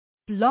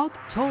Blog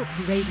Talk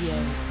Radio.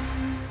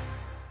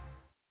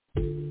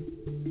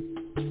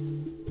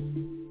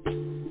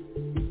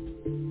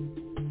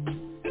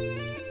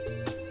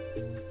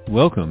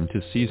 Welcome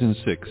to Season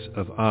 6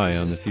 of Eye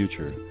on the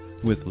Future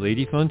with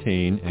Lady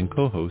Fontaine and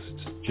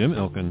co-hosts Jim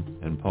Elkin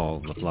and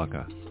Paul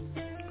LaPlaca.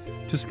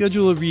 To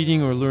schedule a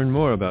reading or learn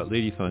more about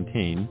Lady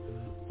Fontaine,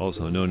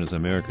 also known as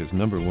America's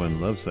 #1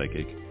 love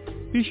psychic,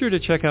 be sure to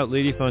check out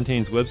Lady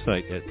Fontaine's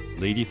website at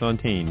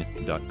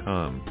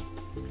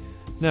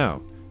ladyfontaine.com.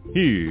 Now,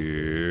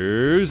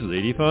 here's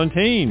Lady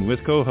Fontaine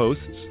with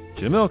co-hosts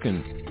Jim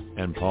Elkin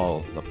and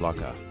Paul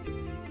LaPlaca.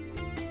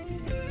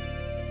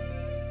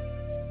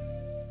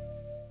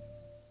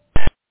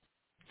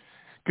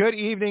 Good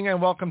evening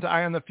and welcome to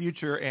Eye on the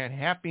Future and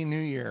Happy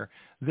New Year.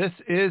 This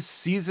is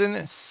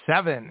Season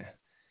 7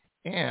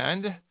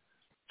 and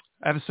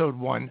Episode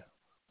 1.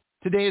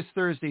 Today is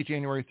Thursday,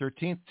 January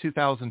 13th,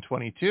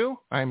 2022.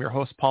 I am your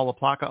host, Paul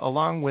LaPlaca,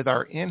 along with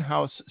our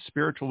in-house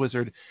spiritual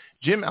wizard,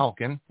 Jim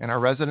Elkin, and our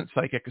resident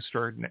psychic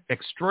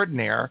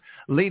extraordinaire,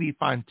 Lady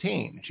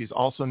Fontaine. She's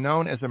also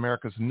known as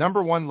America's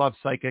 #1 love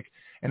psychic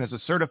and is a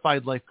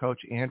certified life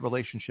coach and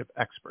relationship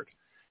expert.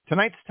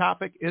 Tonight's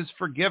topic is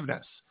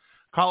forgiveness.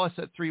 Call us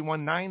at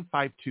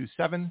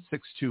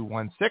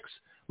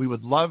 319-527-6216. We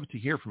would love to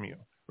hear from you.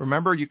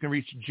 Remember, you can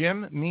reach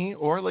Jim, me,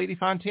 or Lady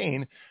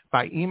Fontaine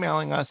by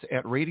emailing us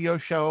at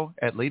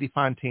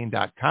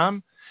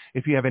radioshow@ladyfontaine.com.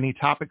 If you have any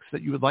topics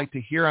that you would like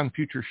to hear on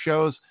future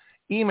shows,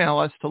 email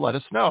us to let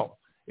us know.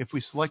 If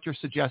we select your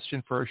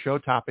suggestion for a show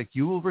topic,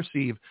 you will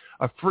receive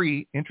a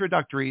free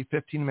introductory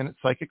 15-minute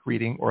psychic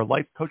reading or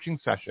life coaching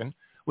session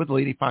with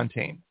Lady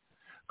Fontaine.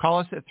 Call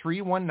us at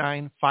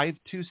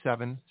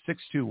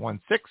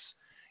 319-527-6216.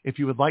 If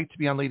you would like to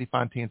be on Lady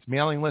Fontaine's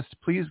mailing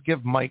list, please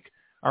give Mike,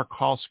 our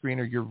call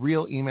screener, your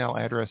real email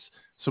address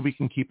so we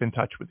can keep in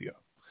touch with you.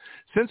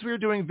 Since we are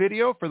doing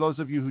video, for those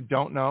of you who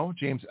don't know,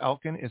 James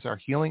Elkin is our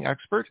healing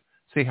expert.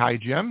 Say hi,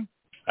 Jim.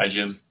 Hi,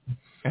 Jim.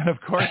 And, of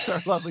course,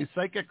 our lovely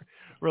psychic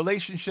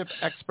relationship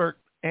expert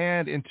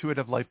and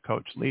intuitive life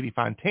coach, Lady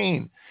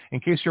Fontaine. In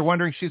case you're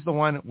wondering, she's the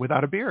one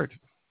without a beard.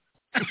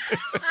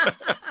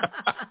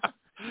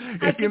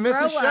 If you miss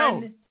a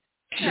show,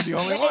 you're the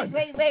only one.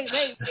 Wait.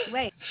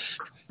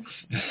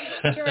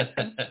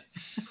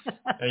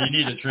 You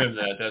need to trim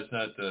that. That's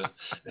not the...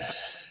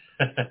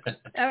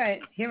 All right,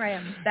 here I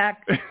am,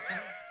 back.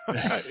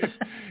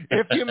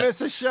 If you miss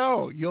a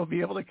show, you'll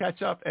be able to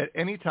catch up at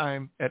any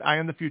time at Eye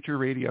on the Future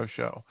radio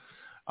show.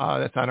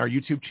 That's on our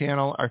YouTube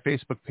channel, our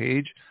Facebook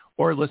page,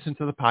 or listen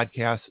to the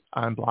podcast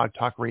on Blog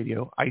Talk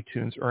Radio,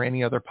 iTunes, or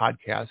any other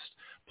podcast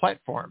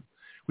platform.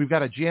 We've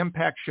got a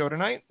jam-packed show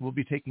tonight. We'll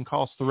be taking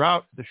calls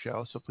throughout the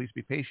show, so please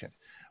be patient.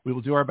 We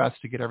will do our best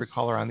to get every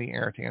caller on the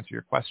air to answer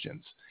your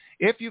questions.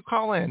 If you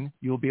call in,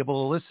 you'll be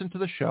able to listen to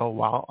the show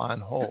while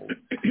on hold.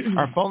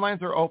 Our phone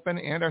lines are open,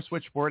 and our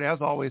switchboard,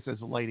 as always, is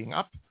lighting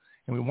up,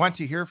 and we want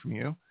to hear from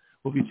you.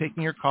 We'll be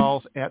taking your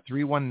calls at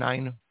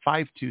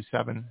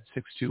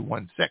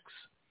 319-527-6216.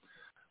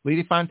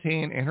 Lady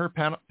Fontaine and her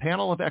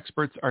panel of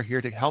experts are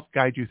here to help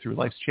guide you through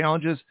life's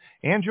challenges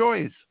and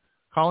joys.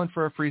 Call in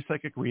for a free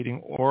psychic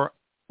reading or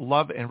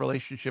love and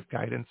relationship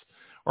guidance,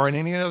 or in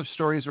any other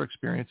stories or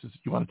experiences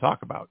you want to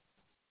talk about.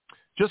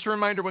 Just a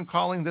reminder, when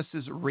calling, this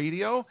is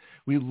radio.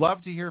 We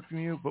love to hear from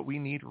you, but we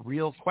need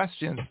real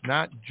questions,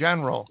 not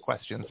general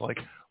questions like,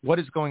 what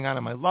is going on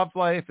in my love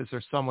life? Is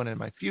there someone in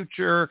my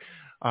future?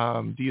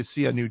 Do you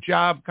see a new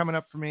job coming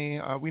up for me?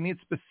 We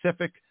need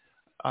specific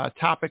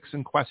topics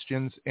and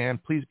questions,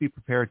 and please be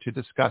prepared to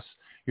discuss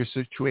your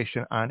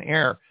situation on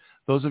air.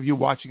 Those of you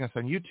watching us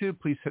on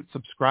YouTube, please hit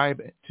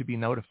subscribe to be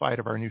notified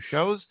of our new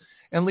shows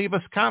and leave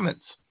us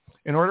comments.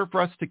 In order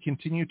for us to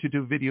continue to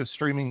do video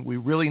streaming, we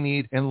really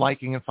need in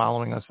liking and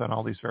following us on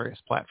all these various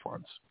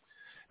platforms.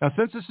 Now,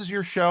 since this is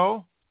your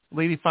show,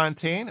 Lady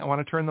Fontaine, I want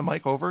to turn the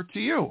mic over to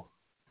you.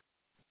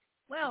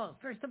 Well,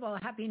 first of all,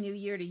 Happy New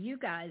Year to you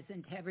guys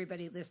and to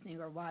everybody listening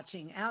or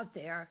watching out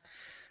there.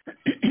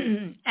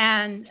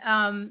 And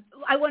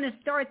I want to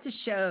start the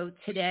show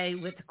today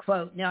with a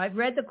quote. Now, I've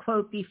read the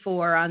quote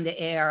before on the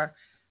air,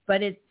 but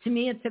to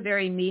me, it's a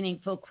very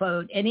meaningful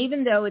quote. And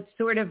even though it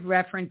sort of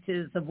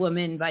references a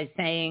woman by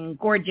saying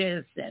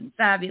gorgeous and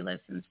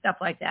fabulous and stuff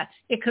like that,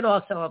 it could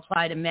also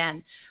apply to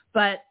men.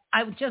 But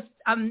I'm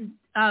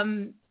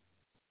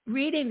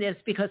reading this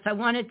because I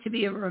want it to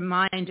be a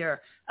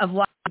reminder of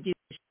why I do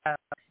the show.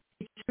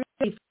 It's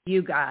really for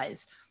you guys.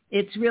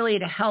 It's really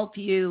to help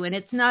you, and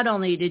it's not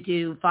only to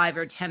do 5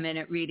 or 10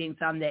 minute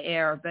readings on the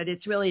air, but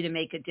it's really to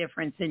make a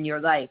difference in your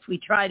life. We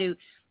try to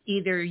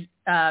either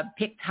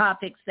pick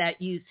topics that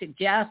you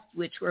suggest,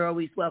 which we're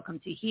always welcome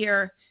to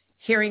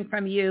hearing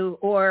from you,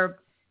 or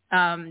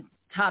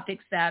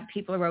topics that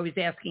people are always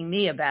asking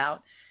me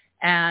about.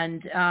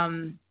 And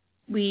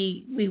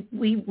we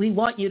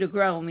want you to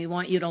grow, and we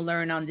want you to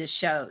learn on this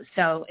show.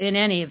 So in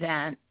any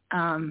event,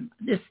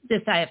 this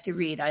I have to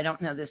read. I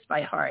don't know this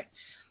by heart.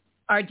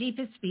 Our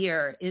deepest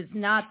fear is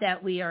not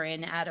that we are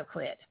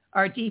inadequate.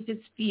 Our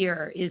deepest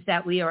fear is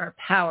that we are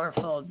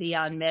powerful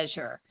beyond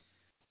measure.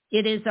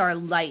 It is our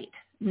light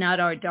not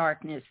our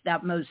darkness,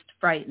 that most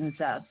frightens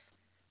us.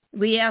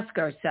 We ask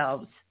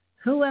ourselves,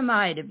 who am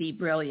I to be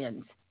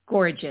brilliant,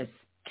 gorgeous,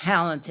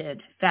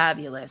 talented,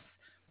 fabulous?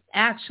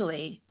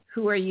 Actually,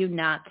 who are you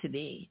not to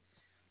be?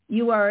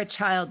 You are a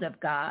child of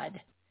God.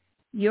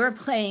 Your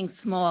playing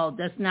small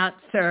does not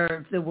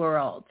serve the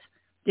world.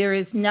 There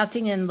is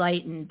nothing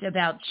enlightened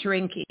about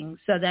shrinking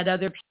so that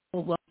other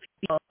people will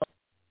feel,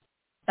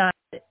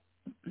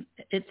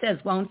 it says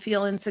won't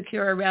feel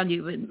insecure around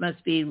you. It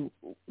must be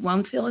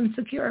won't feel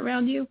insecure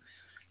around you.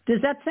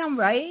 Does that sound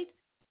right?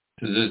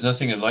 There's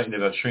nothing enlightened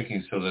about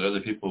shrinking so that other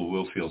people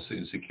will feel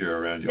insecure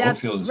around you. That's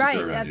Or feel insecure right.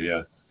 around you,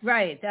 yeah.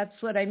 Right.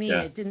 That's what I mean.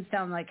 Yeah. It didn't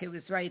sound like it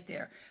was right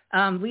there.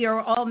 We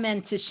are all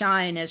meant to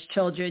shine as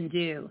children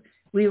do.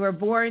 We were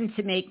born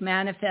to make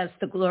manifest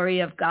the glory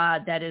of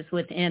God that is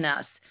within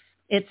us.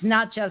 It's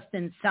not just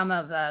in some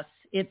of us.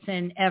 It's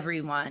in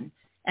everyone.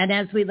 And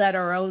as we let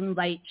our own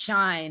light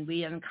shine,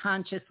 we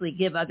unconsciously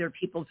give other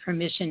people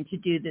permission to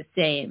do the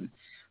same.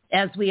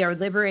 As we are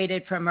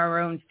liberated from our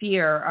own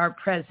fear, our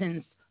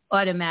presence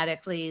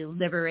automatically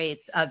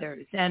liberates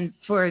others. And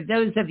for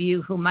those of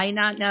you who might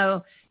not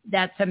know,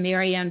 that's a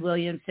Marianne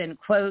Williamson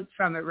quote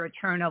from A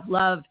Return of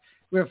Love,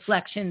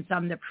 Reflections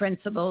on the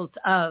Principles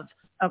of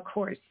A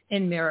Course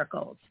in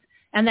Miracles.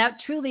 And that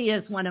truly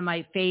is one of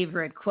my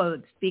favorite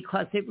quotes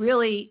because it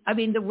really, I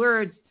mean, the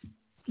words,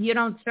 you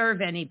don't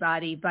serve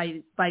anybody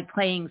by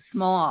playing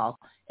small.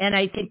 And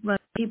I think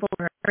most people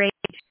are afraid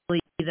to really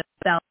be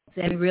themselves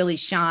and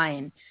really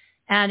shine.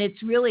 And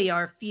it's really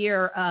our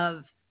fear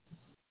of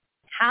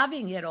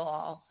having it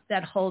all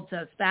that holds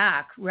us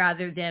back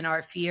rather than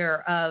our fear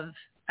of,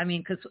 I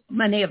mean, because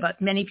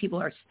many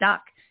people are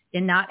stuck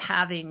in not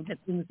having the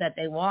things that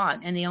they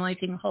want. And the only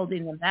thing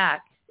holding them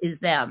back is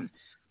them.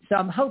 So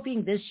I'm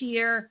hoping this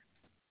year,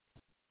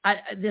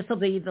 this will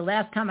be the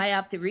last time I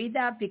have to read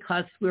that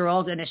because we're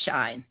all going to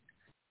shine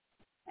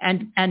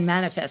and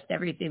manifest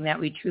everything that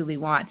we truly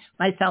want,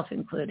 myself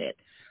included.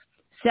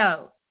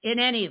 So in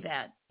any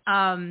event,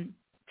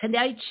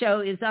 tonight's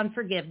show is on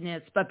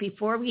forgiveness. But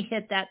before we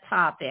hit that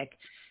topic,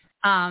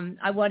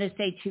 I want to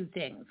say two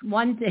things.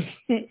 One thing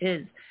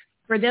is,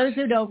 for those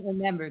who don't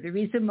remember, the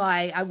reason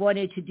why I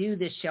wanted to do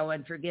this show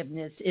on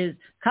forgiveness is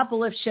a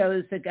couple of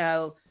shows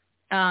ago,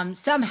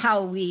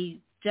 somehow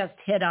we just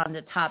hit on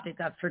the topic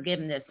of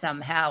forgiveness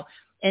somehow.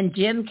 And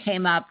Jim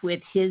came up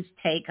with his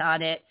take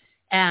on it.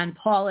 And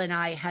Paul and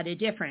I had a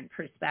different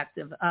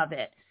perspective of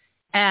it.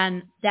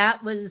 And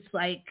that was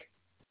like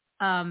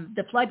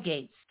the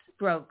floodgates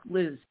broke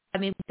loose. I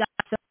mean, we got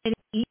so many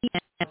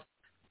emails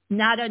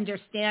not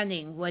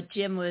understanding what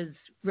Jim was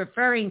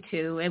referring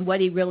to and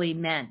what he really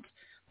meant.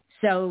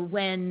 So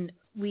when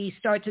we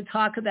start to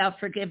talk about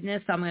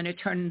forgiveness, I'm going to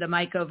turn the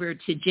mic over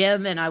to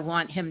Jim, and I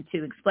want him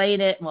to explain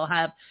it, and we'll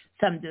have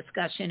some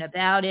discussion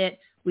about it.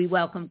 We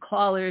welcome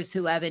callers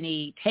who have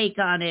any take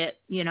on it,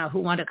 who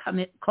want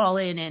to call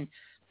in and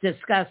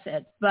discuss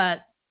it.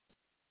 But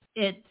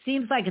it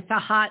seems like it's a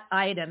hot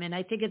item, and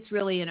I think it's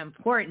really an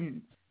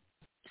important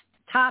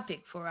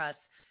topic for us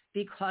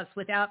because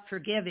without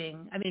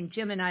forgiving, I mean,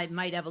 Jim and I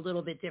might have a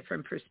little bit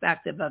different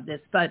perspective of this,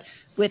 but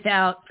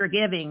without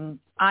forgiving,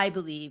 I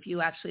believe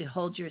you actually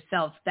hold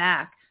yourself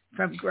back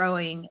from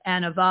growing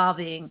and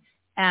evolving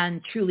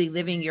and truly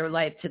living your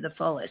life to the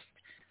fullest.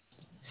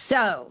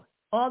 So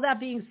all that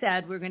being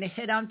said, we're going to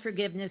hit on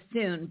forgiveness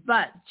soon.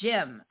 But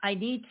Jim, I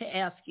need to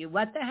ask you,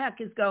 what the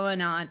heck is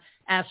going on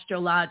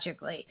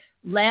astrologically?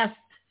 Last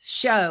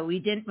show, we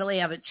didn't really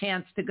have a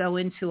chance to go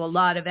into a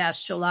lot of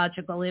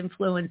astrological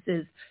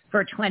influences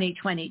for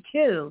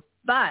 2022,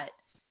 but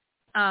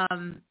what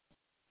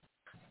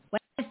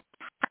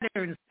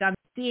patterns I'm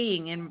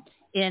seeing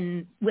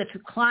in with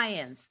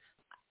clients,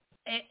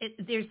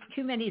 there's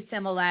too many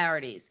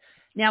similarities.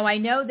 Now, I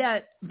know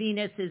that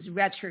Venus is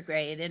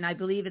retrograde, and I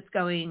believe it's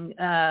going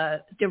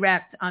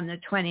direct on the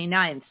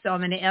 29th, so I'm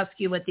going to ask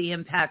you what the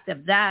impact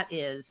of that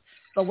is.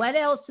 But what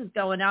else is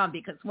going on?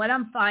 Because what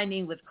I'm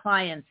finding with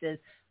clients is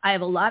I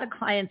have a lot of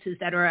clients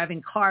that are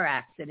having car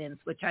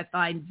accidents, which I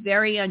find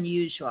very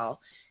unusual.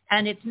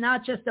 And it's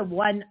not just a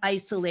one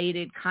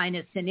isolated kind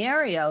of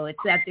scenario. It's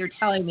that they're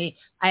telling me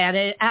I had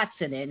an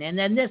accident and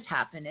then this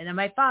happened and then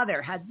my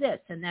father had this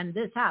and then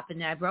this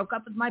happened and I broke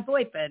up with my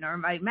boyfriend or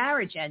my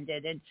marriage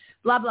ended and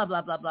blah, blah,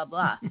 blah, blah, blah,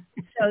 blah.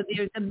 So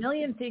there's a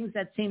million things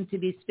that seem to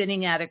be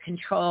spinning out of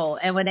control.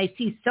 And when I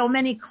see so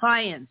many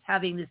clients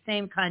having the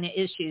same kind of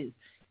issues,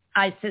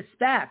 I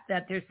suspect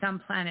that there's some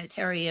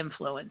planetary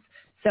influence.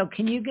 So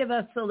can you give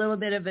us a little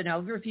bit of an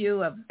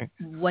overview of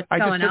what's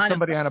going on? I just hit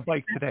somebody on a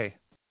bike today.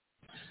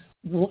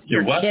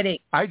 You're what? kidding.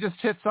 I just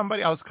hit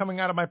somebody. I was coming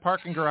out of my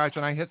parking garage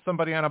and I hit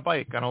somebody on a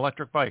bike, an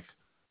electric bike.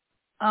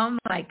 Oh,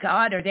 my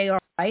God. Are they all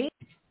right?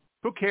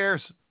 Who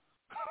cares?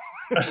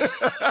 Yeah,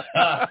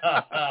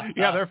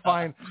 they're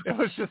fine. It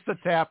was just a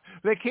tap.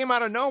 They came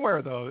out of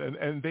nowhere, though,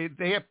 and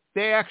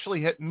they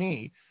actually hit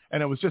me,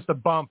 and it was just a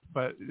bump.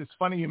 But it's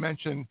funny you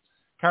mentioned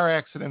car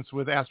accidents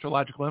with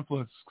astrological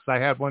influence because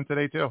I had one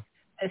today, too.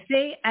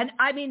 See, and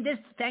I mean, this,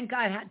 thank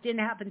God, didn't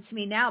happen to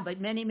me now, but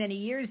many, many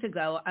years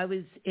ago, I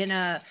was in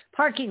a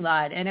parking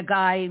lot and a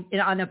guy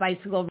on a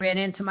bicycle ran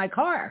into my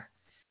car.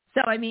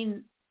 So, I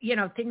mean,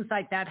 things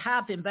like that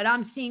happen, but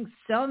I'm seeing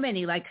so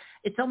many, like,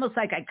 it's almost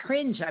like I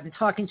cringe. I'm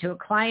talking to a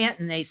client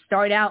and they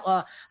start out,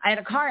 well, I had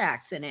a car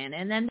accident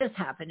and then this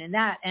happened and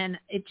that, and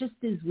it just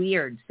is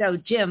weird. So,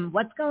 Jim,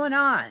 what's going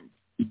on?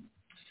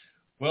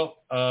 Well,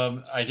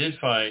 I did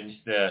find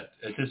that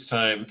at this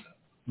time,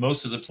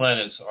 most of the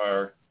planets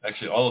are,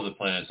 actually all of the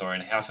planets are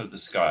in half of the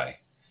sky.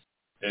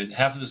 And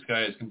half of the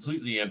sky is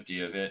completely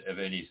empty of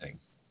anything.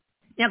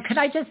 Now, could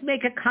I just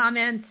make a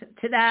comment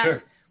to that?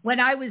 Sure. When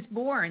I was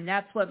born,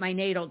 that's what my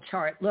natal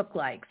chart looked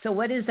like. So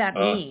what does that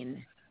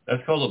mean?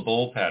 That's called a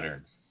bowl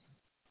pattern.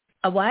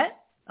 A what?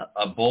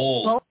 A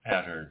bowl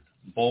pattern.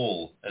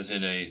 Bowl, as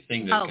in a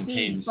thing that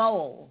contains...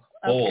 bowl.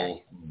 Bowl.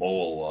 Okay.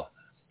 Bowl.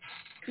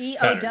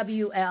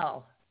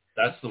 B-O-W-L.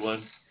 That's the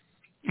one.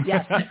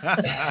 Yes.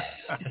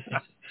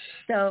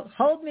 So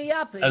hold me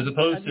up. As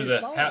opposed to the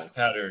hat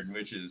pattern,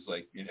 which is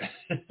like,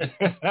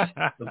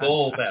 the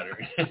bowl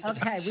pattern.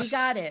 Okay, we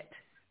got it.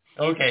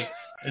 Okay.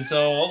 And so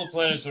all the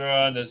planets are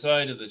on the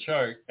side of the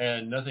chart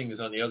and nothing is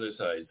on the other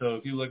side. So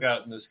if you look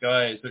out in the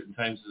sky at certain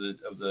times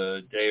of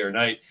the day or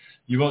night,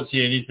 you won't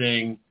see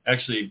anything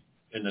actually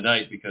in the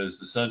night because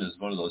the sun is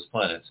one of those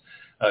planets.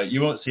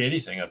 You won't see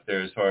anything up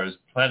there as far as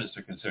planets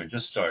are concerned,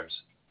 just stars.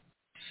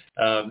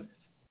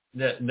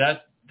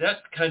 That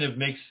kind of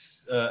makes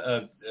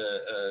the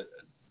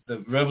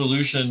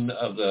revolution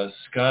of the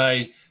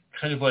sky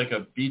kind of like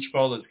a beach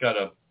ball that's got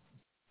a...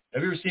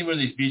 Have you ever seen one of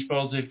these beach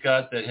balls they've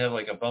got that have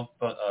like a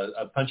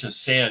bunch of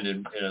sand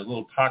in a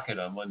little pocket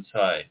on one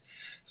side?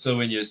 So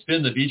when you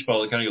spin the beach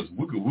ball, it kind of goes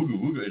wooga, wooga,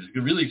 wooga. It's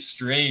a really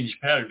strange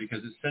pattern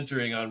because it's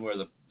centering on where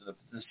the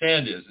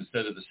sand is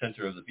instead of the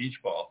center of the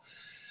beach ball.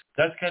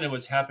 That's kind of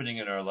what's happening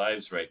in our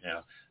lives right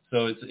now.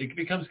 So it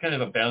becomes kind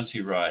of a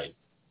bouncy ride.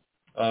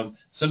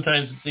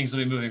 Sometimes things will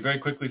be moving very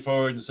quickly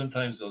forward and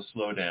sometimes they'll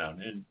slow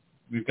down. And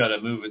we've got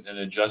to move and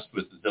adjust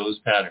with those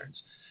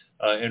patterns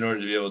in order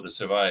to be able to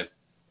survive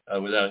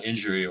without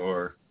injury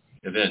or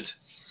event.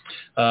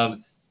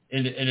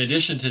 In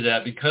addition to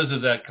that, because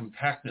of that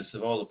compactness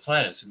of all the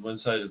planets in one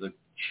side of the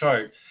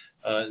chart,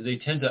 they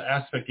tend to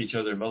aspect each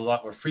other a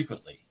lot more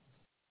frequently.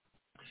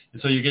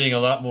 And so you're getting a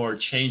lot more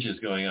changes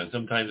going on.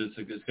 Sometimes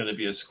it's going to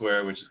be a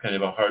square, which is kind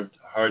of a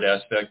hard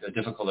aspect, a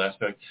difficult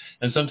aspect.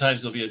 And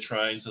sometimes there'll be a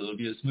trine, so there'll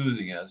be a smooth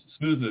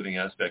moving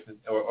aspect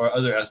or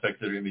other aspects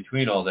that are in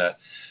between all that.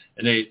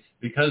 And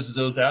because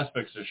those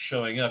aspects are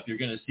showing up, you're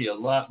going to see a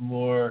lot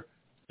more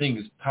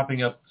things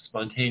popping up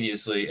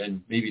spontaneously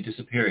and maybe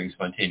disappearing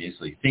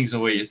spontaneously. Things the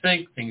way you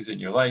think, things in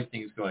your life,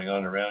 things going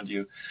on around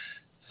you.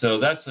 So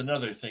that's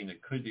another thing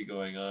that could be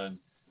going on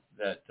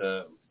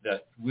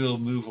that will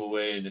move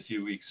away in a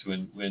few weeks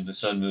when the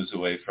sun moves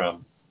away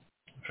from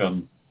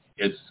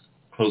its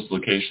close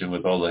location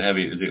with all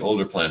the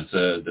older planets,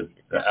 the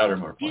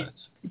outermost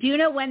planets. Do you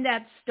know when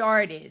that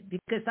started?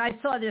 Because I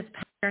saw this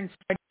pattern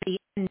start at the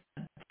end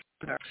of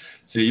December.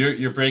 So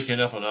you're breaking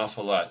up an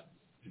awful lot.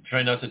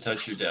 Try not to touch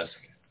your desk.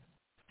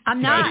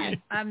 I'm not.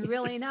 I'm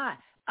really not.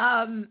 Do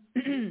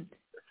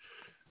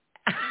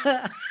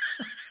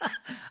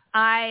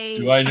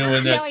I know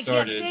when that started? I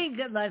can't think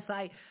unless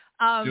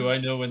do I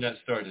know when that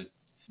started?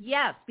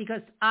 Yes,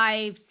 because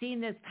I've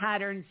seen this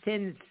pattern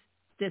since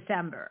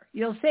December.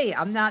 You'll see.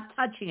 I'm not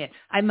touching it.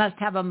 I must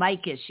have a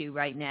mic issue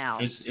right now.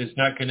 It's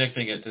not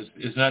connecting it.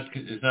 It's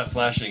not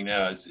flashing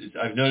now.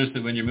 I've noticed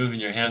that when you're moving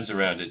your hands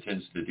around, it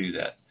tends to do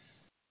that.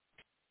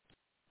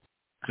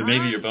 So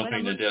maybe you're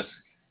bumping the desk.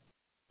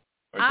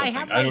 I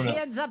have my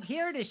hands up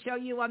here to show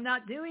you I'm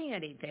not doing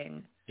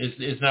anything.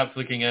 It's not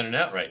flicking in and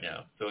out right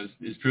now, so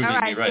it's proving all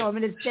right, me right. So I'm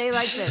going to stay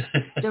like this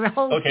the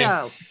whole okay.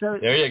 show. So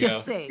there you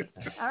go. See.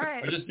 All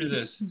right. Or just do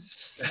this.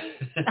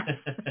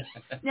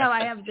 No,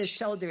 I have this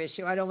shoulder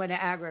issue. I don't want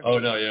to aggravate. Oh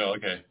no, yeah,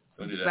 okay,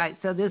 don't do that. Right.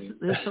 So this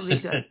will be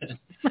good.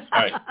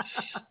 All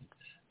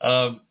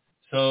right.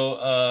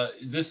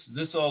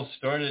 This all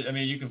started. I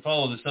mean, you can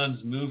follow the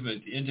sun's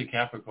movement into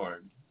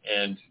Capricorn,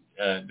 and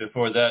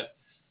before that,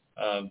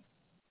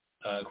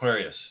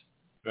 Aquarius,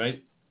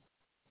 right?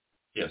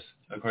 Yes,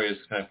 Aquarius,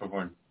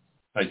 Capricorn,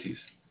 Pisces.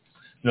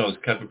 No, it's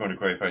Capricorn,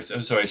 Aquarius, Pisces.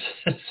 I'm sorry.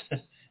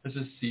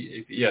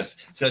 Yes,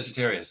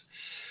 Sagittarius.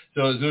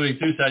 So it's moving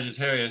through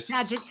Sagittarius.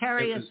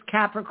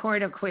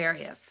 Capricorn,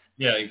 Aquarius.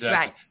 Yeah, exactly.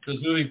 Right. So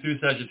it's moving through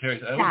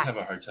Sagittarius. I always have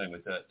a hard time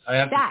with that. I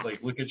have to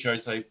look at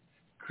charts. I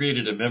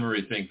created a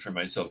memory thing for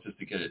myself just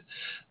to get it.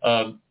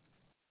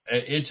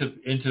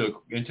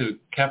 Into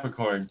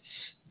Capricorn.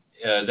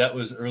 That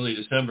was early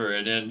December,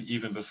 and then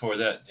even before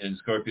that in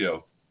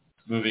Scorpio,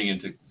 moving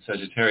into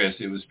Sagittarius,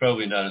 it was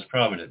probably not as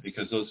prominent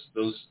because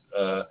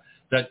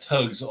that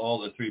tugs all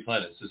the three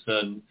planets, the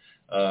Sun,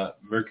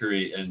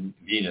 Mercury, and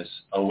Venus,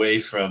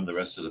 away from the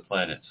rest of the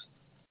planets.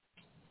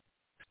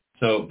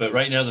 So, but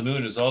right now the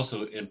Moon is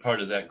also in part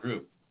of that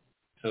group,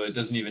 so it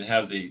doesn't even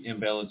have the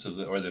imbalance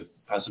or the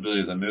possibility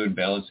of the Moon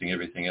balancing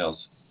everything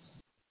else.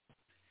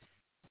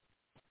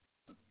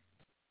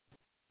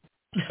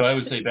 So I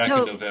would say back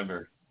in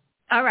November.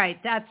 All right,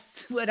 that's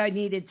what I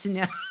needed to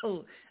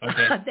know.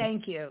 Okay.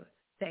 Thank you.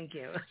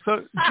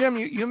 So, Jim,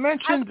 you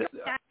mentioned...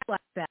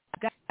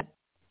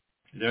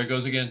 There it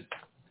goes again.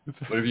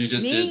 Whatever you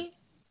just Me? did.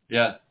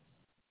 Yeah.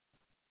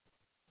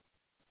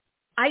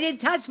 I didn't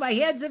touch. My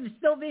hands have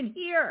still been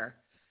here.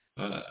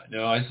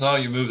 No, I saw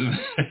you move them.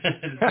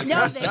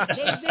 No,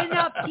 they've been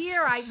up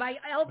here. My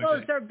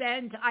elbows are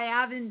bent. I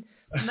haven't.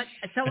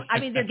 So I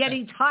mean, they're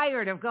getting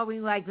tired of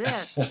going like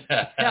this.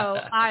 So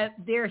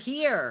they're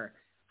here.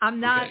 I'm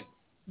not. Okay.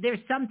 There's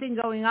something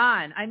going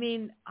on. I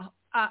mean,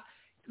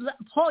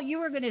 Paul, you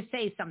were going to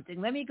say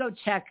something. Let me go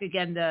check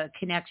again the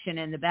connection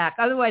in the back.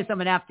 Otherwise, I'm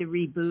going to have to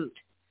reboot.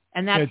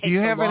 And that takes do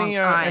you a have long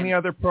time. any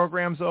other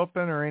programs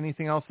open or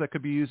anything else that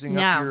could be using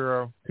up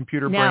your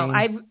computer brain?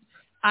 No,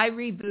 I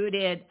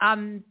rebooted.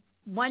 I'm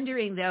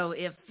wondering, though,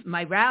 if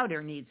my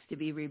router needs to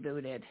be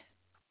rebooted.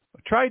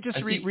 Try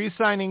just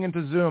re-signing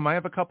into Zoom. I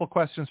have a couple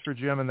questions for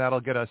Jim, and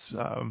that'll get us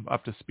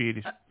up to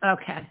speed.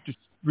 Okay. Just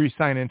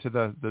re-sign into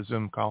the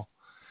Zoom call.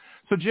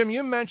 So, Jim,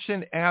 you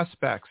mentioned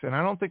aspects, and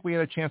I don't think we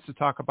had a chance to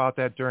talk about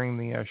that during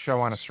the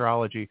show on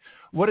astrology.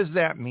 What does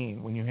that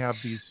mean when you have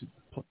these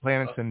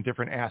planets in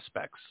different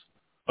aspects?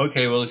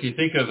 Okay, well, if you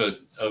think of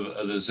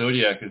the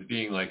zodiac as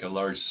being like a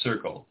large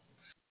circle,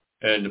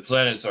 and the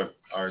planets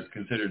are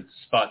considered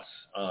spots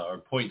or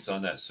points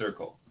on that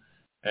circle,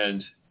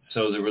 and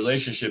so the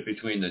relationship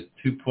between the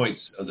 2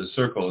 points of the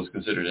circle is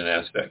considered an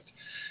aspect,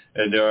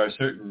 and there are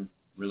certain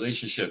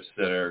relationships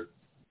that are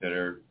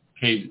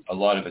paid a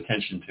lot of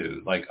attention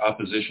to, like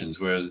oppositions,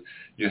 where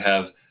you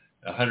have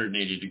a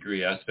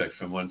 180-degree aspect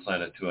from one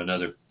planet to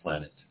another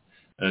planet.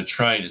 And a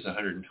trine is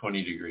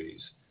 120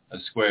 degrees. A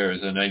square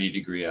is a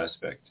 90-degree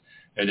aspect.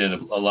 And then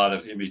a lot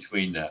of in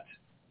between that.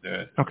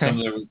 Okay.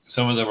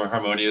 Some of them are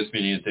harmonious,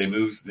 meaning that they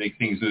make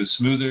things move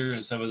smoother,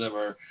 and some of them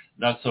are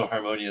not so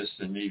harmonious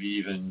and maybe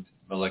even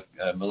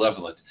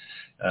malevolent,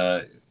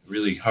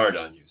 really hard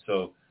on you.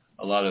 So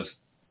a lot of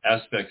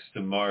aspects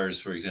to Mars,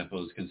 for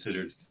example, is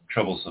considered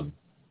troublesome.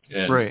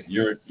 And right.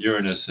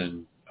 Uranus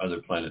and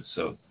other planets.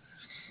 So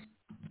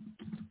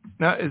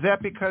now, is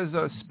that because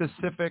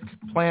specific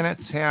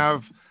planets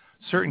have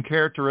certain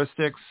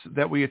characteristics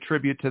that we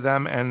attribute to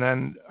them, and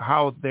then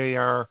how they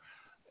are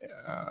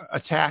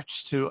attached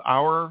to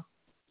our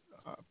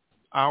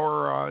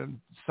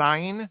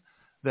sign?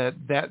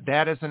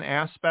 That is an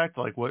aspect,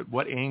 like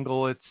what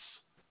angle it's.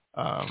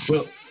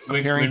 Well,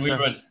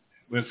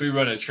 if we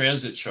run a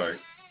transit chart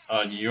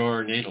on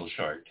your natal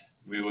chart,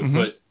 we would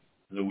put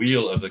the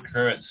wheel of the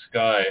current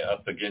sky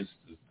up against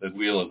the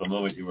wheel of the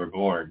moment you were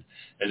born.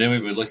 And then we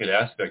would look at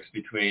aspects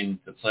between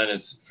the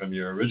planets from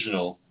your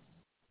original,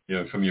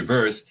 from your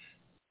birth,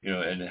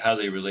 and how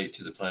they relate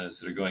to the planets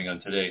that are going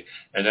on today.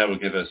 And that will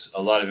give us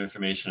a lot of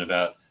information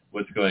about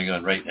what's going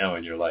on right now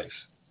in your life.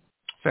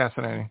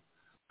 Fascinating.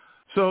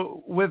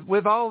 So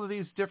with all of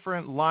these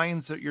different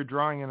lines that you're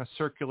drawing in a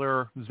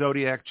circular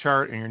zodiac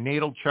chart and your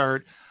natal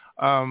chart,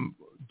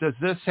 does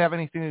this have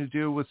anything to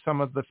do with some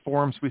of the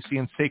forms we see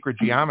in sacred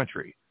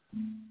geometry?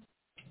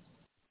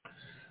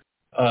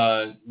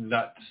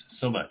 Not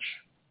so much.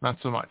 Not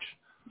so much.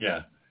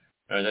 Yeah.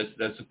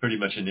 That's pretty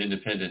much an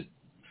independent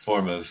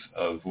form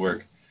of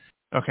work.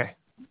 Okay.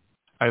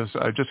 I was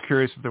just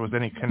curious if there was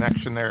any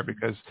connection there,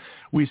 because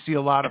we see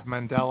a lot of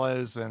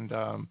mandalas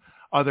and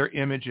other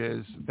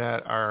images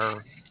that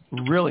are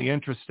really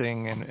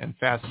interesting and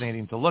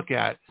fascinating to look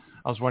at.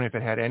 I was wondering if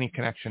it had any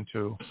connection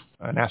to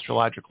an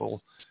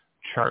astrological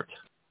chart.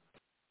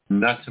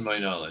 Not to my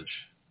knowledge.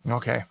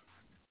 Okay.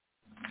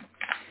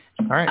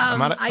 All right.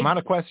 I'm out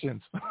of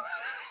questions.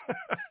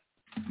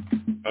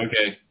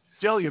 Okay.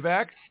 Jill, you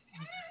back?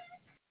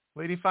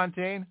 Lady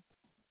Fontaine?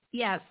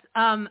 Yes.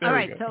 All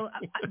right. So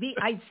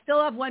I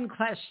still have one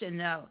question,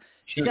 though.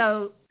 Sure.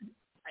 So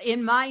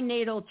in my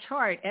natal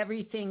chart,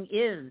 everything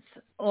is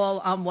all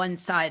on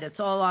one side. It's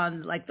all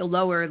on like the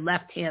lower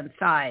left-hand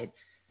side.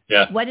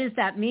 Yeah. What does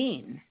that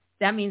mean?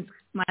 That means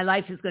my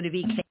life is going to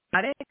be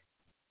chaotic?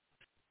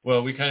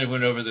 Well, we kind of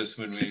went over this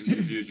when we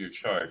reviewed your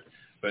chart,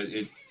 but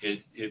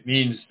it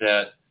means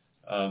that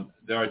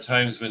there are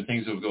times when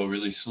things will go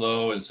really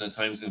slow, and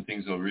sometimes when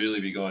things will really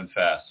be going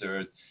fast.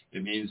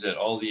 It means that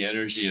all the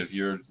energy of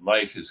your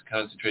life is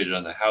concentrated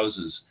on the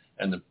houses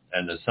and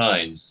the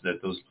signs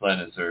that those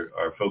planets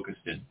are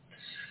focused in.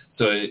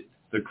 So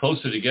they're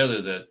closer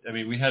together.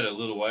 We had a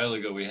little while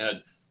ago, we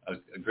had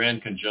a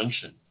grand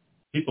conjunction.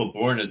 People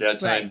born at that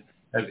time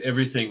have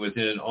everything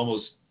within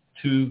almost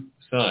 2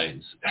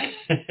 signs.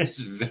 It's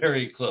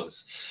very close.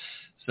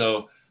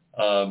 So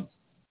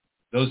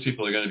those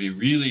people are going to be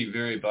really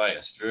very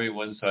biased, very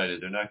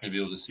one-sided. They're not going to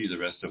be able to see the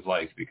rest of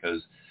life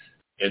because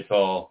it's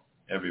all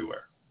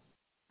everywhere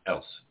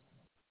else.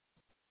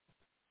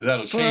 But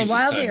that'll change. For a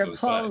while there, goes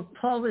Paul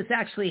by. was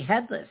actually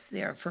headless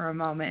there for a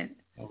moment.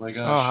 Oh my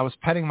gosh! Oh, I was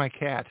petting my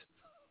cat.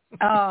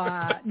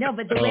 No,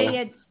 but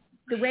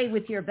the way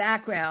with your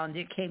background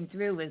it came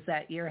through was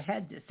that your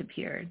head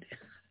disappeared.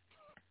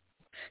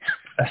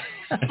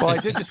 Well, I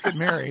did just get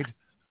married.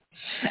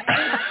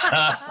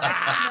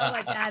 I don't know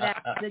what that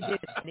has to do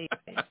with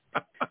anything.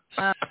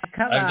 I've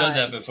done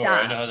that before.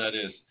 Stop. I know how that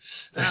is.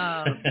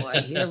 Oh,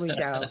 boy, here we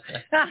go.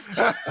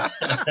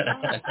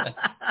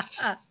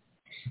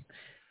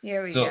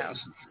 Here we go.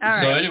 All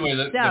right. So anyway,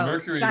 the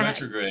Mercury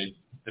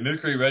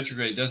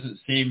retrograde, doesn't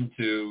seem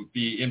to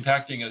be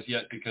impacting us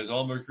yet because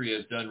all Mercury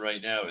has done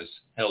right now is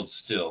held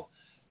still.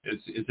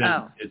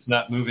 It's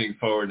not moving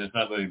forward. It's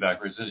not moving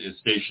backwards. It's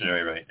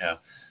stationary right now.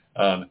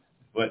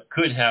 What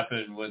could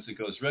happen once it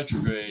goes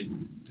retrograde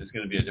is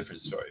going to be a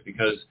different story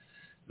because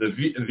the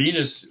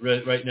Venus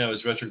right now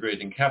is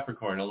retrograde in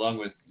Capricorn along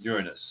with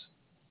Uranus.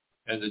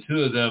 And the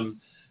two of them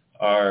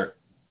are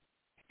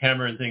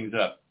hammering things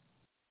up.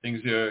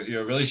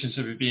 Your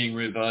relationship are being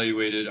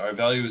reevaluated. Our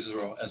values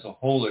as a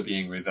whole are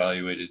being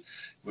reevaluated.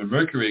 When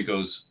Mercury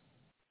goes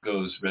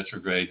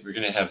retrograde, we're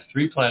going to have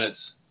three planets,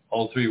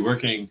 all three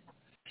working.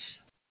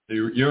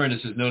 The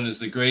Uranus is known as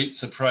the great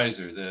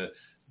surpriser,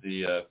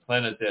 the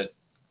planet that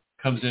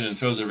comes in and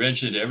throws a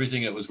wrench into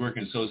everything that was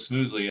working so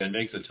smoothly and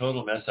makes a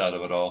total mess out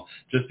of it all,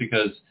 just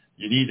because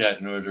you need that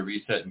in order to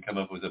reset and come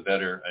up with a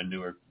better and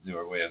newer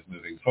way of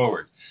moving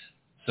forward.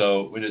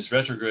 So when it's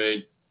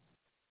retrograde,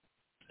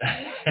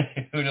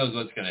 who knows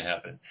what's going to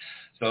happen.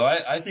 So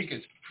I think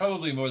it's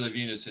probably more the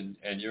Venus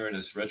and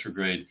Uranus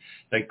retrograde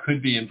that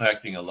could be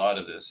impacting a lot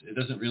of this. It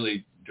doesn't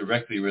really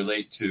directly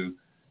relate to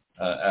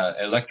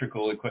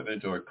electrical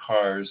equipment or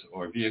cars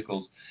or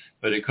vehicles,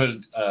 but it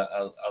could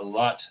a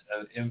lot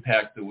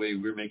impact the way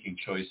we're making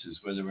choices,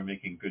 whether we're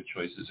making good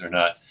choices or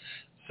not.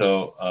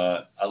 So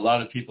a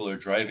lot of people are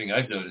driving.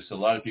 I've noticed a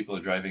lot of people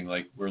are driving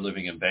like we're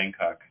living in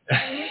Bangkok.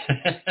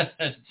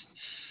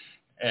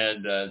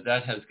 And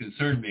that has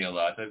concerned me a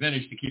lot. I've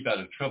managed to keep out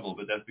of trouble,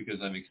 but that's because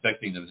I'm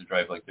expecting them to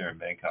drive like they're in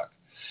Bangkok.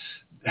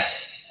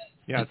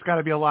 Yeah, it's got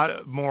to be a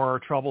lot more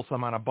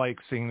troublesome on a bike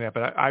seeing that,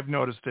 but I've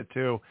noticed it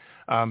too.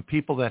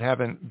 People that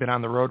haven't been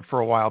on the road for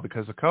a while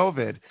because of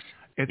COVID,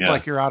 it's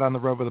like you're out on the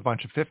road with a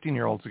bunch of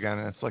 15-year-olds again,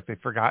 and it's like they've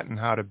forgotten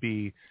how to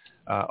be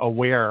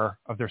aware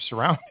of their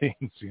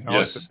surroundings. You know,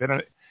 yes. It's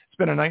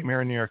been a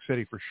nightmare in New York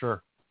City for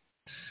sure.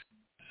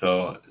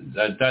 So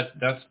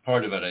that's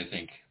part of it, I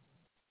think.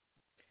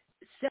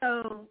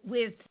 So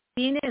with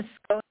Venus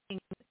going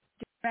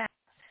direct,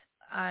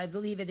 I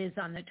believe it is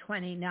on the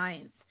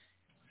 29th.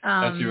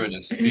 That's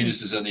Uranus. Venus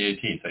is on the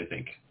 18th, I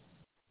think.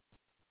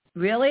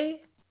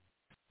 Really?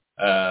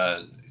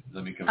 Let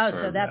me confirm.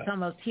 Oh, so that's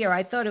almost here.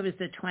 I thought it was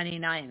the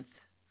 29th.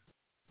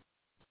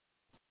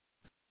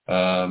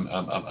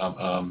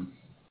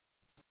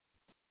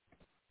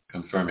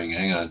 Confirming.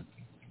 Hang on.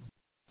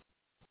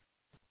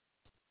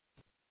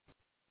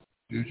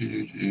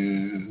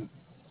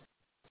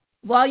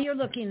 While you're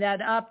looking that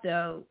up,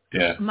 though,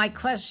 my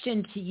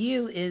question to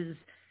you is,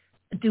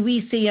 do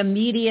we see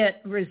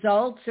immediate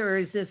results, or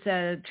is this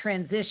a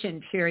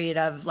transition period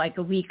of like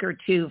a week or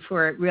two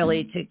for it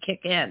really to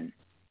kick in?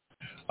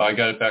 Oh, I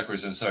got it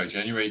backwards. I'm sorry.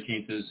 January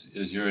 18th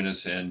is Uranus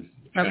and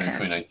January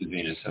 29th is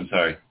Venus. I'm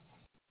sorry.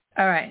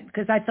 All right,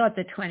 because I thought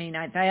the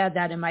 29th. I had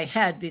that in my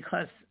head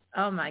because,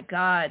 oh, my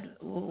God,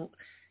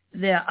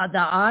 the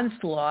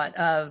onslaught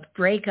of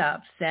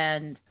breakups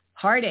and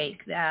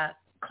heartache that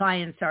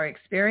clients are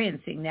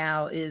experiencing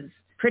now is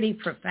pretty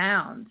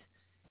profound.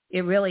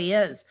 It really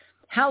is.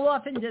 How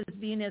often does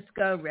Venus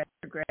go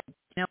retrograde?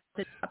 You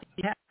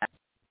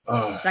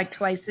know, like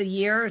twice a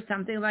year or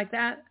something like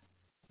that?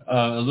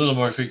 A little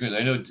more frequent.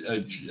 I know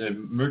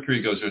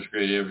Mercury goes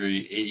retrograde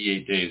every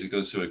 88 days. It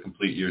goes through a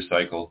complete year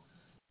cycle.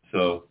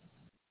 So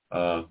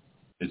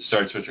it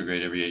starts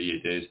retrograde every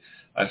 88 days.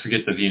 I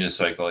forget the Venus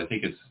cycle. I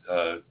think it's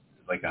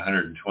like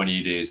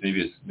 120 days.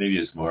 Maybe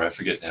it's more. I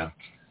forget now.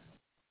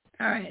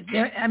 All right.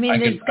 I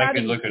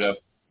can look it up.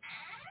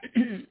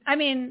 I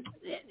mean,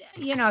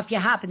 you know, if you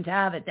happen to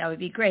have it, that would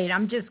be great.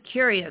 I'm just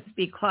curious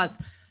because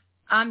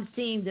I'm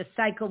seeing the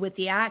cycle with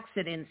the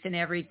accidents and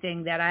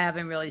everything that I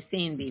haven't really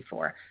seen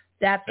before.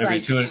 That's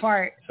every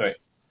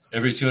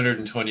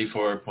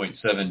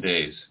 224.7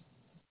 days.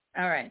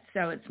 All right.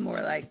 So it's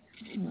more like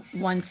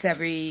once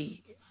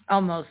every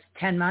almost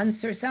 10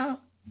 months or so?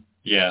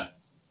 Yeah,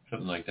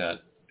 something like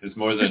that. It's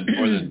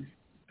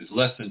it's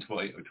less than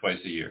twice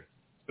a year.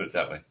 Put it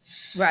that way.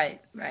 Right.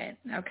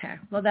 Okay.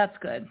 Well, that's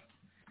good.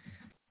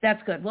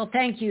 Well,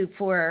 thank you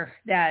for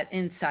that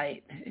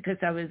insight because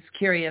I was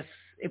curious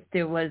if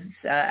there was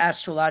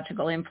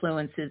astrological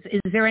influences.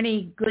 Is there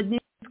any good news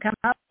come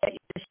up that you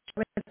can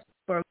share with us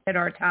for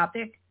our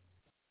topic?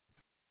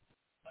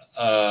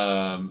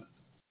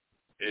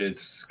 It's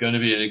going to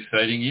be an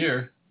exciting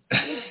year.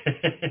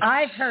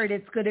 I've heard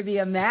it's going to be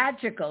a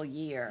magical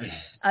year,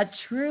 a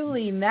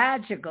truly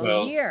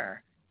magical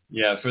year.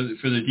 Yeah, for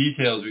the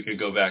details, we could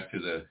go back to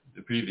the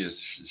previous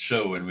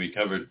show when we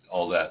covered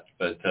all that.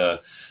 But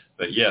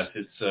yes,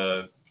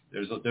 it's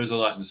there's a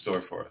lot in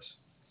store for us.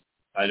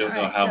 I don't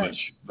know how much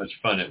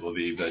fun it will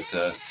be, but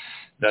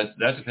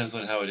that depends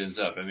on how it ends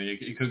up. I mean,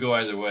 it could go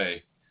either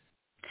way.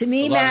 To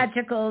me,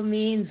 magical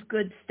means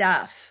good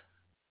stuff.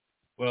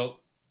 Well,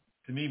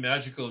 to me,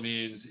 magical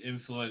means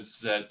influence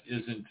that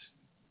isn't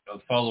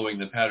following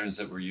the patterns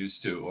that we're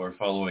used to or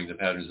following the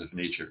patterns of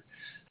nature.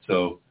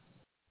 So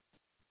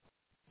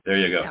there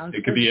you go. Sounds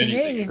it could be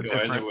anything. Me. It could go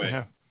either way.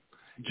 Yeah.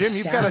 Jim,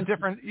 you've got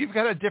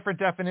a different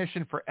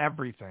definition for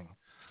everything.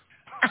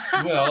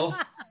 Well,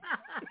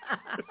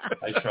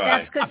 I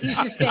try. That's because he's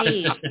a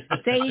sage.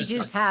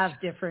 Sages have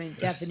different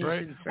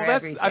definitions for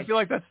everything. I feel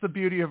like that's the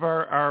beauty of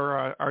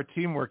our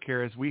teamwork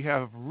here is we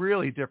have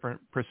really different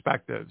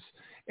perspectives.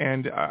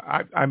 And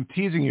I'm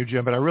teasing you,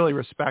 Jim, but I really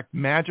respect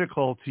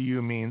magical to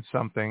you means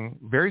something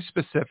very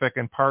specific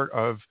and part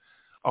of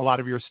a lot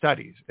of your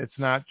studies. It's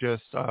not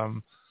just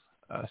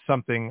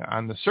something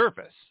on the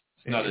surface.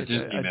 It's not a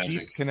Disney magic.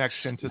 Deep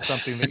connection to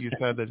something that you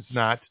said that is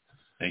not,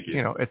 Thank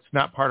you. It's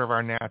not part of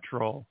our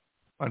natural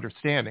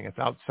understanding. It's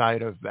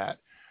outside of that.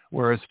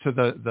 Whereas to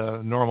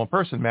the normal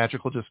person,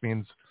 magical just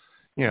means,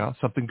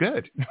 something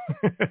good.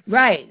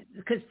 Right.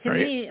 Because to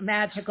me,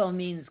 magical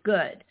means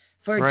good.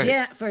 For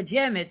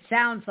Jim, it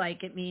sounds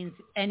like it means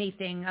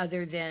anything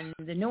other than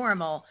the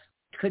normal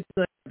could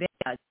be good or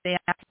bad. They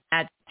have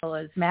magical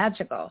as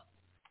magical.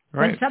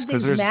 Right. When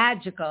something's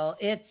magical,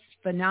 it's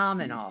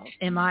phenomenal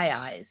in my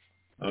eyes.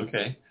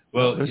 Okay.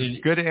 Well, there's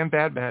good and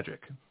bad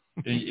magic.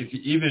 If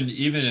even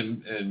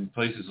in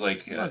places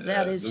like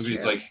movies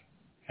true. like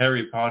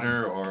Harry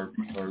Potter or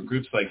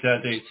groups like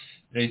that,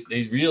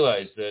 they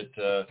realize that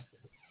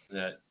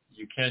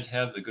you can't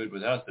have the good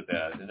without the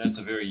bad, and that's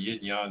a very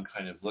yin-yang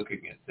kind of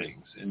looking at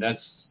things, and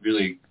that's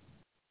really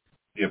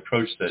the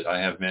approach that I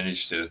have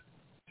managed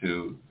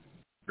to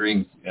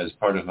bring as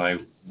part of my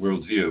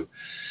worldview.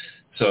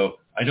 So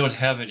I don't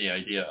have any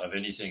idea of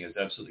anything as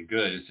absolutely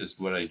good. It's just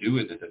what I do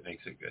with it that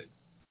makes it good.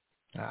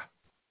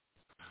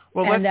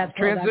 Well, let's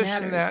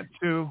transition that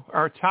to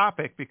our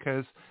topic,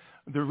 because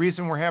the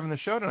reason we're having the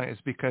show tonight is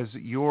because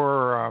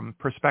your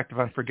perspective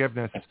on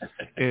forgiveness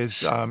is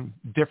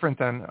different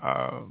than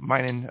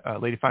mine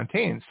and Lady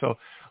Fontaine's. So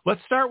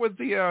let's start with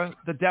the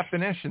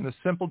definition. The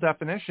simple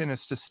definition is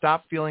to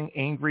stop feeling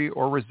angry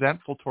or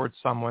resentful towards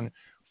someone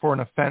for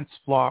an offense,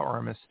 flaw, or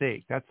a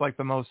mistake. That's like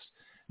the most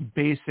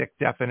basic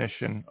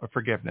definition of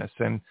forgiveness.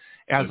 And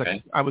as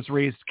I was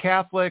raised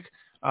Catholic,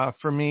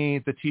 for me,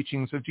 the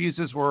teachings of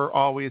Jesus were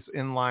always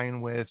in line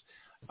with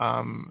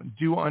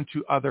do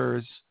unto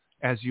others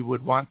as you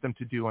would want them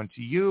to do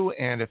unto you.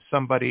 And if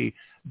somebody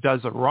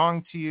does a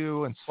wrong to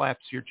you and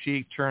slaps your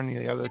cheek, turn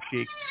the other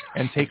cheek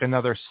and take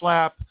another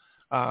slap.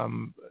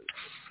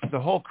 The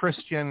whole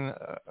Christian,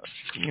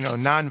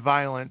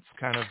 nonviolence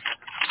kind of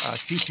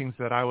teachings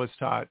that I was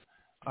taught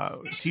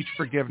teach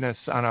forgiveness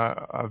on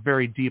a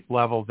very deep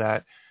level,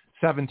 that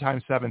 7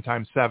 times 7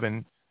 times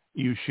 7,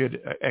 you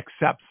should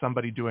accept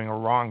somebody doing a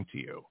wrong to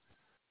you.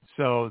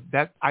 So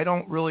that I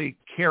don't really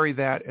carry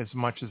that as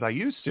much as I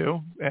used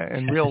to.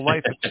 In real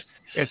life,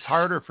 it's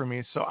harder for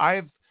me. So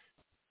I've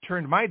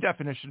turned my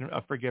definition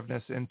of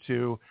forgiveness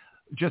into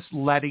just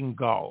letting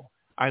go.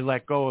 I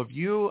let go of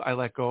you. I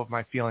let go of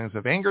my feelings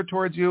of anger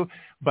towards you.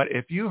 But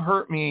if you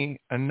hurt me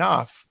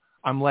enough,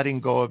 I'm letting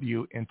go of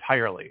you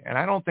entirely. And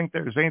I don't think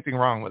there's anything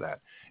wrong with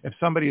that. If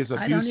somebody is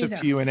abusive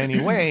to you in any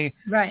way,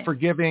 right.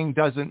 Forgiving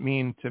doesn't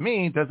mean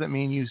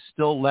you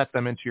still let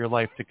them into your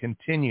life to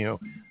continue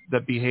the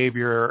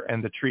behavior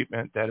and the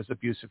treatment that is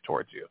abusive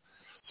towards you.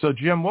 So,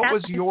 Jim, what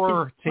was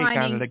your take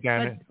on it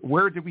again?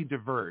 Where did we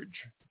diverge?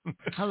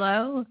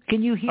 Hello?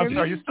 Can you hear me?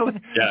 Are you still?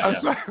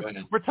 Yeah.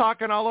 Sorry. We're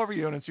talking all over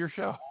you, and it's your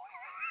show.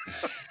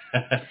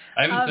 I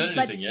haven't said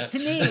anything yet. To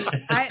me,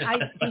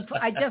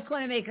 I just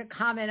want to make a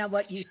comment on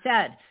what you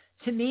said.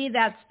 To me,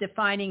 that's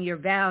defining your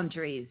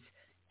boundaries,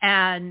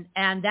 and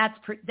that's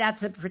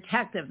a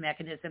protective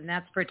mechanism.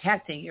 That's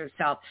protecting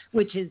yourself,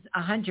 which is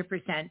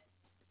 100%,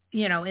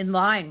 in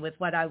line with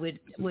what I would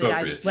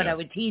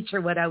teach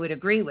or what I would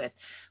agree with.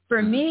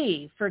 For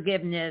me,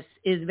 forgiveness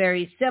is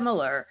very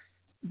similar,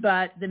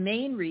 but the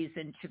main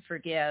reason to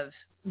forgive,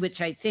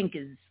 which I think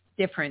is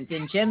different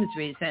than Jim's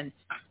reason,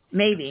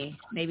 maybe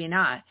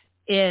not,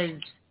 is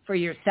for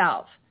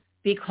yourself.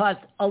 Because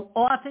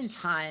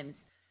oftentimes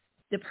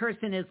the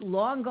person is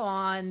long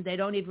gone, they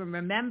don't even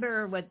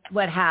remember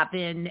what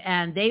happened,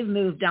 and they've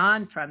moved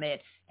on from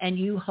it, and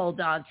you hold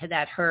on to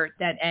that hurt,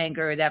 that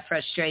anger, that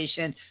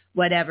frustration,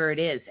 whatever it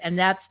is. And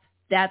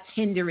that's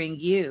hindering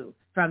you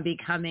from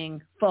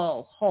becoming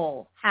full,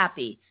 whole,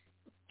 happy,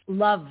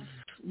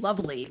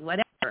 lovely,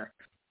 whatever.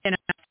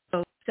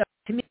 So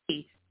to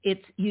me,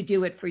 it's you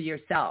do it for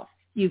yourself.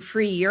 You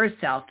free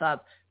yourself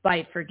up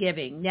by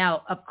forgiving.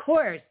 Now, of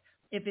course,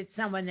 if it's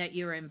someone that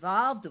you're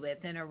involved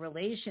with in a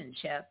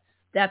relationship,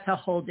 that's a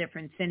whole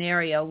different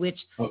scenario, which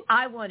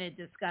I want to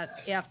discuss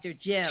after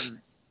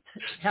Jim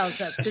tells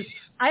us. Because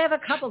I have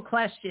a couple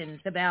questions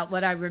about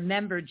what I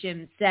remember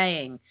Jim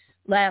saying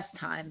last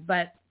time.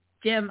 But,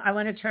 Jim, I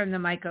want to turn the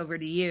mic over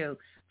to you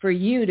for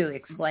you to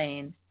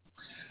explain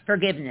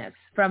forgiveness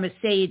from a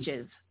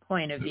sage's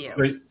point of view,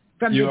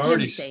 from the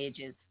Jim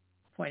sage's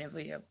point of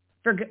view,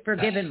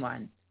 forgiven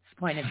one's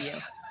point of view.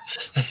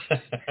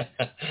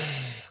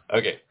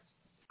 Okay.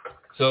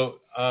 So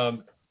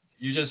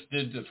you just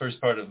did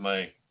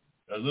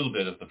a little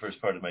bit of the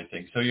first part of my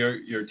thing. So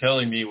you're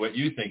telling me what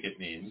you think it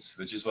means,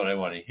 which is what I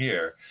want to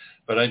hear.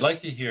 But I'd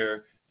like to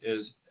hear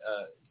is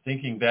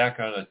thinking back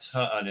on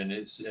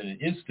an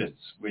instance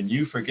when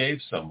you forgave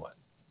someone.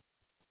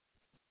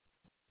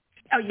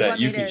 Oh, you want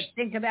me to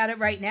think about it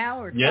right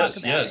now or talk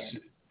about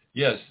it?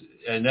 Yes.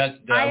 And that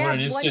I want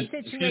have an one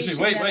instant. situation Excuse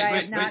me. that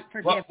I have not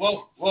forgiven.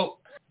 Whoa.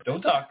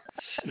 Don't talk.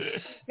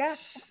 Yeah.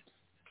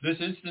 This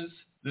instance,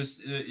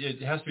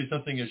 it has to be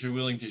something that you're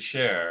willing to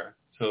share,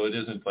 so it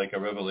isn't like a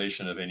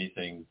revelation of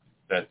anything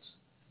that's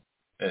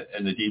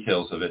and the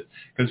details of it,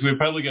 because we're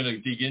probably going to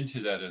dig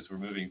into that as we're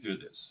moving through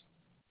this.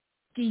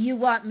 Do you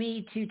want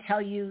me to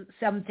tell you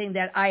something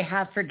that I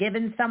have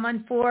forgiven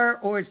someone for,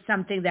 or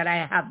something that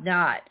I have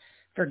not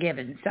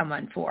forgiven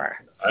someone for?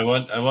 I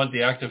want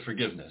the act of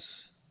forgiveness.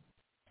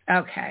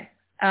 Okay.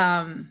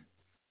 And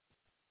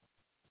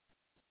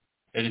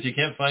if you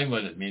can't find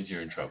one, it means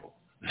you're in trouble.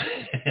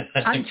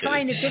 I'm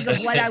trying to think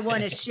of what I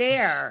want to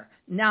share,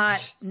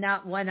 not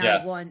one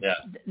I want,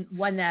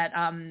 one that,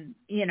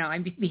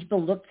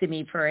 people look to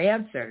me for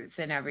answers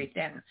and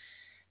everything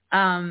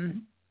that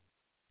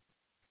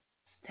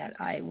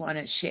I want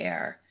to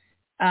share.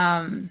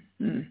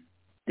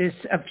 There's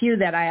a few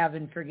that I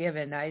haven't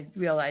forgiven. I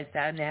realize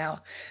that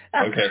now.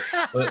 Okay.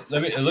 Well,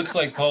 it looks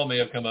like Paul may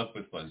have come up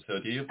with one. So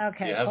do you?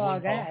 Okay, do you have Paul,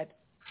 one, go ahead.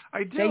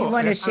 I do. So you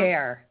want to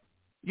share?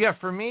 Yeah,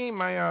 for me,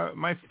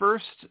 my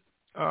first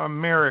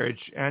marriage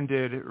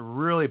ended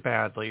really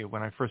badly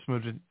when I first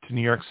moved to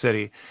New York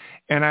City,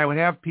 and I would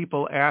have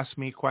people ask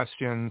me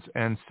questions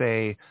and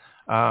say,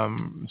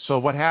 "So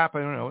what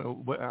happened?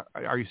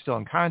 Are you still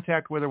in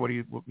contact with her? What do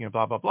you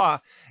blah blah blah?"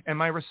 And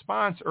my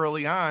response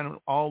early on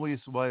always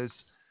was,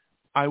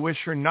 "I wish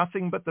her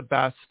nothing but the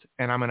best,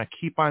 and I'm going to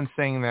keep on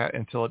saying that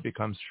until it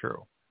becomes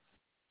true."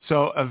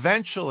 So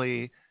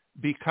eventually,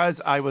 because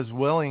I was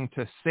willing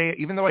to say it,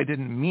 even though I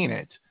didn't mean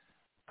it,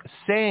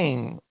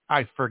 saying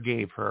I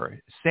forgave her,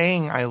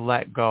 saying I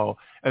let go,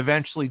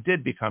 eventually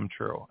did become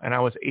true, and I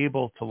was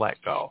able to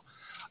let go.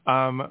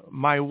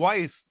 My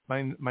wife,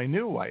 my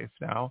new wife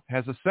now,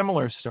 has a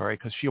similar story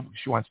because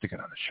she wants to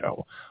get on the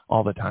show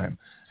all the time.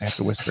 I have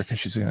to whisper because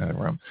she's in the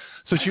room.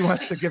 So she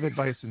wants to give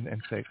advice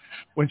and say,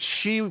 when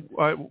she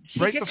right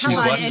before come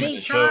on any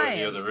the show in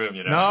the time. other room,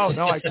 you know.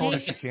 No, I told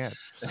her she can't.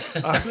 She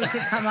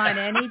can come on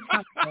any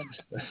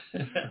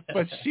time.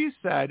 But she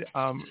said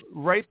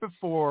right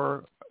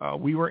before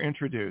we were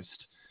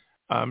introduced,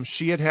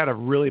 she had a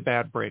really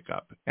bad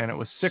breakup, and it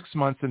was 6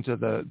 months into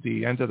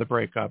the end of the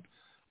breakup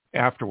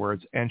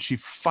afterwards, and she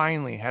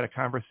finally had a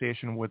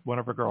conversation with one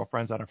of her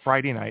girlfriends on a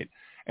Friday night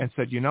and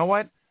said, "You know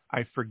what?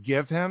 I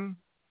forgive him,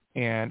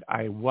 and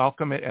I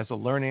welcome it as a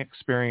learning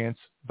experience,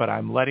 but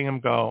I'm letting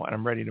him go, and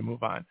I'm ready to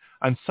move on."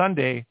 On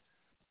Sunday,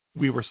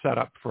 we were set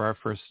up for our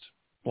first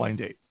blind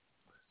date.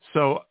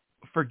 So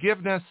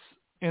forgiveness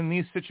in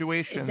these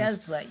situations, it does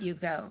let you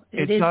go.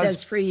 It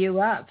does free you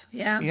up.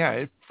 Yeah. Yeah,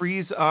 it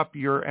frees up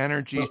your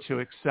energy to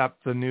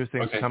accept the new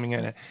things coming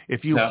in.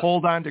 If you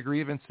hold on to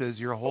grievances,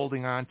 you're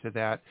holding on to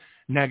that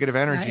negative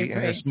energy,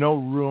 and there's no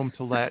room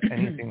to let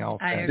anything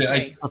else I in.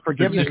 agree.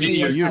 Forgiveness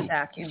is for you.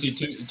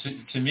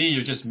 To me,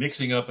 you're just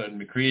mixing up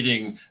and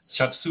creating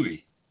chop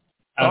suey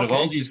out of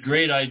all these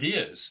great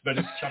ideas, but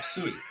it's chop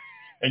suey,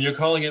 and you're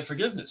calling it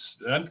forgiveness.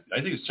 I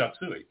think it's chop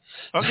suey.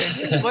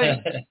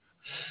 Okay,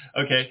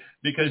 Okay,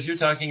 because you're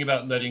talking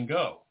about letting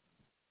go,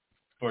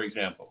 for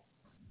example.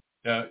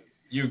 Now,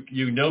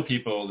 you know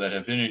people that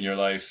have been in your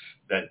life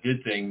that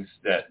did things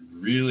that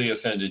really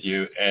offended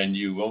you, and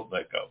you won't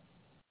let go.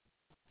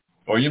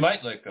 Or you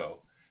might let go,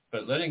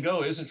 but letting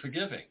go isn't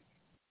forgiving.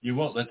 You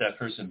won't let that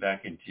person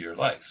back into your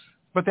life.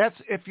 But that's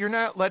if you're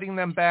not letting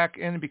them back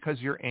in because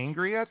you're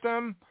angry at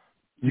them.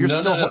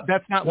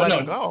 That's not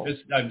letting go.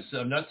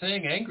 I'm not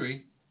saying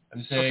angry.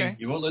 I'm saying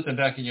you won't let them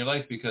back in your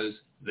life because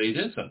they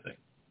did something.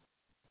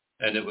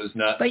 And it was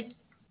not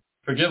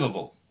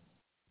forgivable.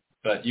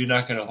 But you're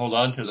not going to hold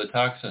on to the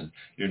toxin.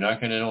 You're not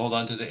going to hold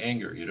on to the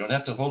anger. You don't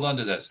have to hold on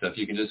to that stuff.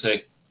 You can just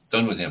say,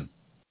 done with him.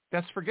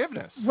 That's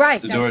forgiveness.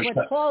 Right. That's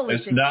what Paul was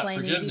explaining before. It's not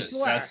forgiveness.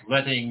 That's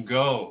letting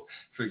go.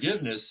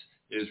 Forgiveness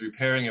is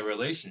repairing a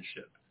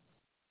relationship.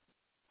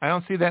 I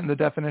don't see that in the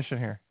definition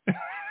here.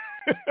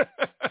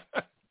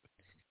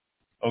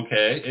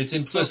 Okay. It's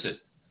implicit.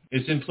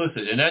 It's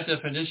implicit. And that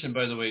definition,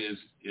 by the way,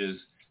 is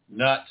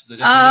not the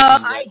definition.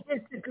 I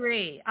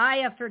disagree. I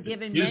have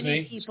forgiven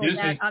many people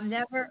that I'm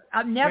never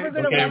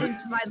going to let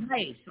into my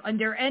life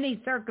under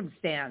any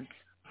circumstance.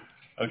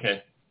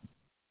 Okay.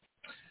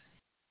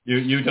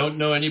 You don't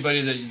know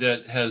anybody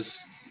that has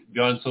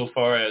gone so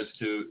far as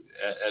to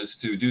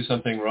do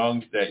something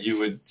wrong that you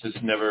would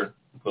just never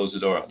close the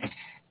door on?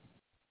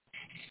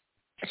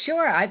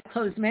 Sure, I've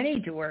closed many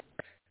doors.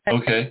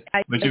 Okay,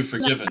 but you've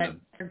forgiven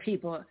them. For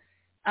people.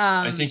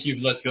 I think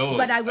you've let go.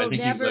 But I will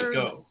think never. You've let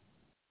go.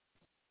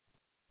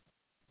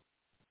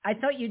 I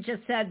thought you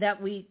just said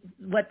that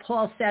what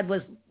Paul said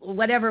was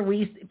whatever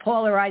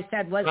Paul or I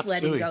said was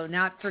letting go,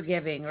 not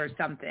forgiving or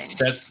something.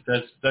 That's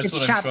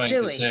what I'm trying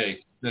to say.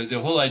 The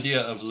whole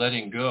idea of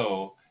letting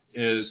go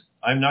is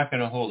I'm not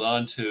going to hold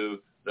on to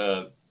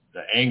the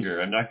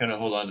anger. I'm not going to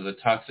hold on to the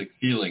toxic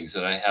feelings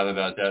that I have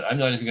about that. I'm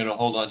not even going to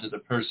hold on to the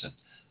person.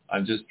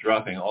 I'm just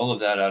dropping all of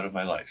that out of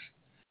my life.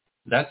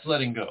 That's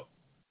letting go.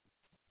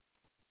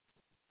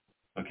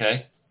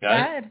 Okay?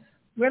 Got it?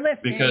 We're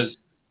listening.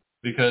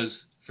 Because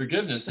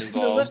forgiveness The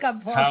involves look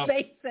on Paul's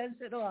face says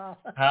it all.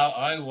 how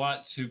I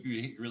want to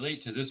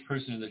relate to this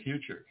person in the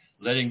future.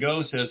 Letting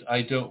go says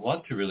I don't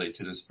want to relate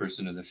to this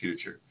person in the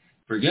future.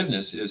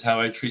 Forgiveness is how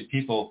I treat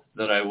people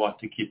that I want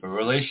to keep a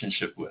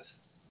relationship with.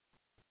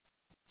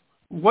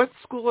 What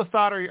school of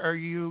thought are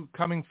you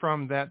coming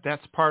from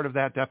that's part of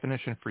that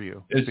definition for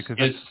you?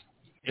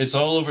 It's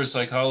all over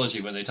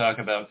psychology when they talk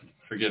about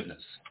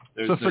forgiveness.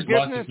 There's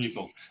lots of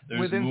people.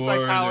 There's within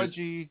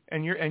psychology,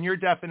 and your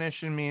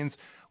definition means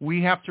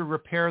we have to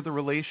repair the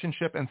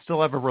relationship and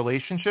still have a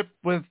relationship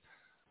with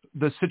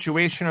the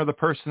situation or the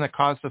person that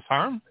caused us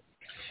harm?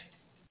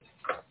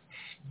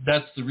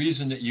 That's the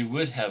reason that you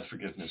would have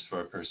forgiveness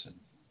for a person.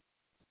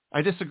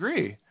 I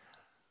disagree.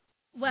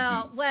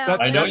 Well,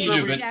 I know you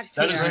do, but that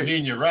doesn't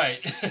mean you're right.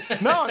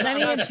 No, let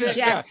me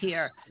interject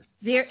here.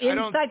 There in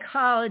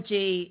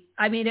psychology,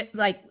 I mean,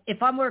 like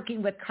if I'm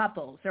working with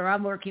couples or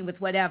I'm working with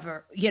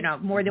whatever,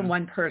 more than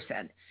one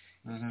person,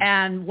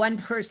 and one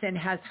person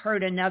has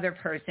hurt another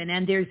person,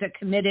 and there's a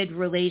committed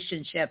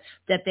relationship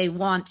that they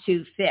want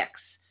to fix.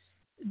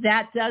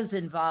 That does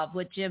involve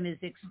what Jim is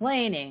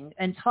explaining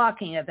and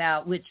talking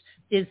about, which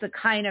is the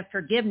kind of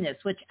forgiveness,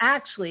 which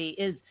actually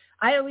is,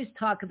 I always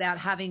talk about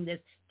having this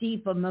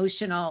deep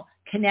emotional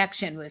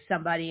connection with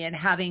somebody and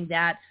having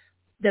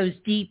those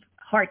deep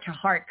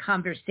heart-to-heart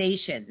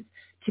conversations.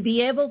 To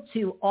be able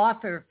to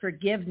offer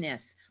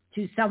forgiveness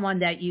to someone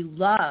that you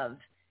love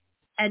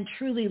and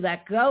truly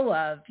let go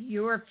of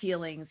your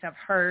feelings of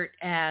hurt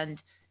and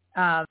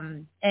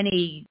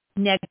any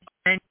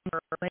negative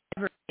or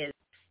whatever it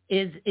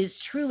is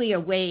truly a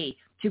way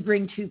to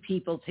bring two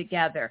people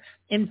together.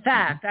 In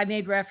fact, I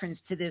made reference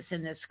to this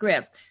in the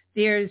script.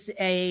 There's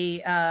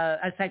a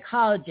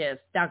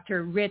psychologist,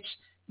 Dr. Rich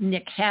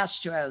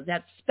Nicastro,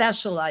 that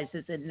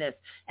specializes in this,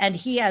 and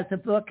he has a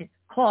book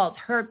called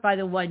Hurt by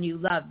the One You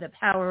Love, The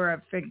Power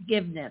of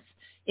Forgiveness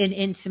in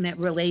Intimate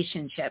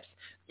Relationships.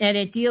 And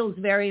it deals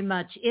very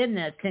much in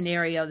the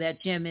scenario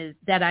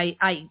that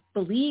I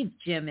believe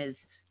Jim is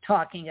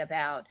talking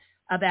about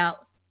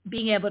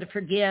being able to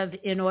forgive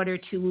in order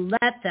to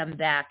let them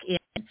back in.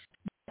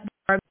 There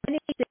are many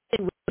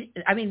things,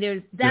 I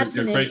mean, that's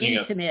an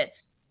intimate.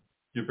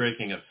 You're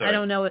breaking up. Sorry.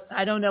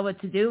 I don't know what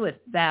to do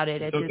about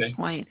it at this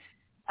point.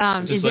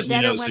 Is it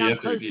better when I'm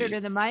closer to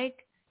the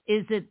mic?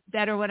 Is it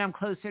better when I'm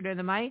closer to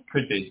the mic?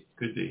 Could be.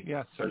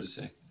 Yes. It's hard to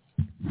say.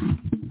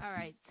 All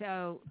right.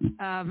 So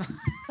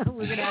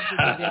we're going to have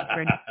to do this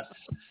for now.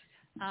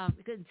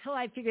 Until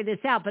I figure this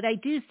out. But I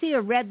do see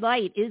a red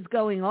light is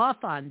going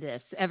off on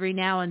this every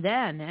now and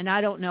then, and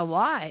I don't know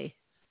why.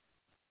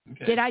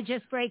 Okay. Did I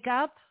just break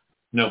up?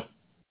 No.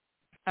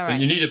 All right.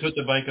 But you need to put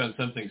the mic on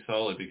something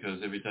solid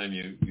because every time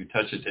you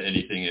touch it to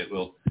anything, it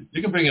will.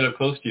 You can bring it up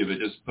close to you, but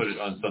just put it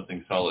on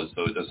something solid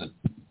so it doesn't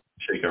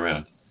shake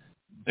around.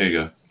 There you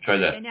go. Try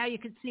that. And now you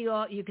can see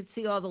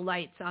all the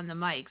lights on the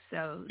mic.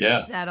 So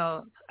yeah.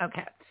 That'll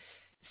okay.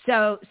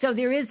 So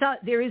there is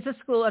a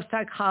school of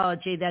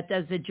psychology that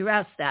does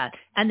address that,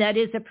 and that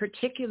is a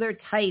particular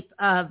type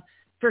of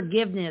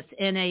forgiveness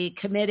in a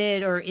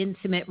committed or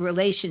intimate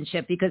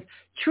relationship. Because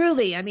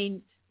truly, I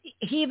mean,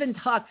 he even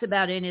talks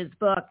about in his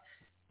book,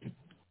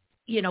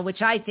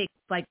 which I think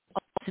like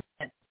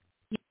ultimate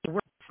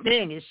worst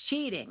thing is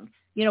cheating.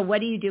 What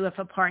do you do if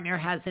a partner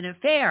has an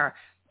affair?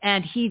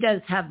 And he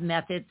does have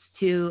methods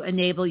to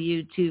enable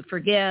you to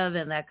forgive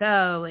and let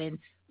go and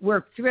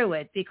work through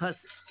it, because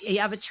you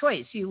have a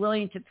choice. Are you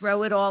willing to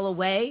throw it all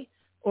away,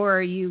 or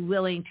are you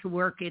willing to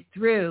work it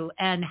through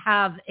and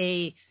have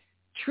a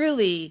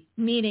truly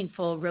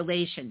meaningful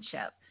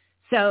relationship?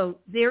 So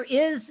there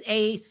is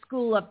a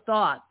school of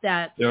thought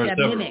that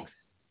mimics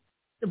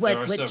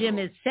what Jim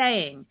is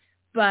saying,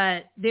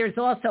 but there's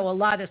also a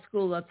lot of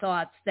school of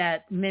thoughts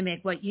that mimic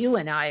what you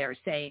and I are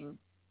saying,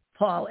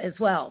 Paul, as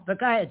well. But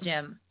go ahead,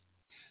 Jim.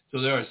 So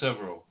there are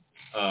several.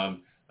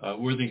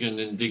 Worthington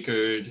and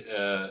Dickard,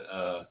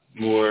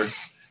 Moore,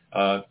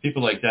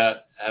 people like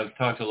that have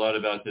talked a lot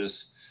about this.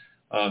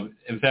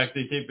 In fact,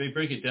 they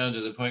break it down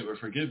to the point where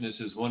forgiveness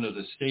is one of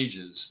the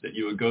stages that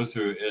you would go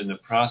through in the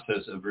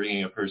process of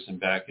bringing a person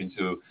back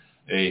into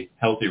a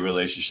healthy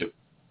relationship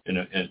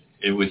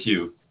with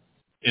you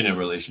in a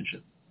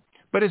relationship.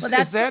 But is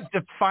that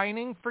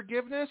defining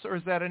forgiveness, or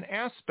is that an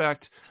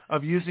aspect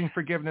of using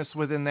forgiveness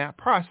within that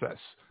process?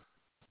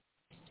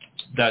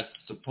 That's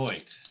the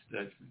point.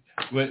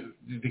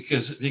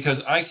 Because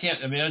I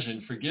can't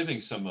imagine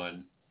forgiving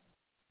someone,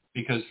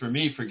 because for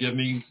me,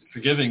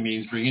 forgiving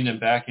means bringing them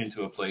back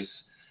into a place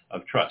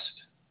of trust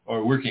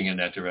or working in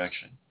that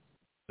direction.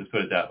 Let's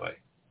put it that way.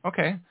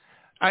 Okay.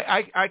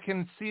 I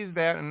can see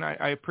that, and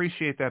I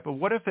appreciate that. But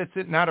what if it's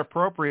not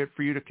appropriate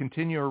for you to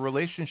continue a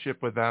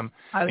relationship with them,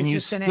 and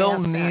you still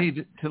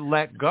need to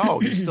let go?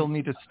 You still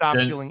need to stop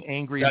feeling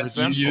angry and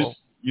resentful.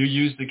 You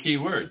use the key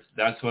word.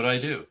 That's what I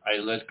do. I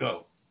let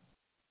go.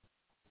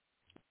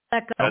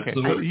 Okay,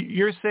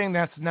 you're saying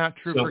that's not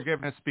true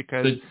forgiveness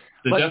because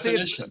the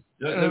definition.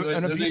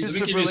 An abusive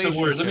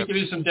relationship. Let me give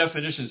you some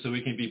definitions so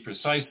we can be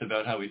precise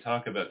about how we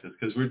talk about this,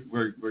 because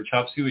we're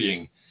chop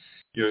sueying.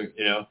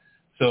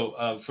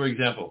 So, for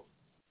example,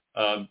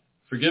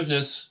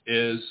 forgiveness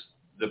is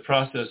the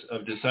process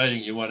of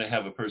deciding you want to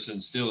have a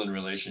person still in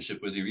relationship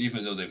with you,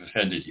 even though they've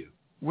offended you.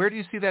 Where do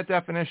you see that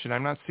definition?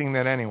 I'm not seeing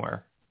that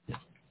anywhere.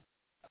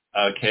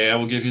 Okay, I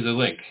will give you the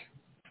link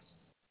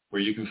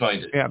where you can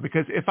find it. Yeah,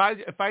 because if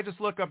I just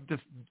look up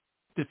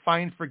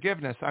define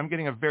forgiveness, I'm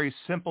getting a very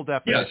simple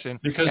definition. Yes,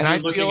 because and we're I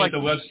looking feel like at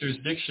the Webster's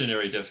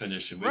Dictionary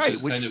definition, which right,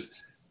 is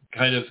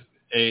kind of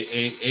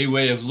a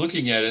way of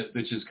looking at it,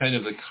 which is kind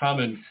of a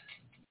common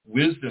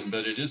wisdom,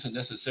 but it isn't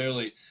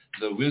necessarily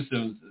the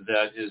wisdom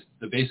that is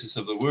the basis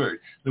of the word.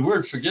 The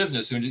word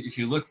forgiveness, if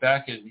you look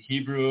back in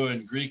Hebrew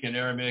and Greek and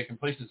Aramaic and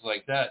places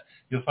like that,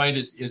 you'll find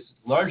it's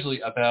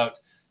largely about,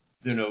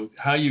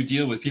 how you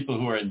deal with people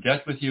who are in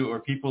debt with you or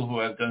people who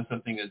have done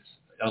something that's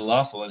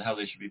unlawful and how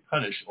they should be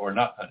punished or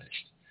not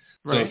punished.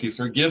 Right. So if you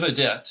forgive a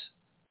debt,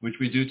 which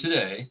we do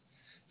today,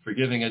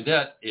 forgiving a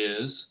debt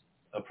is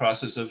a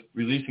process of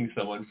releasing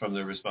someone from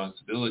their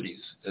responsibilities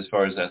as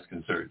far as that's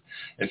concerned.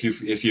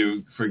 If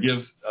you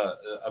forgive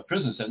a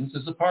prison sentence,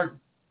 it's a pardon.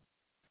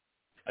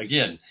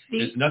 Again,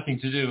 it's nothing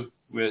to do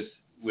with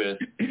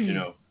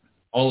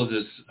all of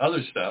this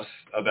other stuff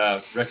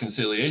about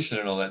reconciliation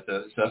and all that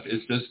stuff.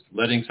 It's just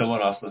letting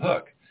someone off the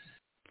hook.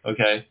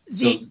 Okay.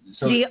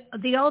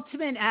 The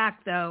ultimate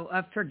act, though,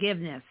 of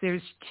forgiveness,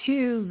 there's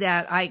two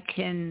that I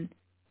can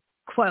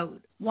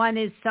quote. One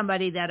is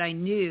somebody that I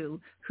knew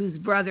whose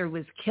brother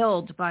was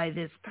killed by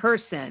this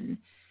person,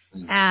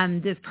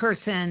 and this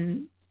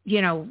person,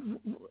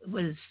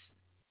 was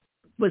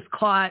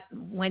caught,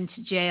 went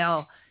to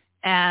jail,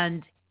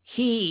 and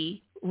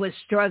he was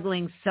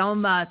struggling so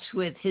much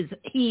with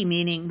he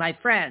meaning my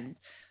friend,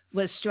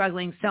 was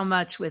struggling so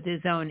much with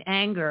his own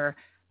anger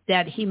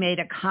that he made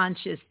a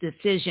conscious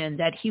decision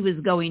that he was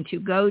going to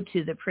go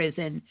to the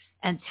prison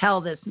and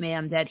tell this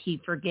man that he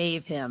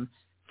forgave him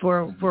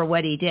for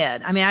what he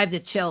did. I mean, I have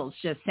the chills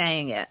just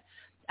saying it.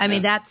 I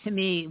mean, that to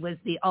me was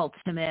the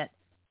ultimate,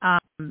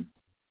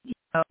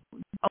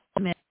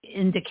 ultimate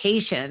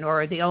indication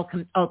or the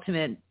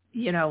ultimate,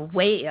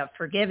 way of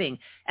forgiving.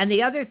 And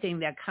the other thing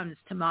that comes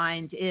to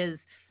mind is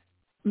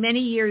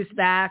many years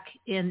back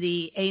in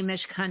the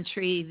Amish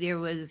country, there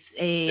was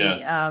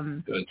a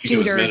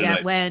shooter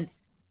that went.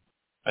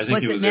 I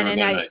think it was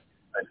Mennonite.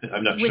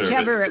 I'm not sure.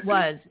 Whichever it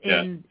was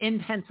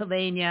in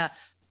Pennsylvania.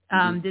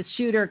 This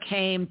shooter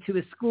came to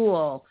a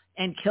school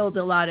and killed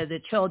a lot of the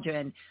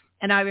children.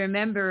 And I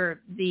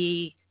remember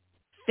the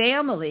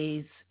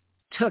families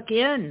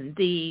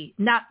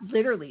not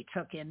literally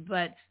took in,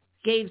 but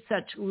gave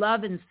such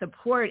love and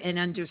support and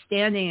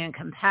understanding and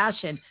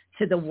compassion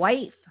to the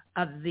wife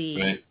of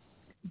the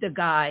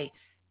guy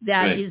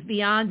that is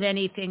beyond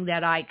anything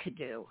that I could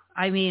do.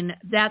 I mean,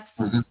 that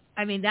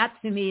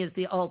to me is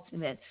the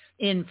ultimate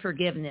in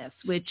forgiveness,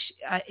 which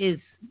is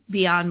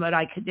beyond what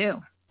I could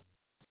do.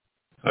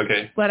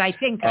 Okay. What I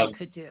think I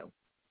could do.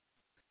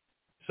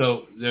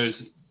 So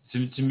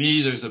to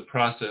me, there's a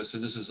process,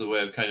 and this is the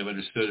way I've kind of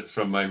understood it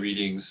from my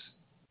readings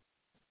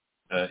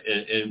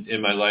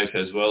in my life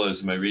as well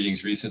as my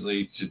readings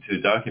recently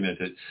to document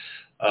it.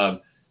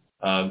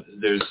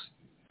 There's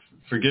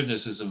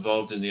forgiveness is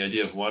involved in the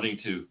idea of wanting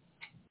to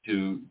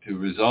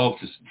resolve.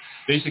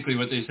 Basically,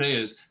 what they say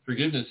is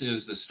forgiveness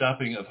is the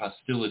stopping of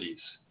hostilities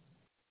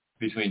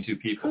between two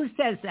people. Who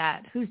says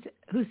that? Who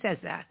says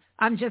that?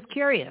 I'm just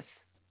curious.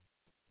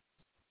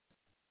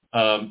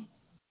 The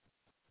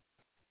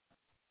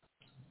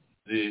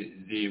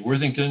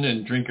Worthington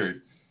and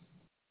Drinkard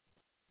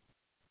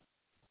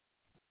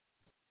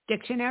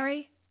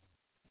dictionary?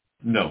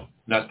 No,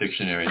 not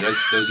dictionary. Those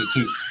are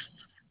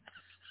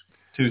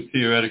two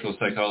theoretical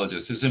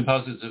psychologists. It's in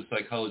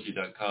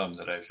positivepsychology.com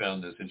that I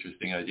found this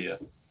interesting idea.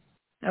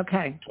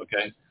 Okay.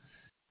 Okay.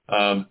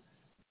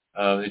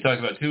 They talk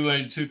about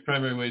two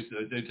primary ways.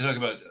 They talk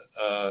about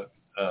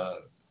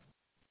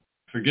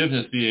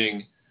forgiveness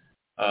being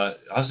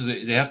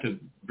they have to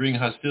bring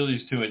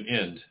hostilities to an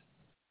end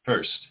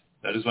first.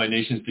 That is why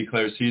nations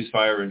declare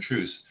ceasefire and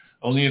truce.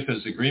 Only if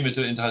an agreement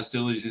to end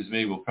hostilities is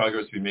made will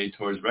progress be made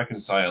towards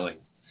reconciling.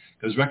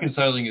 Because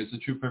reconciling is the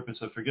true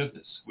purpose of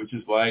forgiveness, which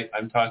is why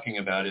I'm talking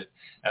about it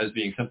as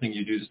being something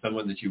you do to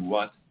someone that you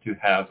want to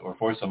have or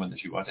for someone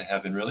that you want to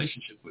have in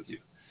relationship with you.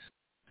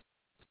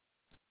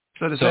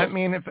 So does that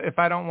mean if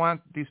I don't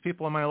want these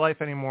people in my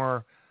life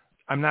anymore,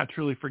 I'm not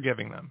truly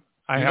forgiving them?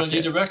 You don't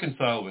need to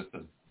reconcile with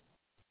them.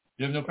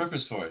 You have no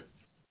purpose for it.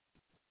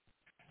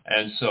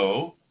 And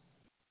so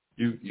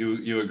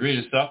you agree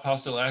to stop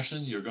hostile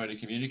action. You're going to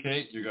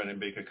communicate. You're going to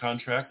make a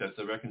contract. That's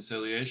a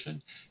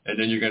reconciliation. And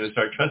then you're going to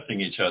start trusting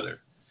each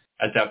other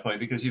at that point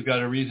because you've got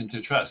a reason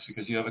to trust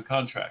because you have a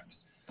contract.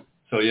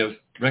 So you have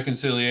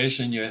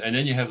reconciliation, and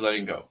then you have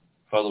letting go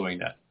following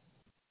that.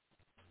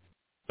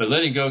 But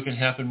letting go can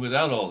happen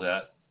without all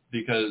that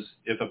because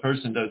if a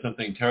person does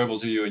something terrible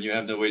to you and you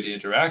have no way to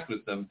interact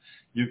with them,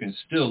 you can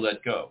still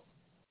let go.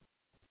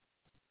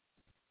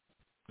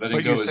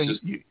 Letting go is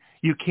just...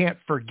 You can't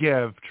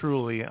forgive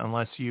truly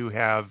unless you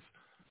have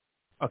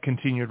a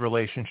continued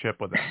relationship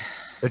with them,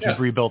 that you've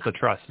rebuilt the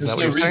trust. Is that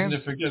what you're saying? There's no reason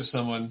to forgive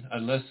someone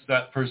unless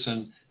that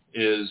person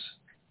is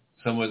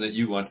someone that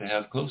you want to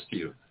have close to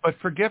you. But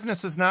forgiveness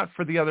is not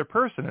for the other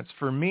person. It's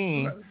for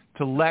me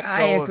to let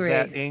go of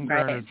that anger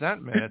and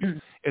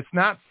resentment. It's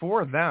not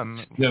for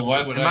them. Then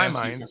why would I ask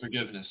mind. you for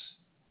forgiveness?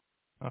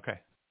 Okay.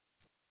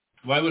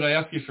 Why would I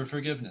ask you for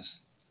forgiveness?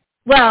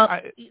 Well,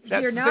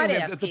 you're not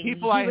asking. The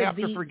people I have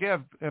to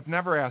forgive have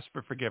never asked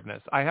for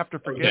forgiveness. I have to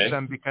forgive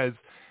them because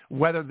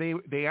whether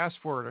they ask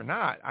for it or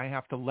not, I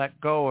have to let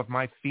go of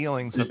my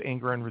feelings of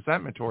anger and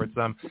resentment towards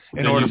them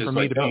in order for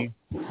me to be.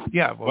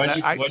 Yeah, well,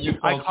 why do you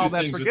call I call two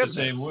that things forgiveness. with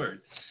the same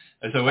word?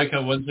 And so why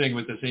call one thing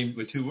with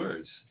two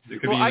words?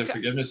 It could be either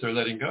forgiveness or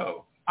letting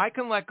go. I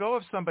can let go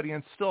of somebody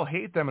and still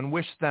hate them and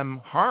wish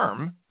them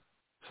harm.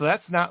 So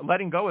that's not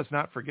letting go. Is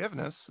not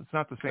forgiveness. It's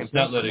not the same thing. It's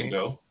not letting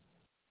go.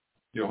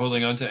 You're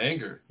holding on to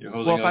anger. You're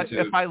holding on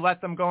to. If I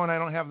let them go and I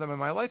don't have them in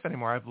my life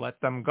anymore, I've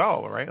let them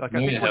go, right? Like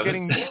I think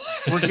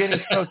we're getting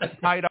so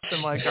tied up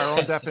in like our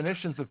own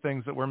definitions of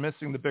things that we're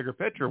missing the bigger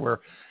picture. Where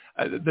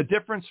the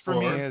difference for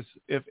me is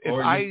if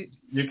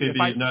you could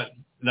be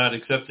not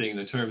accepting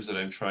the terms that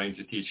I'm trying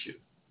to teach you.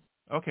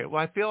 Okay,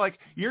 well I feel like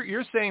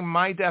you're saying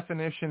my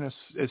definition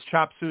is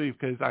chop suey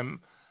because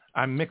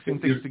I'm mixing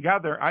things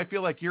together. I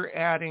feel like you're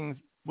adding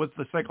with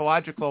the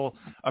psychological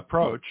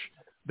approach.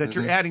 That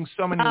you're adding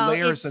so many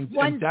layers and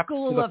depth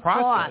to the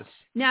process.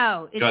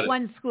 No, it's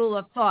one school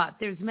of thought.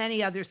 There's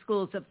many other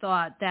schools of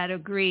thought that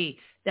agree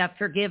that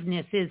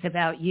forgiveness is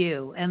about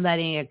you and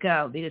letting it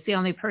go, because the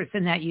only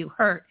person that you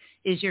hurt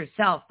is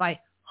yourself by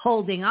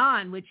holding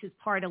on, which is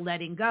part of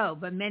letting go.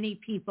 But many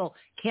people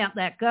can't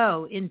let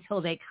go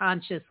until they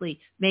consciously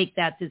make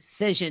that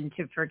decision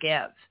to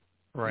forgive.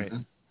 Right.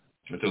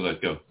 To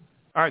let go.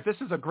 All right, this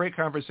is a great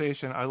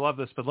conversation. I love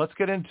this, but let's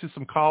get into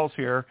some calls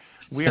here.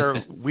 We've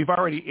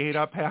already ate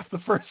up half the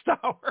first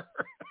hour.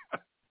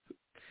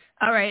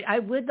 All right, I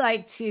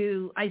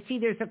see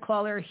there's a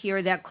caller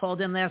here that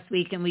called in last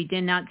week and we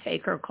did not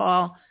take her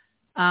call.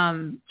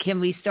 Can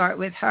we start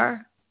with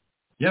her?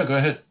 Yeah, go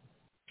ahead.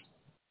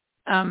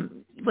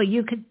 Well,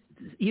 you could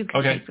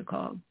take the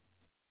call.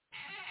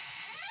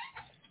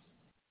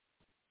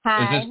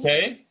 Hi.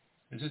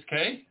 Is this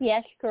Kay?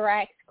 Yes,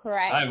 correct.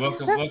 Hi,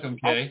 welcome,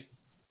 Kay.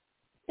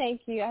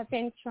 Thank you. I've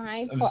been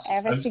trying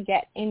forever to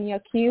get in your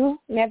queue.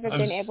 Never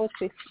been able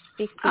to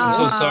speak to you.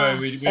 I'm so sorry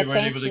we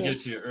weren't able to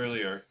get to you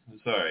earlier. I'm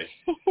sorry.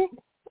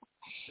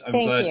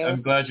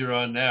 I'm glad you're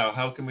on now.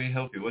 How can we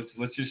help you?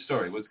 What's your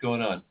story? What's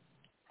going on?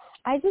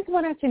 I just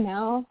wanted to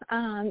know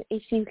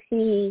if you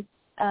see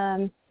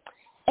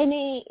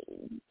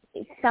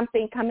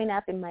something coming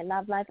up in my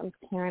love life. I'm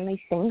currently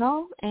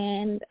single,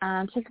 and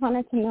just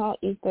wanted to know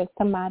if there's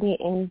somebody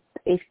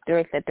if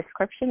there's a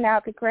description, that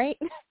would be great.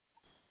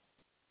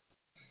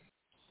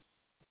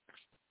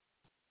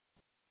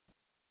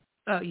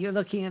 Oh, you're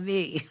looking at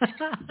me.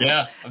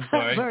 Yeah, I'm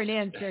sorry. For an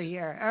answer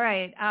here. All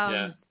right.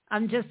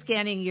 I'm just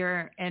scanning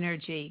your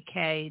energy,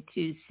 Kay,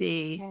 to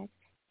see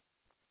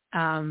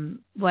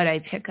what I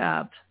pick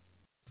up.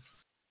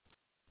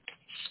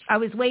 I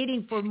was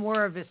waiting for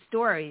more of a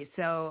story,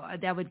 so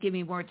that would give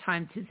me more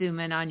time to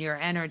zoom in on your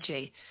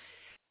energy.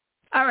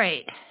 All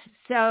right.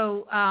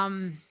 So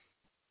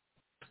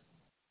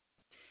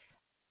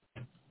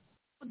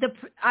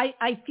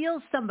I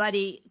feel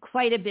somebody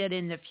quite a bit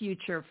in the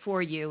future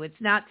for you. It's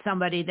not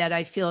somebody that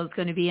I feel is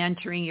going to be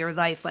entering your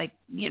life like,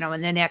 in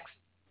the next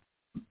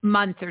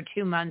month or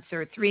 2 months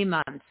or 3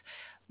 months.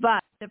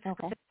 But the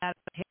person that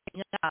I'm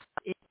picking up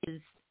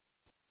is,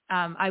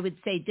 I would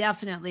say,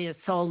 definitely a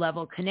soul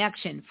level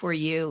connection for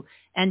you,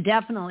 and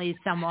definitely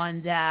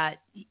someone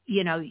that,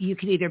 you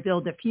could either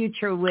build a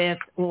future with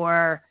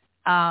or,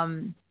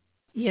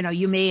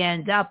 you may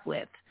end up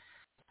with.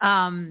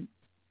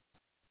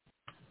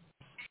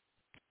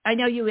 I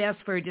know you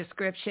asked for a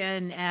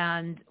description,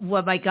 and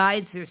what my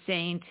guides are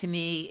saying to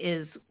me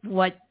is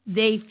what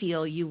they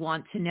feel you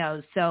want to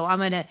know. So I'm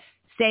going to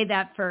say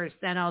that first,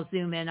 then I'll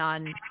zoom in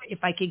on if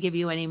I could give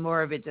you any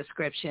more of a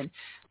description.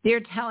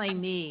 They're telling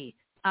me,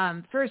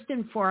 first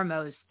and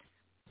foremost,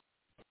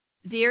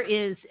 there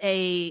is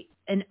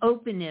an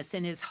openness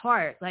in his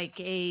heart, like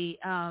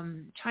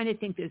trying to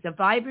think, there's a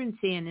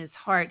vibrancy in his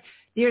heart.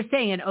 They're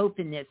saying an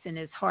openness in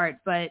his heart,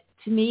 but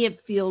to me it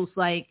feels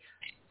like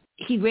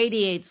he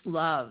radiates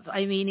love.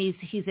 I mean,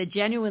 he's a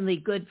genuinely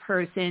good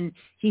person.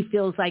 He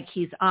feels like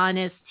he's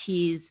honest.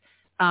 He's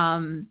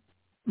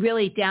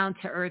really down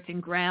to earth and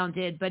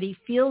grounded, but he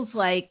feels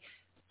like,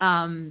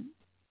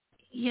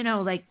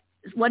 like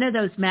one of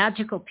those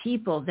magical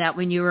people that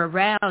when you're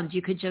around,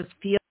 you could just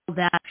feel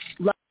that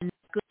love and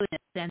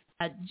goodness and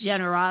that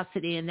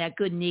generosity and that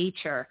good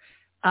nature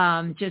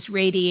just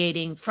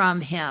radiating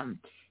from him.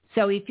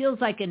 So he feels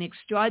like an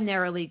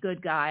extraordinarily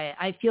good guy.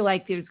 I feel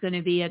like there's going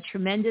to be a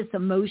tremendous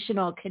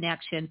emotional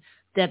connection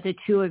that the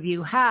two of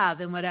you have.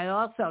 And what I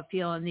also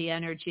feel in the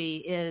energy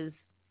is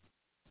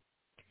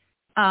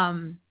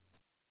in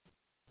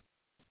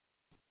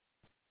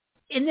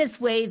this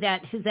way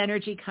that his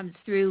energy comes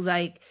through,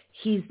 like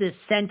he's the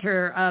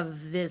center of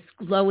this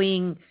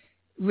glowing,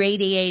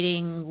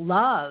 radiating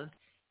love,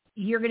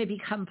 you're going to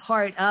become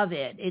part of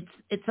it.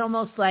 It's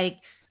almost like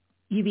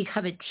you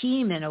become a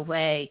team in a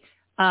way.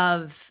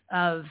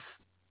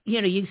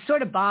 you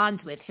sort of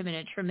bond with him in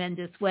a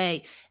tremendous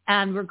way.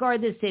 And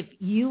regardless if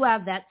you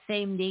have that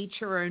same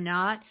nature or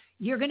not,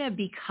 you're going to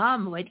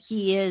become what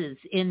he is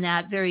in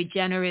that very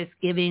generous,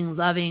 giving,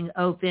 loving,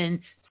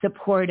 open,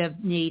 supportive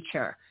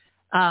nature.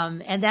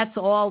 And that's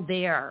all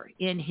there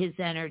in his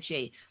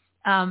energy.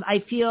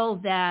 I feel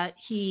that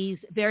he's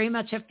very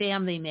much a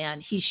family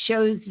man. He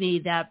shows me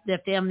that the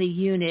family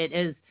unit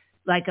is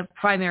like a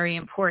primary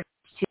importance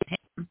to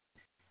him.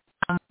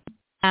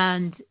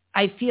 And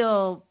I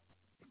feel,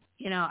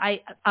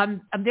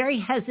 I'm very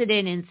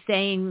hesitant in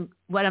saying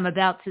what I'm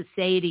about to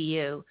say to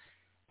you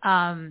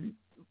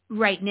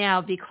right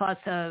now because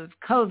of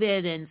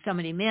COVID and so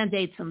many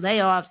mandates and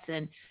layoffs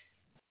and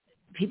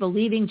people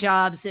leaving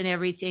jobs and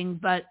everything.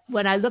 But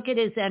when I look at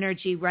his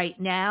energy right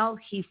now,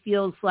 he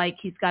feels like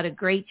he's got a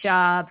great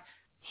job.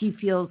 He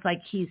feels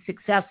like he's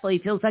successful. He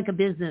feels like a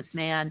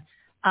businessman.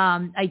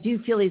 I do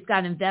feel he's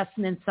got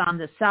investments on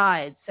the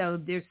side.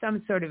 So there's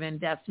some sort of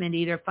investment,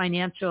 either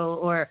financial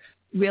or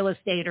real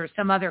estate or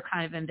some other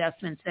kind of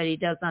investments that he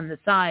does on the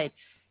side.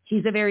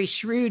 He's a very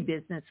shrewd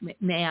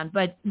businessman.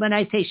 But when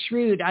I say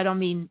shrewd, I don't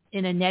mean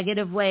in a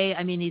negative way.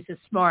 I mean, he's a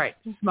smart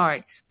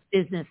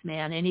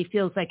businessman, and he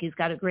feels like he's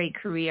got a great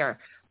career.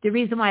 The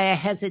reason why I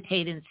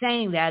hesitate in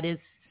saying that is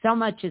so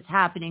much is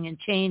happening and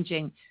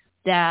changing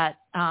that,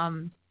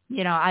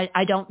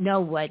 I don't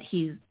know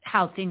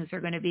how things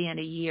are going to be in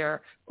a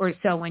year or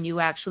so when you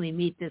actually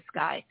meet this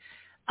guy.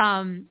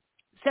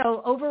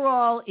 So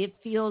overall, it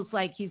feels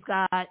like you've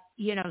got,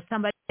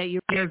 somebody that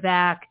you're your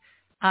back.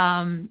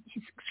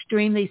 He's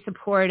extremely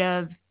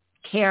supportive,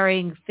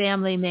 caring,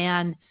 family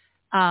man,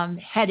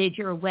 headed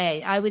your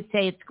way. I would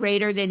say it's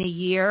greater than a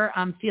year.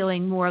 I'm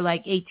feeling more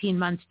like 18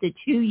 months to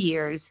 2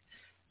 years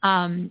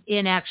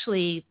in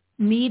actually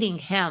meeting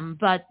him.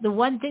 But the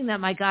one thing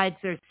that my guides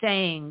are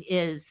saying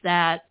is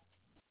that,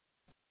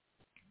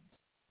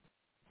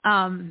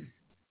 and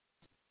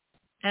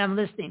I'm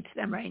listening to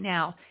them right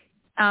now,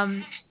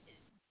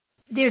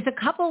 there's a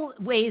couple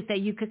ways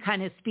that you could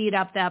kind of speed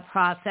up that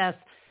process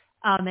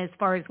as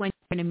far as when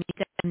you're going to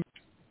meet them.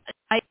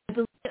 I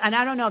believe, and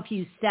I don't know if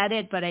you said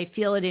it, but I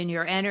feel it in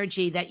your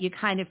energy that you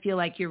kind of feel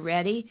like you're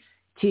ready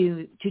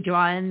to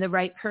draw in the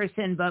right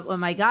person. But what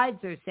my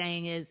guides are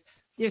saying is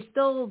there's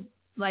still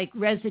like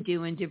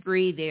residue and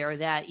debris there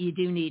that you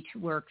do need to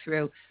work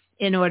through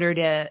in order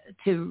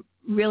to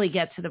really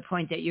get to the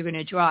point that you're going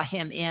to draw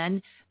him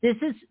in. This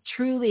is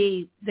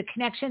truly the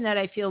connection that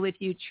I feel with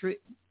you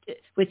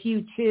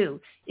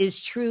too is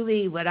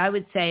truly what I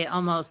would say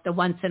almost a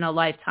once in a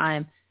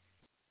lifetime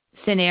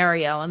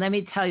scenario. And let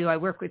me tell you, I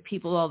work with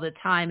people all the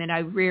time and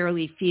I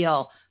rarely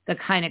feel the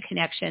kind of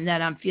connection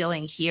that I'm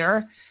feeling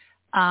here.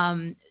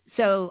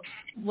 So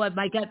what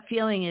my gut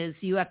feeling is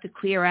you have to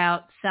clear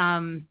out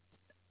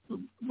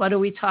what are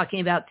we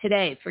talking about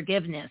today?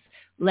 Forgiveness,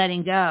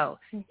 letting go.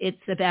 It's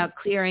about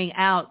clearing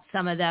out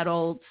some of that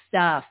old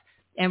stuff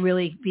and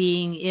really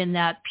being in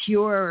that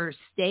pure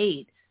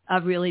state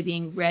of really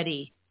being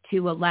ready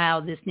to allow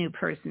this new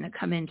person to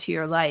come into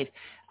your life.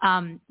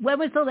 When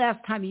was the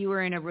last time you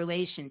were in a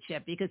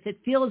relationship? Because it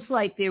feels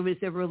like there was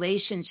a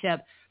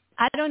relationship.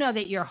 I don't know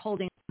that you're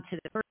holding on to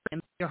the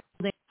person. You're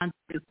holding on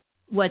to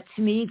what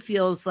to me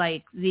feels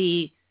like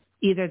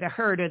either the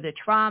hurt or the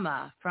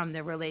trauma from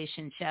the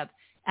relationship.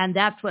 And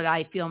that's what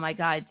I feel my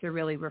guides are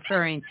really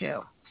referring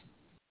to.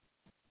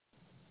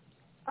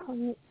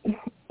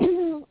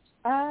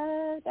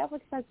 That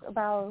was like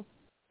about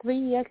 3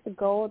 years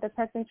ago. The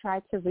person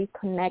tried to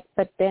reconnect,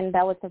 but then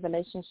that was a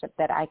relationship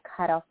that I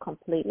cut off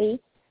completely.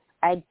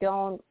 I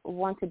don't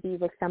want to be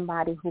with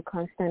somebody who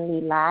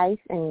constantly lies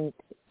and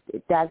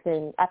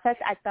doesn't. At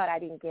first, I thought I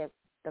didn't give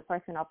the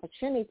person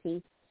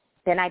opportunity.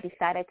 Then I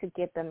decided to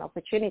give them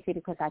opportunity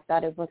because I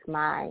thought it was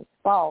my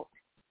fault.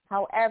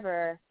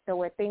 However, there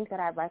were things that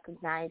I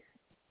recognized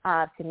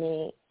to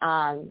me.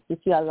 If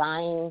you're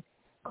lying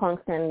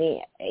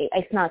constantly,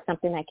 it's not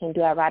something I can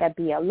do. I'd rather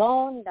be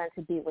alone than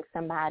to be with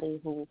somebody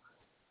who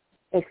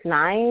is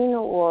lying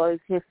or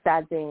just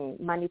being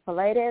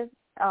manipulative.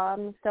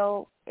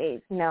 So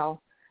it's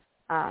no.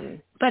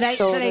 But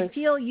I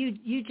feel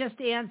you just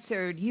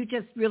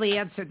really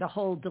answered the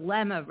whole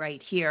dilemma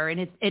right here, and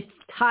it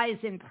ties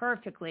in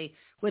perfectly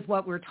with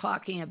what we're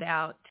talking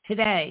about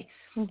today.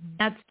 Mm-hmm.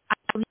 That's I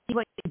believe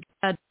what you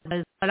said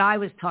was what I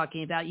was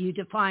talking about. You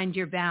defined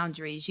your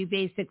boundaries. You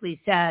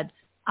basically said,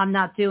 I'm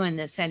not doing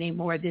this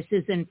anymore. This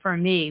isn't for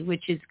me,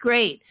 which is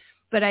great.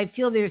 But I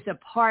feel there's a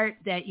part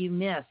that you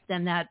missed,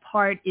 and that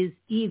part is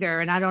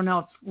either, and I don't know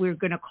if we're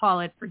going to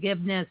call it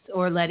forgiveness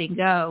or letting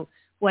go,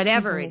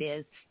 whatever it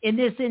is. In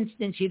this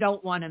instance, you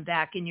don't want him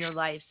back in your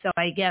life. So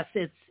I guess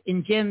it's,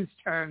 in Jim's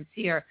terms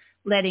here,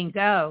 letting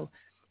go.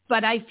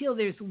 But I feel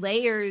there's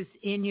layers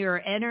in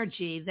your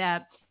energy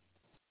that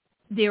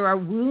there are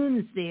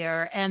wounds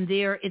there, and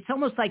it's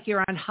almost like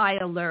you're on high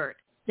alert,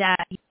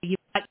 that you've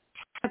got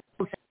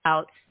tentacles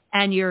out,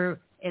 and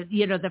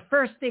the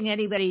first thing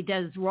anybody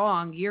does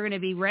wrong, you're going to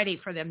be ready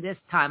for them this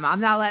time.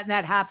 I'm not letting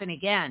that happen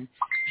again.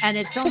 And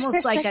it's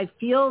almost like I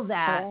feel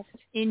that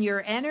in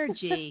your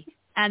energy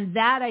And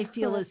that I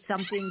feel is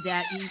something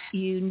that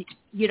you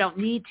don't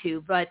need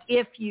to. But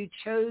if you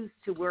chose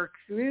to work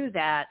through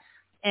that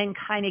and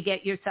kind of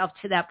get yourself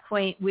to that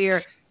point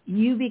where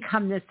you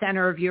become the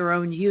center of your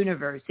own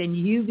universe and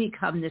you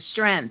become the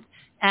strength,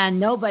 and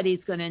nobody's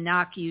going to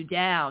knock you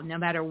down no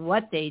matter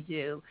what they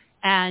do.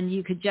 And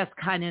you could just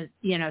kind of,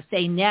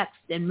 say next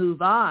and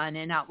move on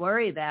and not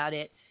worry about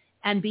it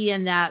and be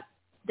in that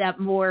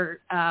more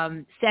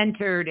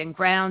centered and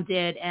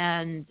grounded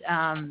and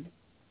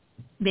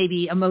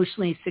maybe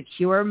emotionally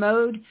secure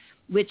mode,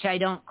 which I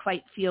don't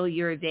quite feel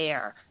you're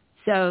there.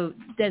 So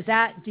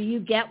do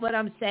you get what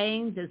I'm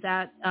saying? Does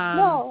that?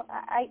 No,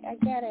 I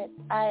get it.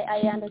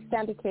 I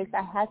understand because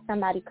I had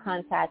somebody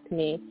contact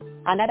me.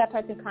 Another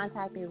person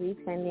contacted me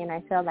recently, and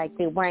I felt like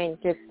they were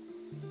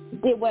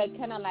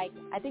kind of like,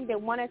 I think they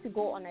wanted to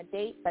go on a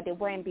date, but they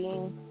weren't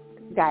being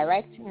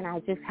direct, and I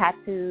just had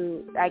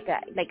to, I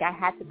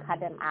had to cut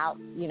them out,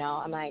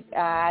 I'm like,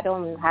 I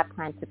don't have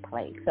time to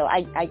play. So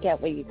I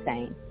get what you're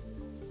saying.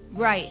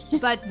 Right.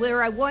 But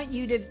where I want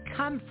you to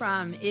come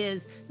from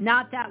is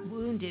not that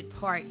wounded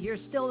part. You're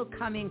still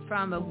coming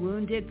from a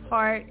wounded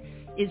part,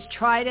 is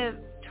try to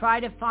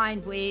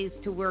find ways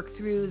to work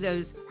through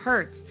those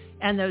hurts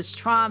and those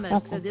traumas.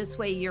 Okay. So this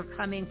way you're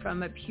coming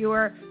from a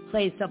pure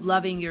place of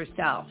loving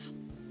yourself.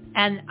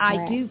 And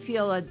I do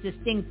feel a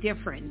distinct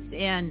difference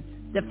in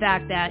the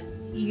fact that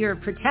you're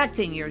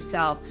protecting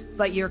yourself,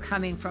 but you're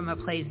coming from a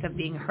place of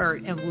being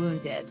hurt and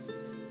wounded.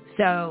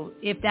 So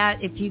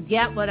if you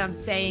get what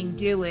I'm saying,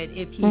 do it.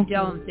 If you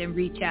don't, then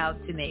reach out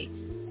to me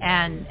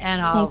and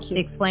I'll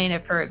explain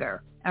it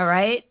further. All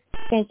right?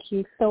 Thank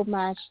you so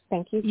much.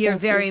 Thank you. You're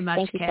very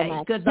much, Kay. So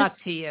much. Good luck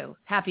to you.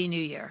 Happy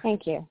New Year.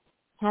 Thank you.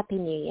 Happy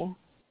New Year.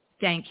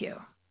 Thank you.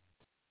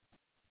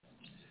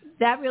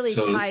 That really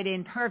tied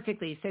in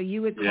perfectly. So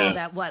you would call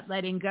that what?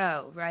 Letting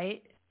go,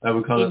 right? I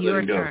would call it letting go.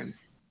 In your terms.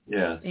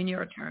 Yeah. In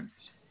your terms.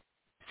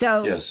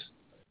 So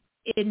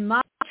in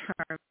my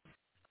terms,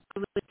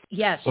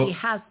 yes, she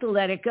has to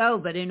let it go,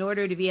 but in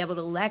order to be able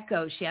to let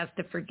go, she has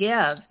to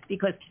forgive,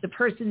 because the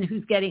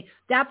person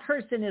that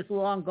person is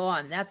long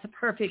gone. That's a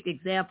perfect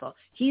example.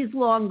 He's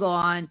long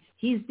gone.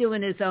 He's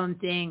doing his own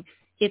thing.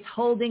 It's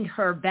holding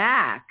her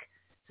back.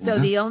 So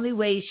the only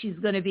way she's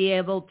going to be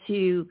able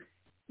to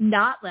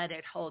not let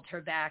it hold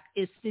her back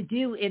is to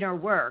do inner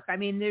work. I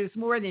mean, there's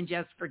more than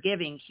just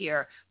forgiving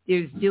here.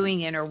 There's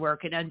doing inner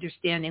work and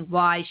understanding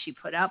why she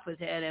put up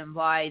with it and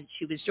why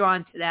she was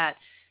drawn to that.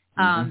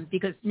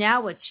 Because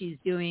now what she's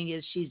doing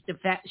is she's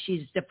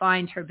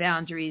defined her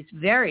boundaries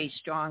very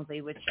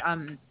strongly, which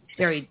I'm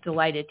very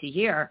delighted to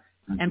hear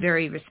and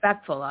very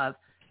respectful of.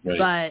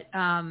 Right. But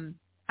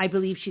I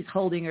believe she's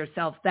holding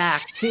herself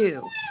back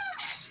too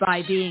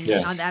by being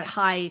on that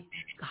high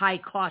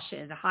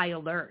caution, high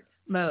alert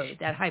mode,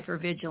 that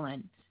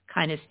hypervigilant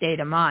kind of state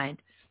of mind.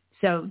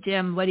 So,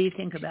 Jim, what do you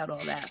think about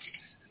all that?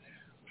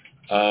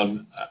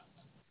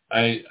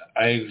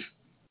 I've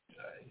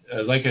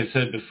like I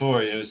said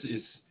before,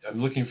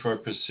 I'm looking for a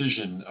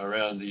precision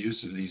around the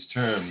use of these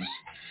terms,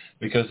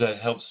 because that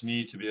helps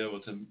me to be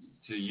able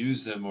to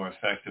use them more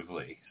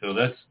effectively. So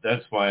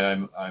that's why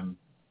I'm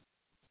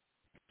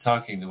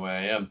talking the way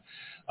I am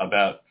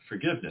about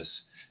forgiveness,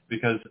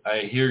 because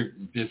I hear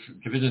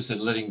forgiveness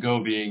and letting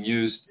go being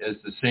used as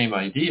the same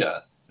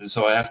idea. And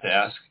so I have to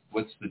ask,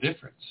 what's the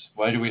difference?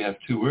 Why do we have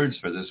two words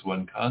for this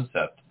one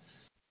concept?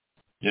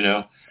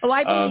 Oh,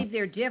 I believe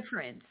they're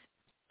different,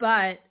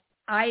 but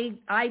I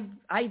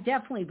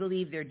definitely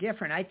believe they're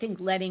different. I think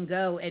letting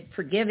go and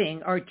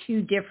forgiving are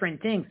two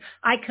different things.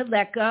 I could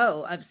let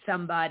go of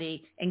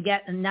somebody and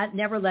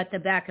never let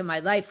them back in my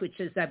life, which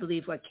is, I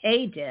believe, what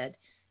Kay did,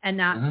 and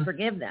not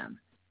forgive them.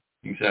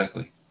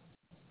 Exactly.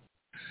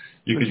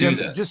 You could do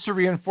that. Just to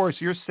reinforce,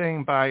 you're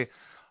saying by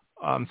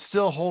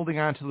still holding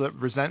on to the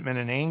resentment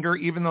and anger,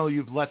 even though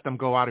you've let them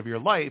go out of your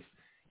life,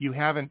 you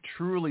haven't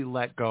truly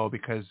let go,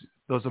 because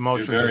those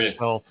emotions are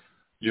still...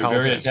 You're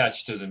very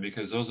attached to them,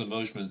 because those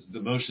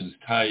emotions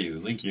tie you,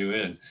 link you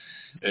in.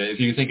 If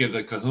you think of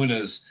the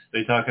kahunas,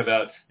 they talk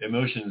about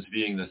emotions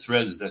being the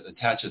threads that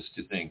attach us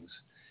to things.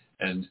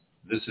 And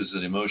this is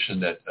an emotion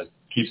that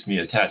keeps me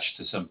attached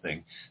to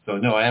something. So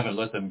no, I haven't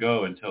let them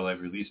go until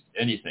I've released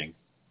anything.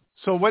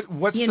 So what's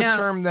the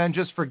term then,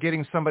 just for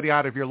getting somebody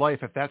out of your life?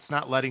 If that's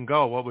not letting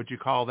go, what would you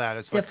call that?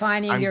 It's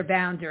defining your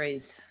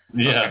boundaries.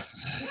 Yeah.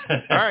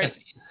 Okay. All right.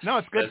 No,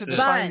 it's good to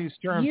define these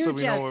terms so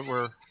we know what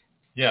we're...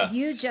 Yeah.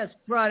 You just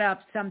brought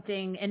up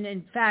something, and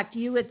in fact,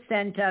 you had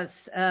sent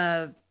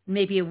us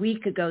maybe a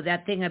week ago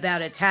that thing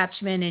about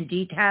attachment and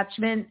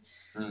detachment.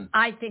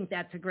 I think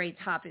that's a great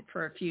topic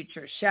for a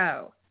future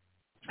show.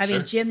 I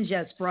mean, Jim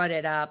just brought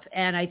it up,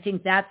 and I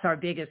think that's our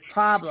biggest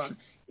problem,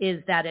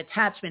 is that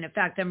attachment. In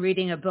fact, I'm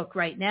reading a book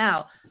right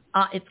now.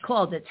 It's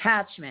called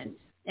Attachment,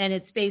 and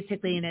it's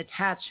basically an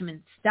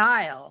attachment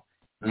style.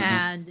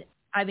 And,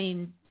 I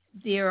mean,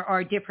 there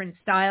are different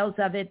styles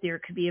of it. There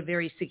could be a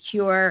very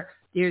secure,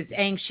 there's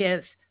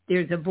anxious,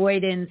 there's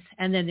avoidance,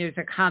 and then there's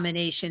a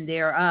combination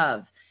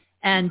thereof.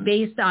 And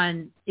based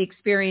on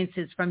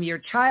experiences from your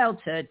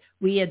childhood,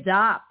 we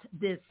adopt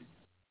this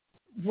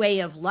way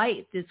of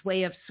life, this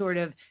way of sort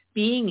of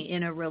being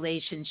in a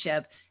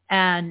relationship.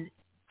 And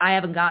I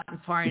haven't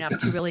gotten far enough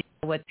to really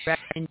know what the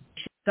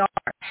recommendations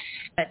are.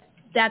 But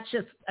that's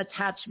just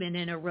attachment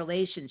in a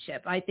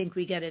relationship. I think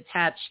we get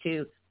attached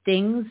to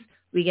things.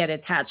 We get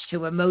attached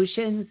to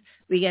emotions.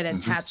 We get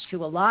attached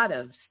to a lot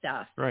of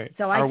stuff. Right.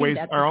 So I think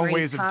that's our a own great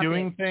ways topic. of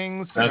doing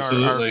things,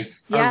 Absolutely.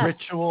 our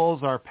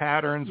rituals, our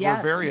patterns. Yes.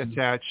 We're very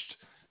attached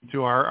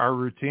to our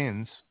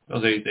routines.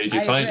 Well, they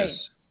define us.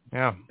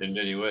 Yeah. In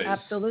many ways.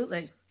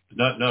 Absolutely.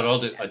 Not all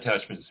the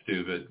attachments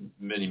do, but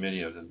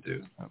many of them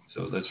do.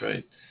 So that's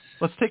right.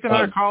 Let's take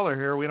another caller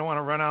here. We don't want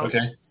to run out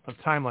Okay.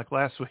 of time like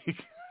last week.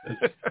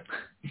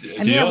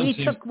 And yeah,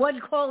 we took one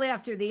call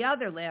after the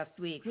other last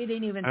week. We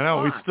didn't even I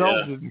know, talk. we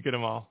still didn't get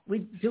them all.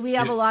 Do we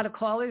have a lot of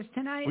callers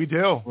tonight? We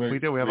do. We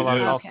have a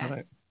lot of calls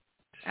tonight.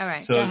 All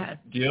right, so go ahead.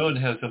 Dion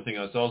has something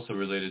else also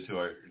related to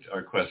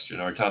our question,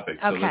 our topic.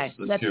 So Okay,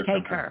 let's hear take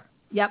from her.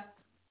 Yep.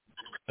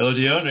 Hello,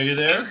 Dion. Are you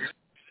there?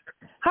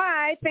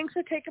 Hi. Thanks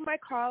for taking my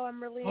call.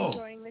 I'm really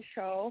enjoying the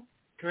show.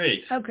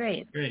 Great. Oh,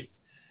 great. Great.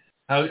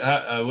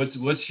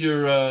 What's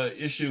your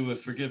issue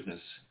with forgiveness?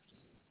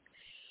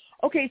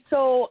 Okay,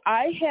 so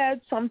I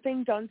had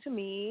something done to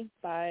me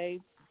by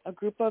a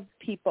group of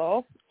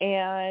people,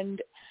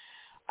 and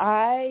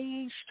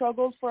I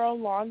struggled for a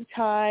long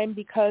time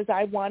because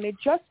I wanted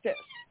justice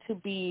to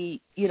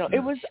be,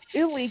 it was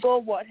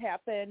illegal what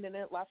happened, and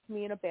it left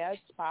me in a bad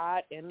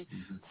spot. And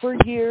for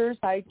years,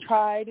 I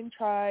tried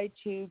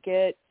to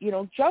get,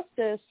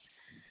 justice,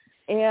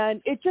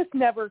 and it just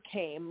never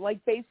came.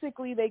 Like,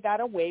 basically, they got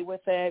away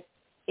with it,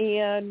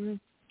 and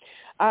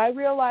I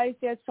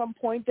realized at some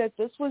point that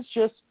this was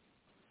just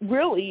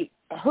really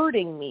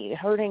hurting me,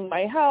 hurting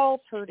my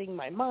health, hurting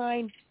my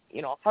mind,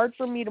 hard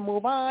for me to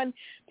move on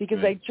because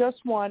I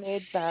just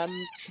wanted them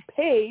to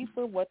pay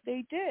for what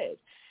they did.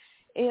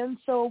 And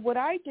so what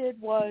I did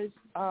was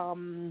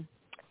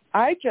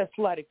I just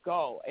let it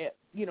go.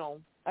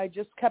 I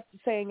just kept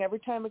saying every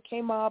time it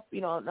came up,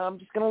 no, I'm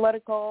just going to let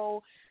it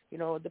go.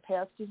 The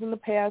past is in the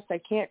past. I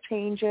can't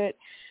change it,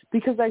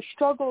 because I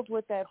struggled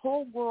with that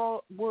whole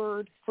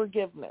word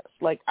forgiveness.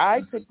 Like,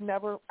 I would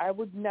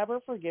never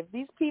forgive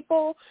these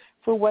people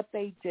for what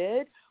they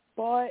did,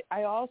 but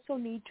I also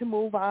need to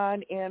move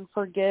on and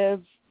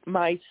forgive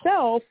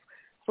myself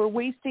for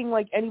wasting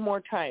any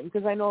more time,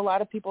 because I know a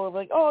lot of people are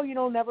like, oh,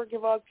 never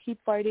give up, keep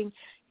fighting.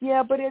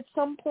 Yeah, but at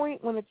some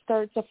point when it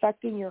starts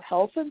affecting your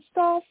health and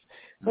stuff,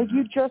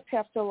 you just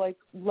have to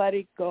let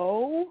it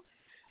go.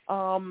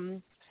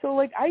 So,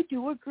 I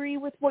do agree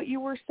with what you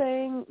were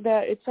saying,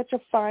 that it's such a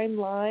fine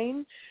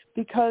line,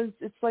 because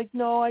it's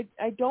no, I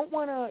don't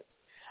want to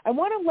 – I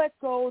want to let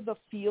go of the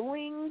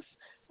feelings,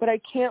 but I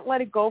can't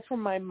let it go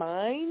from my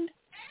mind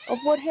of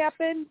what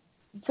happened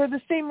for the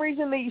same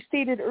reason that you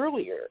stated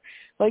earlier.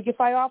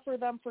 If I offer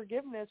them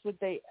forgiveness, would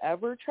they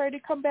ever try to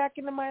come back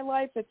into my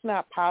life? It's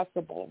not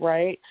possible,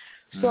 right?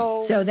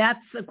 So that's,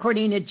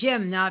 according to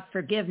Jim, not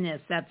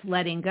forgiveness. That's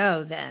letting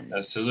go then.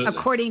 Absolutely.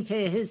 According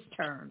to his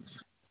terms.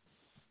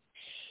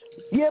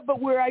 Yeah, but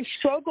where I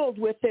struggled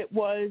with it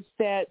was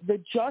that the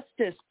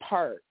justice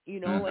part,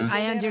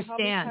 I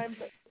understand.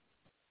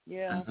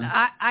 Yeah.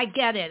 I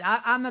get it.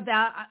 I'm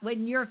about,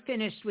 when you're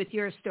finished with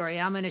your story,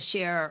 I'm going to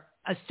share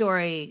a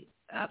story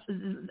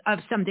of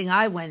something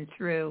I went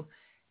through,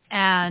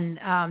 and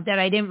that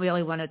I didn't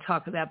really want to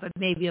talk about, but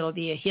maybe it'll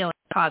be a healing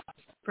process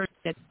for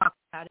to talk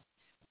about it,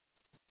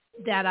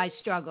 that I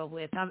struggle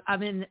with.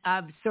 I'm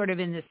sort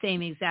of in the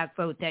same exact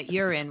boat that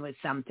you're in with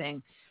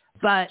something.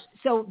 But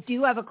so do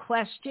you have a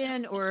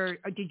question, or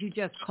did you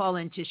just call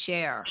in to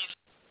share?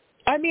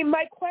 I mean,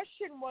 my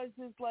question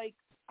is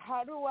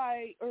how do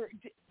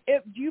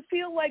do you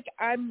feel like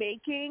I'm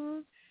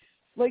making,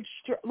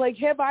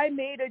 have I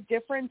made a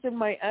difference in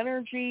my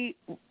energy?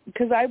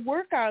 Because I've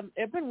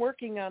been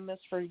working on this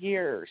for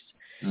years,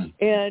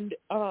 and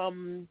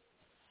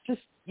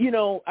just,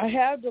 I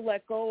had to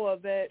let go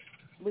of it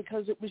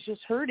because it was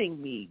just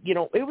hurting me. It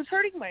was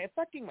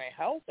affecting my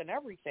health and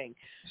everything.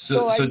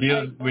 So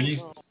Dion,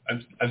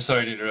 I'm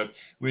sorry to interrupt.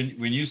 When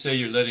you say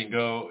you're letting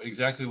go,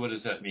 exactly what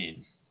does that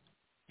mean?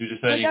 You're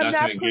deciding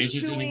not to engage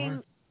it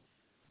anymore?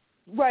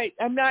 Right.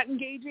 I'm not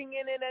engaging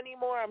in it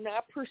anymore. I'm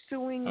not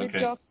pursuing the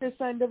justice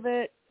end of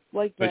it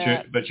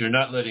But you're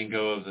not letting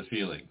go of the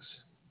feelings.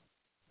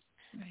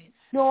 Right.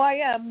 No, I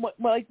am.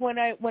 When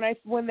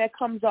that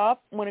comes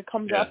up,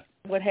 up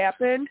what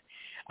happened,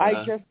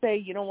 I just say,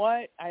 you know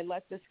what? I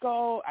let this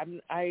go.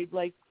 I'm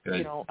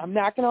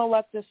not going to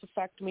let this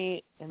affect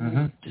me,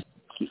 and just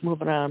keep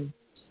moving on.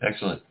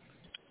 Excellent.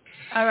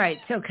 All right.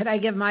 So could I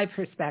give my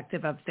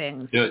perspective of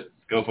things? Do it.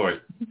 Go for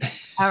it.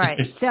 All right.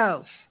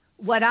 So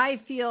what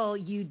I feel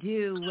you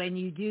do when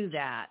you do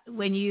that,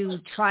 when you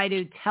try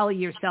to tell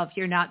yourself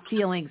you're not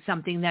feeling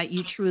something that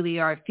you truly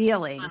are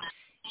feeling,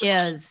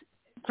 is,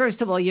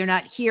 first of all, you're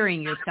not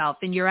hearing yourself,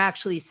 and you're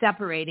actually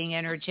separating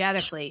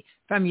energetically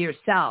from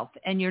yourself,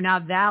 and you're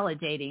not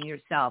validating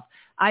yourself.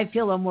 I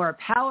feel a more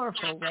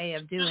powerful way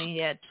of doing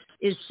it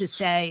is to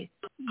say,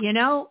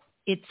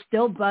 it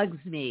still bugs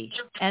me,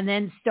 and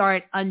then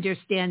start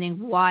understanding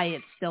why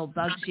it still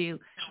bugs you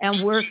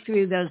and work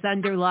through those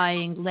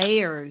underlying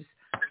layers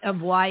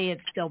of why it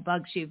still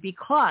bugs you.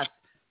 Because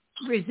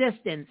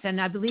resistance,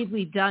 and I believe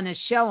we've done a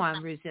show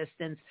on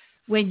resistance,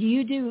 when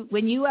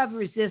you have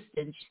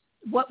resistance,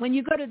 when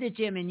you go to the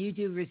gym and you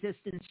do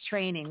resistance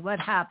training, what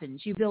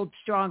happens? You build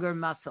stronger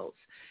muscles.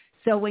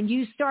 So when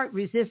you start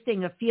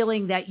resisting a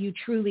feeling that you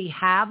truly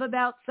have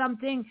about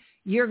something,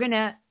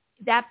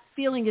 that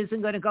feeling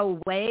isn't going to go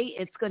away.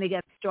 It's going to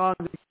get stronger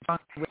and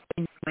stronger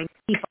and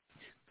keep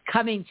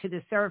coming to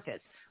the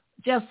surface.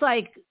 Just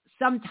like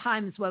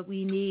sometimes what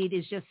we need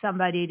is just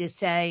somebody to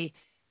say,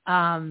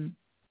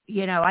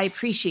 I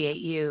appreciate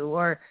you,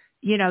 or,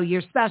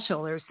 you're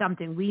special or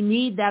something. We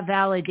need that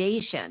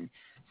validation.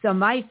 So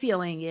my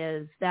feeling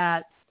is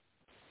that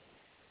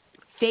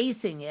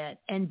facing it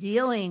and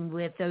dealing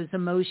with those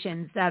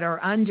emotions that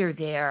are under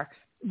there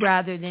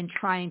rather than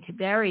trying to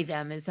bury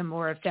them is a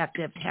more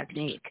effective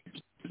technique.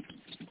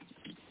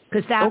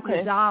 Because that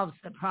resolves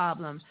the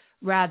problem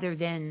rather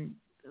than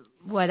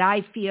what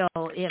I feel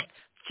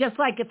just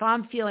like if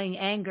I'm feeling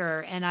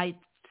anger and I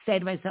say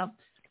to myself,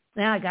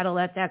 now I got to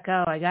let that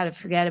go. I got to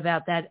forget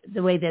about that,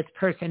 the way this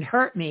person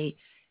hurt me.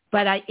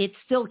 But it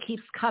still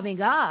keeps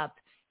coming up.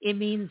 It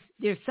means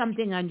there's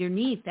something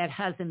underneath that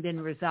hasn't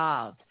been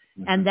resolved.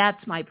 Mm-hmm. And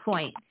that's my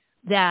point,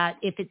 that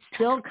if it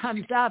still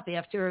comes up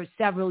after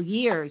several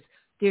years,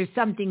 there's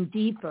something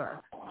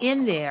deeper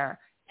in there,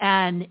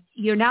 and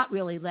you're not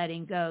really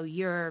letting go.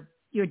 You're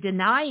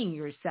denying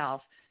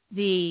yourself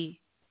the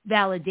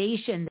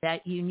validation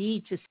that you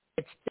need to say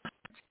it's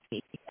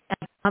different.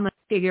 And I'm going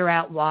to figure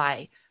out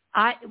why.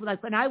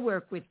 When I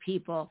work with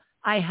people,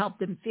 I help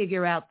them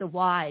figure out the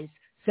whys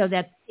so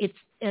that it's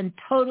a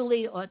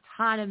totally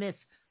autonomous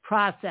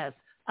process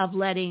of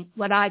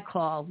what I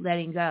call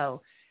letting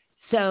go.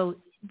 So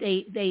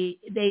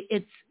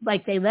it's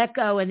like they let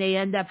go and they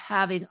end up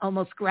having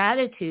almost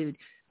gratitude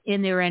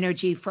in their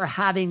energy for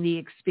having the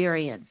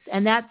experience.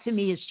 And that to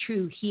me is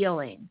true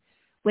healing.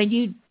 When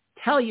you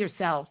tell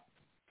yourself,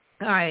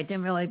 all right, it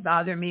didn't really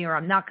bother me, or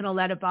I'm not going to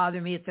let it bother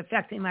me, it's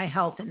affecting my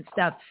health and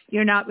stuff,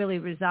 you're not really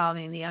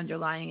resolving the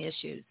underlying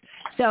issues.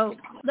 So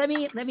let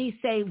me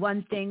say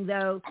one thing,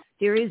 though.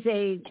 There is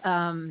a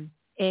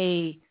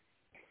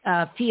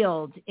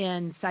field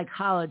in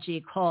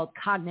psychology called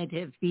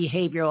cognitive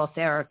behavioral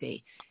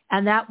therapy,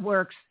 and that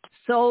works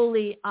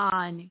solely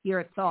on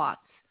your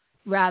thoughts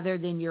rather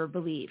than your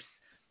beliefs.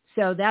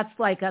 So that's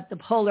like at the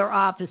polar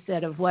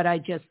opposite of what I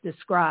just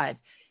described.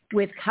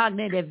 With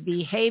cognitive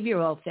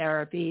behavioral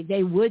therapy,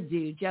 they would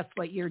do just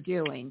what you're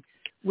doing,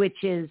 which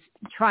is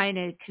trying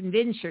to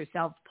convince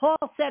yourself. Paul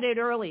said it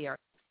earlier,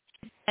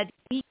 that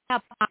he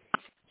kept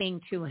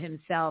saying to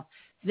himself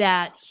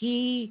that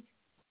he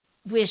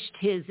wished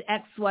his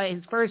ex-wife,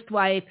 his first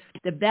wife,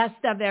 the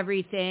best of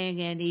everything,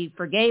 and he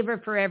forgave her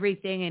for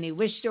everything, and he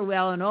wished her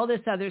well, and all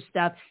this other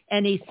stuff,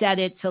 and he said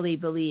it till he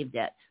believed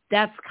it.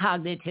 That's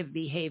cognitive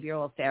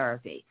behavioral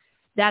therapy.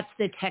 That's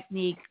the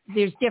technique.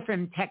 There's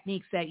different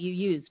techniques that you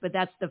use, but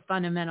that's the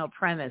fundamental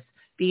premise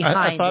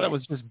behind it. I thought it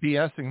was just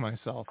BSing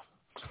myself.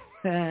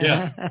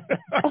 Yeah.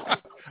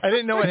 I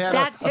didn't know it had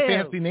a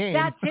fancy name.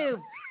 That too.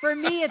 For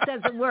me, it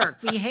doesn't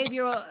work.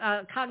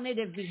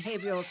 Cognitive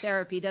behavioral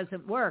therapy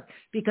doesn't work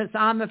because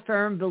I'm a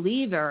firm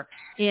believer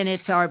in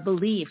it's our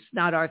beliefs,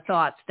 not our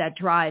thoughts, that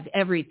drive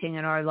everything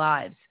in our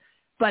lives.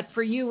 But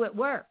for you, it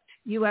worked.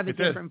 You have a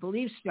different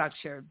belief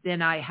structure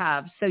than I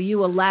have, so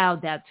you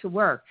allowed that to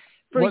work.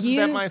 Wasn't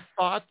that my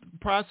thought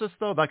process,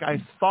 though? Like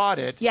I thought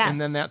it, and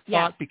then that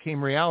thought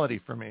became reality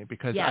for me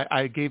because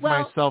I gave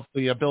myself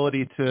the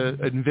ability to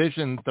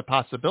envision the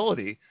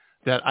possibility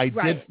that I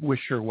did wish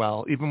her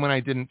well, even when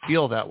I didn't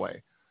feel that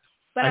way.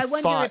 But I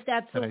wonder if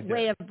that's a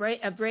way of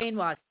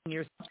brainwashing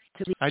yourself.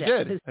 I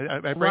did.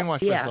 I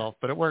brainwashed myself,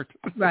 but it worked.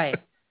 Right.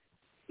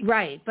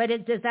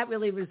 But does that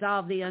really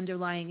resolve the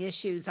underlying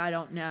issues? I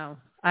don't know.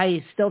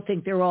 I still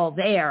think they're all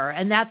there.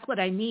 And that's what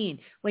I mean.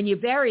 When you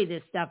bury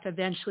this stuff,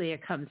 eventually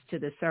it comes to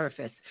the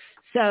surface.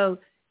 So,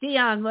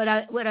 Dion, what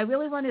I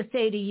really want to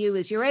say to you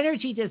is your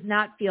energy does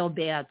not feel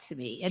bad to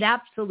me. It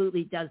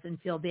absolutely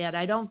doesn't feel bad.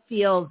 I don't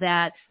feel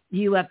that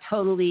you have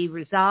totally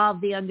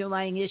resolved the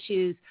underlying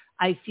issues.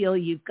 I feel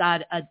you've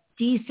got a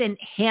decent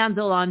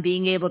handle on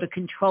being able to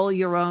control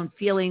your own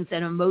feelings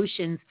and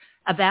emotions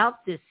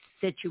about this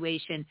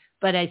situation,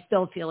 but I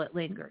still feel it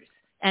lingers.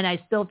 And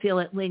I still feel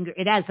it linger.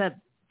 It has a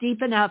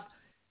deep enough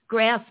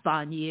grasp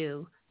on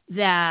you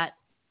that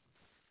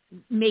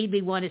made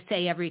me want to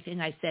say everything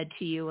I said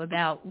to you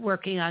about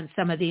working on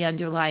some of the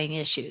underlying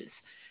issues.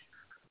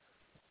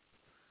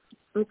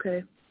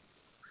 Okay.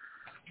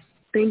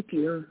 Thank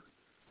you.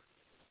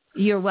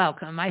 You're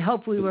welcome. I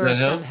hope we were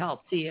of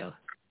help to you.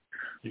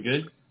 You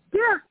good?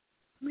 Yeah.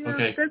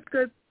 Okay. That's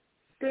good.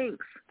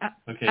 Thanks.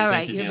 Okay. All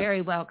right. You, you're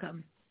very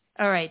welcome.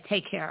 All right.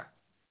 Take care.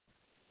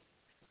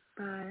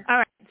 Bye. All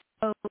right.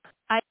 So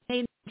I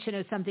made mention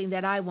of something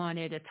that I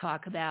wanted to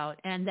talk about,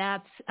 and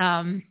that's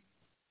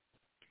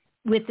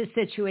with the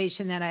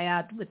situation that I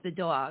had with the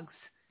dogs.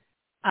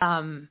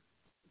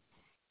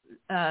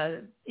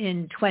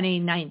 in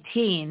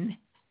 2019,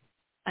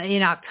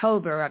 in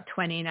October of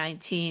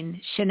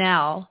 2019,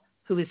 Chanel,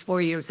 who was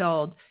 4 years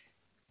old,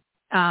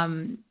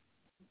 I'm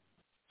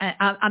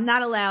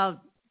not allowed,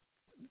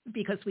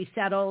 because we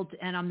settled,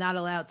 and I'm not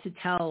allowed to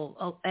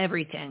tell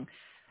everything,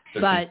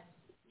 but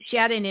she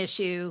had an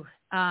issue.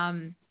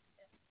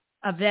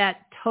 A vet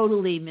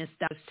totally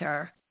misdosed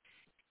her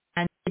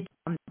and did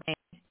something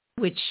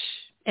which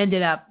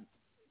ended up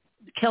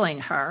killing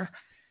her.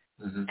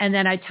 Mm-hmm. And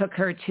then I took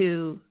her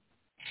to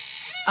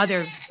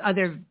other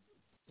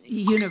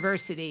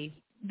university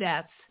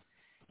vets,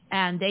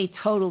 and they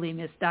totally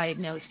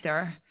misdiagnosed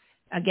her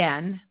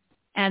again.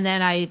 And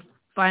then I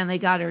finally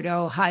got her to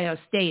Ohio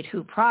State,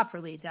 who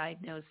properly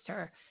diagnosed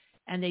her,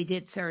 and they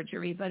did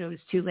surgery, but it was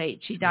too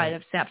late. She died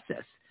of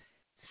sepsis.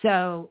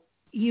 So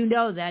you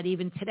know that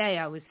even today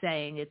I was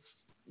saying it's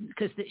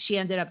because she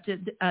ended up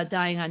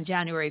dying on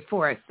January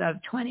 4th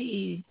of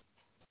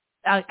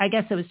I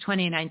guess it was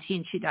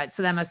 2019 she died.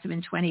 So that must have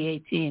been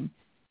 2018.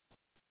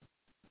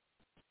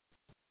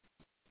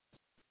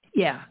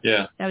 Yeah.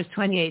 Yeah. That was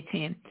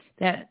 2018.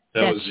 That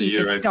was the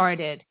year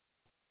started.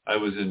 I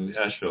was in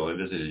Asheville. I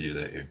visited you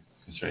that year.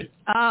 That's right.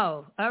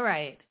 Oh, all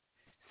right.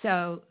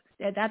 So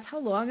that's how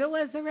long it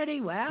was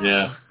already? Wow.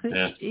 Yeah.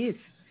 Yeah. Jeez.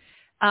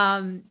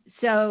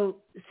 So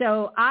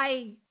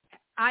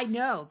I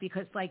know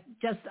because I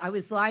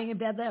was lying in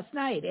bed last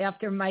night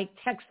after Mike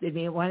texted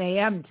me at 1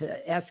 a.m.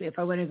 to ask me if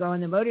I want to go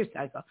on the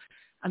motorcycle.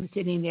 I'm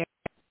sitting there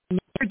and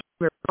I never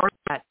report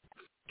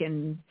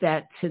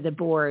that to the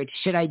board.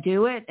 Should I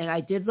do it? And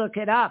I did look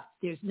it up.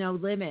 There's no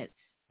limit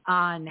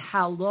on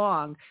how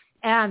long.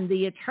 And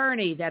the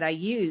attorney that I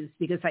used,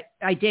 because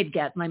I did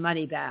get my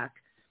money back,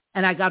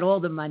 and I got all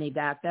the money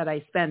back that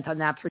I spent on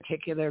that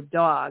particular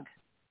dog.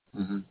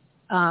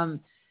 Mm-hmm.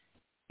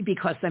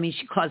 Because,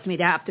 she caused me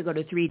to have to go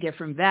to 3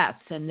 different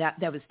vets, and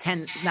that was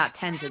not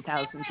tens of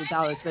thousands of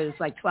dollars, but it was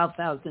like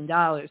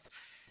 $12,000.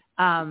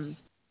 I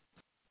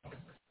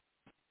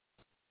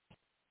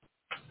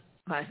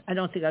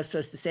don't think I was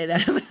supposed to say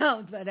that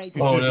amount, but I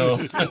did. Oh,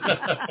 no.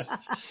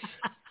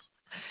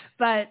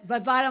 But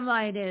bottom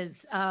line is,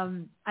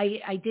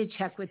 I did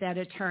check with that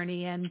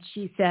attorney, and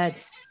she said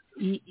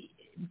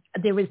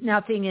there was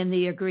nothing in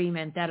the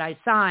agreement that I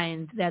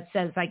signed that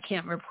says I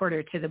can't report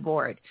her to the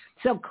board.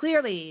 So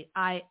clearly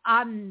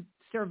I'm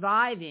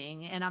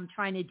surviving and I'm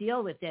trying to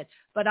deal with it,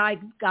 but I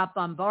got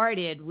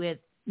bombarded with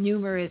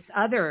numerous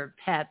other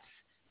pets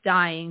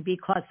dying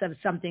because of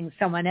something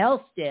someone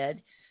else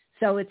did.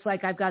 So it's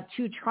like I've got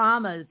 2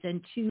 traumas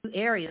in 2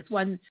 areas.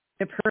 One,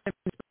 the person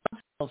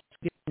responsible for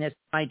giving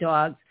my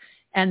dogs,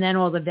 and then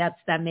all the vets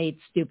that made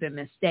stupid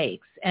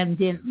mistakes and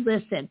didn't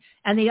listen.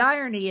 And the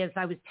irony is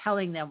I was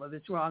telling them what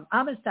was wrong.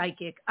 I'm a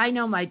psychic. I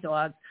know my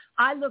dogs.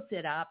 I looked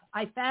it up.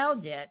 I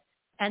found it,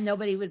 and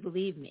nobody would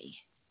believe me.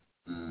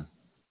 Mm.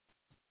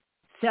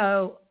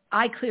 So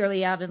I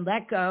clearly haven't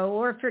let go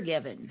or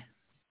forgiven.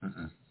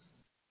 Mm-mm.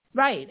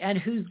 Right. And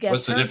who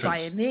gets hurt by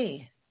it?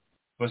 Me.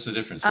 What's the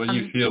difference? What do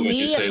you feel when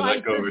you say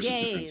let go versus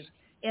difference?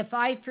 If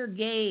I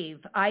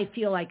forgave, I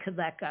feel I could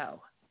let go.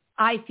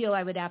 I feel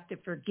I would have to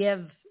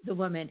forgive the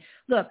woman.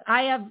 Look,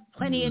 I have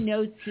plenty of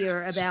notes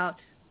here about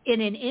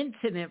in an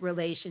intimate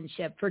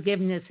relationship,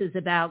 forgiveness is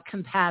about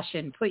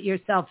compassion. Put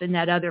yourself in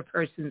that other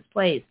person's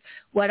place.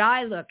 What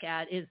I look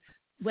at is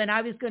when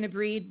I was going to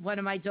breed one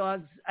of my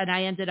dogs, and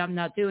I ended up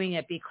not doing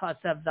it because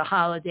of the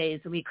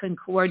holidays and we couldn't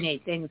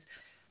coordinate things,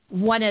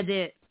 one of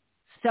the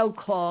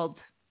so-called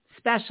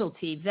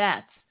specialty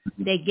vets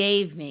they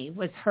gave me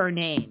was her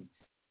name.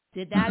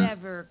 Did that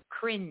ever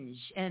cringe?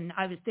 And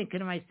I was thinking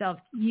to myself,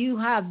 you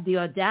have the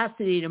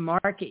audacity to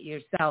market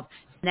yourself.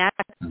 And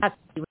that's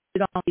you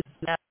don't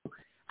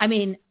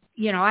even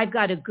know. I've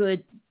got a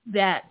good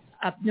vet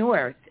up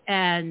north,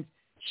 and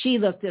she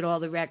looked at all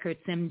the records,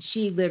 and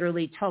she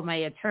literally told my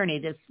attorney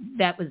this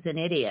vet was an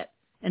idiot,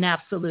 an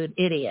absolute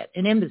idiot,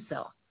 an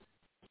imbecile.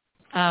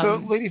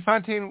 So, Lady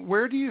Fontaine,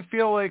 where do you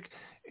feel like,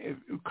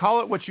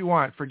 call it what you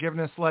want,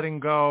 forgiveness, letting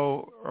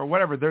go, or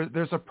whatever.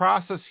 There's a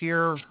process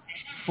here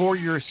for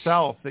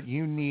yourself that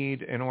you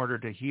need in order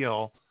to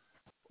heal.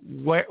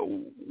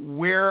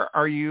 Where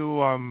are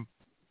you?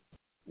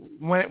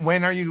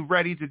 When are you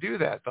ready to do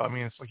that, though?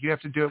 It's like you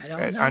have to do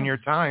it on your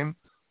time.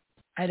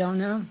 I don't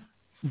know.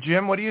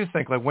 Jim, what do you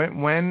think? Like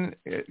when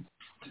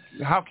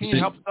how can you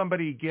help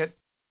somebody get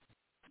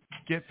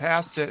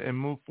past it and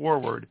move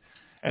forward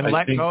and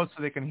let go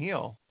so they can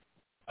heal?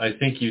 I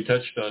think you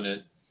touched on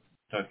it.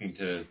 Talking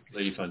to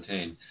Lady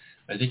Fontaine,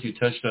 I think you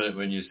touched on it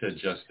when you said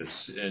justice.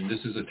 And this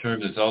is a term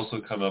that's also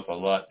come up a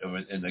lot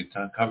in the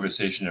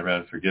conversation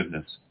around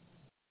forgiveness.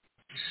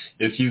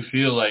 If you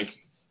feel like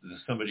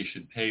somebody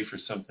should pay for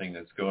something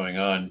that's going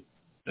on,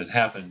 that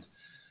happened,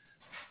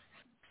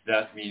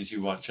 that means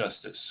you want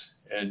justice.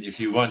 And if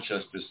you want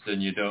justice, then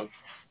you don't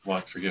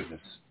want forgiveness.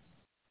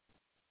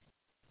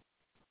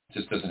 It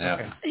just doesn't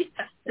happen.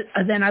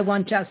 Then I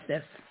want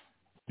justice.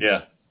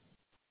 Yeah.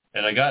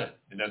 And I got it.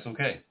 And that's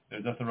okay.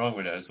 There's nothing wrong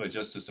with that. That's why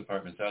Justice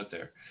Department's out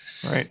there.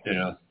 Right.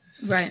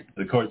 Right.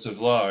 The courts of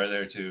law are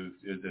there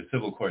the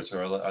civil courts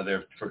are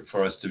there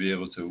for us to be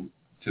able to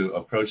to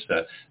approach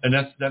that. And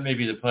that may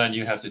be the plan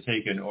you have to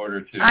take in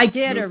order to. I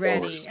did move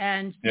already, forward.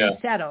 and Yeah.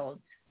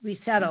 we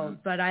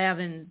settled, but I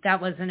haven't. That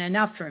wasn't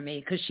enough for me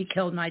because she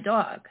killed my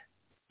dog,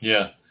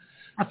 Yeah.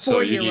 a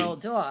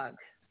 4-year-old dog.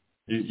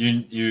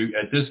 You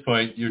at this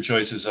point, your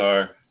choices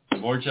are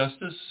more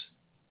justice,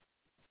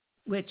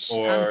 Which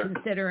or I'm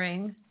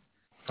considering.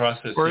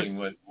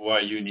 processing why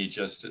you need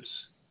justice.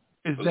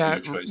 Is Those that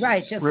are your choices.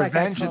 Right, just revenge like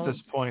I at told.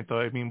 this point, though?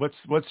 I mean,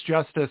 what's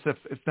justice if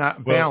it's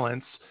not Well-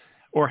 balance?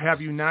 Or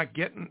have you not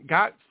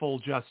got full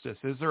justice?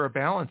 Is there a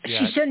balance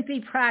yet? She shouldn't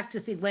be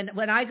practicing.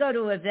 When I go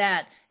to a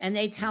vet and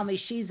they tell me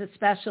she's a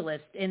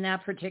specialist in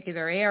that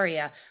particular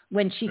area,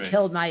 when she Right.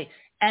 killed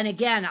and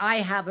again,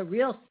 I have a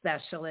real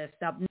specialist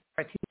up north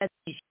who says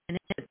she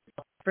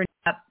for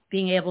not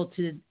being able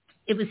to.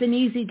 It was an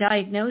easy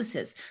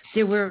diagnosis.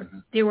 There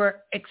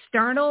were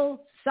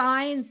external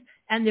signs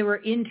and there were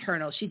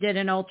internal. She did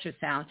an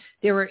ultrasound.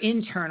 There were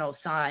internal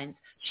signs.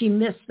 She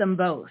missed them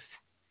both.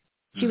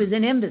 She was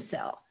an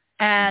imbecile.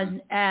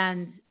 And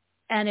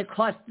it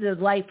cost the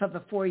life of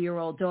a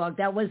 4-year-old dog.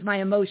 That was my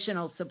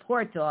emotional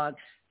support dog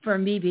for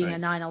me being a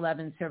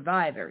 9/11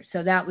 survivor.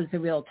 So that was a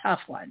real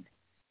tough one.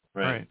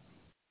 Right.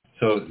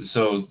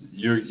 So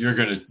you're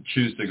going to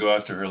choose to go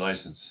after her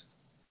license.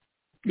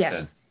 Yes.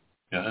 Then.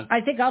 Uh-huh.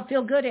 I think I'll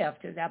feel good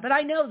after that. But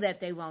I know that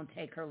they won't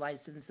take her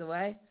license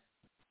away.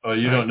 Oh,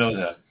 you don't know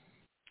that.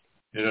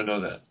 You don't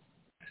know that.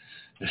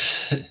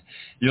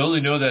 You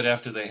only know that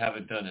after they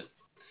haven't done it.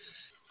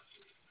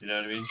 You know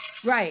what I mean?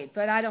 Right,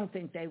 but I don't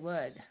think they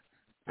would.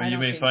 Well, you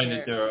may find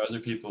that there are other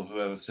people who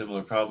have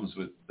similar problems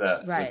with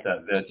that Right. with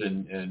that vet,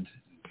 and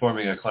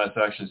forming a class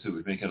action suit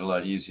would make it a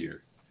lot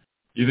easier,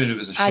 even if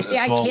it's a small I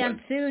can't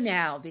one. sue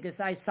now because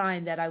I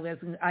signed that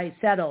I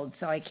settled,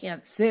 so I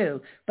can't sue.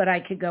 But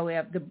I could go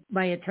after.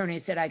 My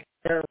attorney said I could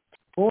go to the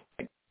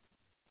board.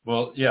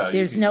 Well, yeah.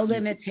 There's no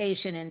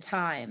limitation in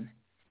time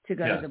to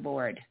go to the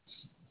board.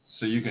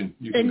 So you can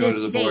go to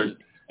the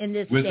board in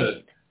this with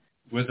state.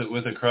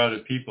 with a crowd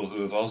of people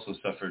who have also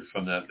suffered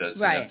from that vet's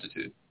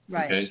ineptitude.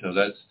 Right. Okay, so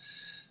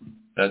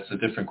that's a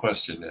different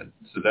question then.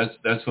 So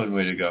that's one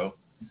way to go.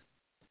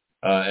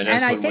 And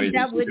that's I one way think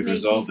that you would could make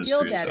resolve me this feel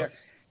for yourself. better.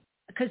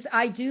 Because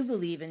I do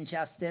believe in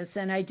justice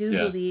and I do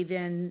believe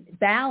in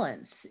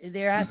balance.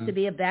 There has to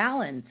be a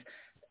balance.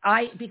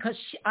 Because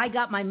I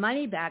got my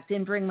money back,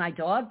 didn't bring my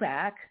dog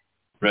back.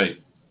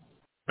 Right.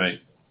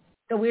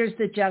 So where's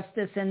the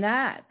justice in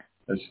that?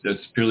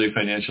 That's purely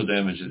financial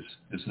damages.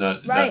 It's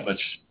not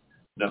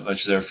much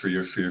there for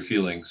your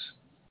feelings.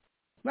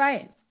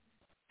 Right.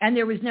 And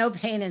there was no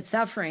pain and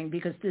suffering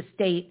because the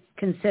state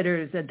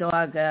considers a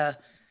dog a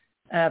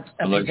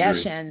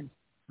possession.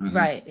 Mm-hmm.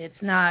 Right.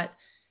 It's not,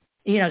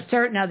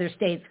 certain other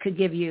states could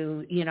give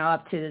you,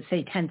 up to,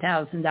 say,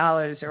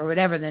 $10,000 or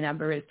whatever the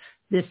number is.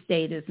 This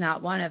state is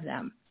not one of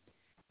them.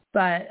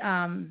 But,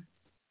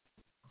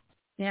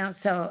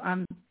 so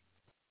I'm,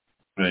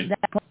 right.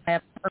 that point I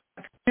have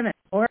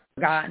or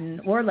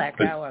forgotten or let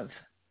go of.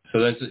 So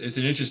it's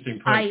an interesting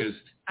point because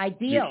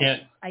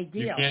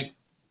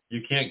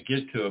you can't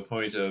get to a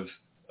point of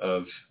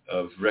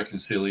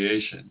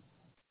reconciliation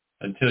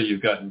until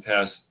you've gotten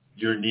past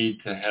your need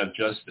to have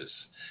justice.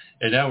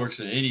 And that works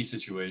in any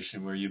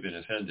situation where you've been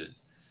offended.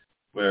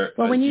 Well,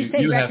 when you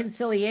say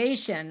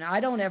reconciliation, I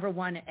don't ever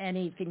want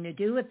anything to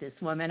do with this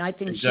woman. I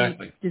think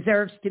she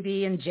deserves to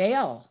be in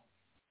jail.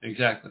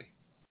 Exactly.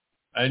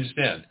 I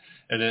understand.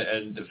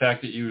 And the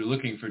fact that you're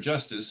looking for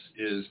justice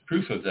is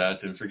proof of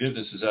that, and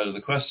forgiveness is out of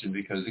the question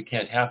because it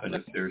can't happen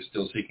if they're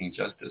still seeking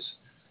justice.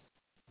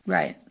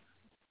 Right.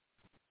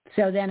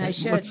 So then I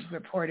should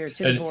report her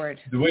to the board.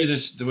 The way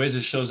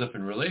this shows up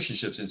in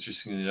relationships,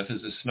 interestingly enough,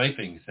 is the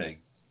sniping thing.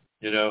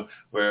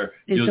 Where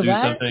you'll do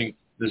something,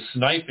 the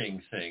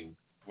sniping thing,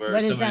 where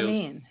what does somebody that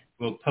mean?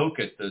 will poke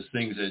at those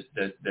things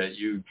that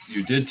you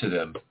did to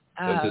them.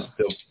 Oh.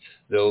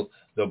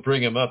 They'll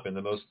bring them up in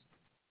the most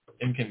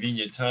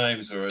inconvenient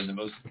times or in the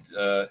most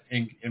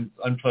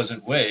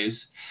unpleasant ways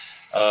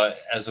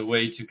as a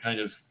way to kind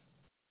of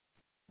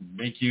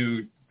make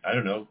you, I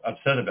don't know,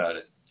 upset about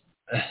it.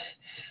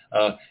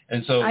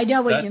 And so I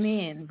know what you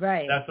mean,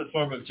 right. That's a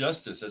form of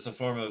justice. That's a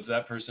form of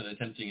that person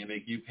attempting to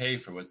make you pay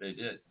for what they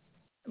did.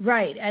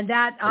 Right, and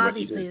that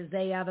obviously is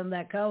they haven't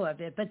let go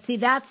of it. But see,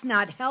 that's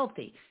not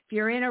healthy. If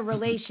you're in a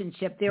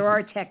relationship, there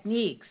are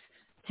techniques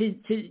to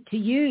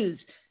use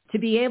to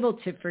be able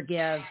to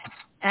forgive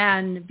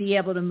and be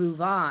able to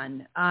move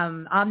on.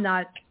 I'm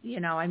not,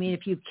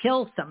 if you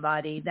kill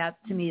somebody, that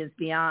to me is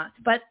beyond.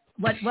 But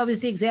what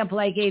was the example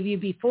I gave you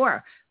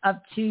before of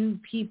two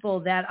people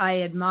that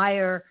I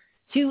admire,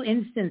 two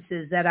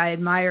instances that I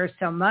admire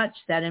so much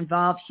that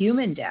involve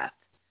human death?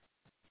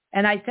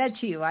 And I said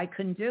to you, I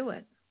couldn't do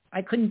it.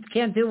 I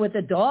can't do it with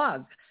a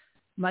dog,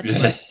 much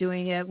less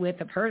doing it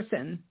with a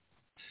person.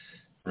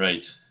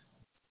 Right.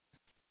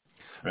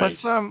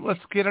 Let's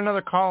get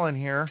another call in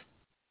here.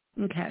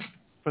 Okay.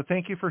 But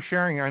thank you for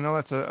sharing. I know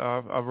that's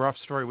a rough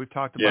story. We've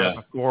talked about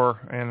it before,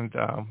 and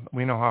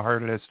we know how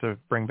hard it is to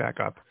bring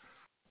back up.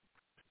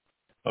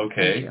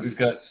 Okay, we've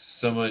got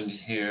someone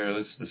here.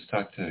 Let's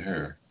talk to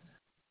her.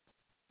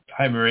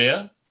 Hi,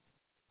 Maria.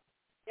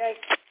 Yes.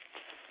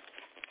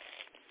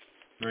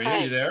 Maria,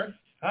 Hi. you there?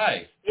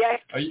 Hi. Yes.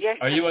 Are you Yes.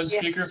 are you on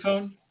Yes.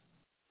 speakerphone?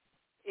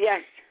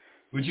 Yes.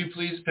 Would you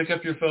please pick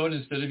up your phone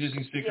instead of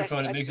using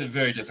speakerphone? Yes, It makes okay. it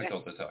very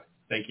difficult to talk.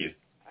 Thank you.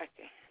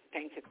 Okay.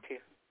 Thank you too.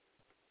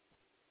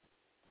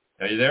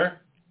 Are you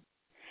there?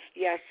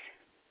 Yes.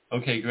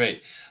 Okay,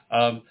 great.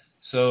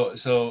 So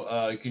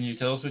can you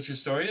tell us what your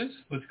story is?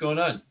 What's going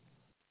on?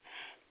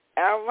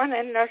 I want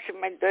to know if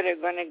my daughter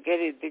gonna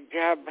get the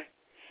job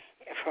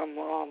from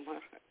home.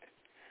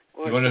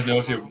 You want to know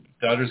if your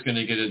daughter's going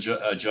to get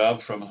a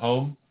job from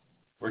home,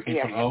 working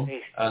Yes, from home?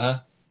 please.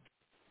 Uh-huh.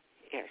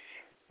 Yes.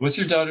 What's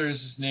your daughter's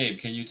name?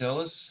 Can you tell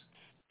us?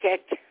 Kat.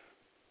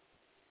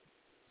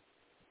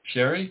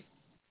 Sherry?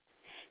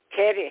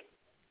 Carrie.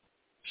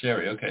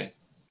 Sherry, okay.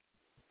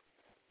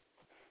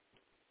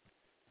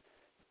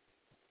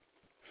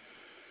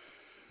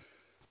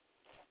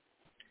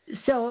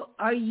 So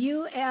are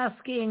you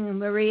asking,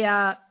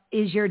 Maria,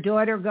 is your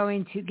daughter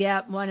going to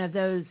get one of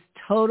those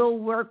total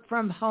work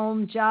from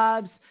home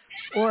jobs,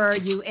 or are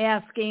you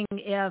asking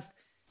if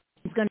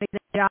she's going to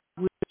get a job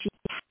where she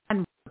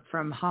can work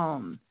from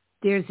home?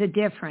 There's a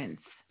difference.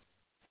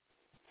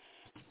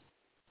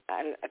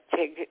 I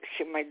think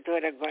my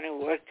daughter gonna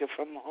work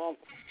from home.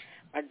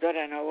 My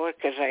daughter not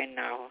working right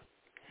now.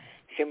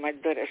 My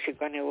daughter she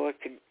gonna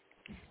work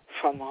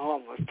from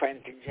home or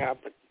find a job.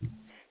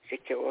 She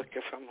can work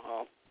from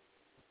home.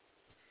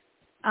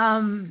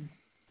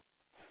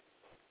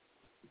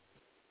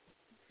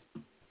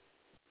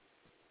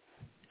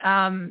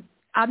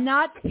 I'm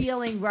not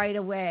feeling right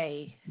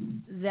away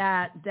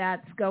that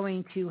that's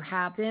going to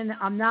happen.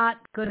 I'm not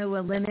going to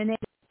eliminate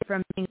it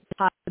from being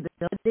a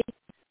possibility,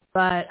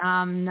 but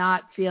I'm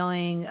not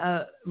feeling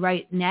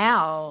right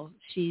now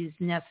she's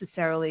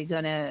necessarily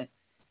going to,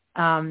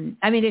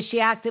 is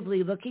she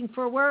actively looking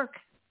for work?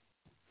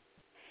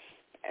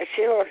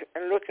 She was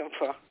looking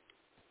for.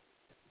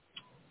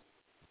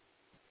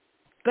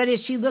 But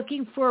is she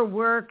looking for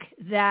work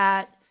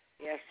that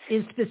Yes.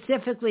 is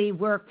specifically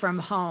work from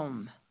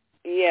home?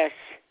 Yes.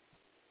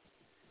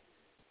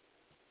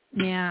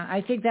 Yeah,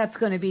 I think that's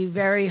going to be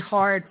very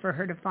hard for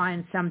her to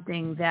find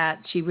something that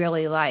she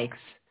really likes.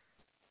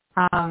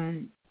 I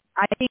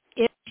think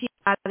if she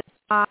got a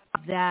job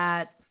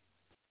that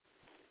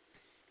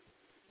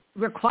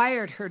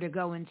required her to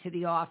go into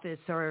the office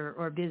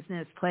or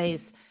business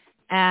place,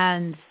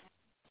 and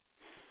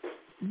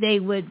they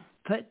would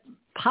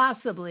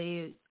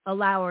possibly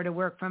allow her to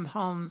work from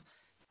home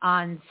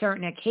on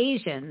certain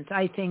occasions,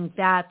 I think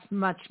that's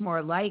much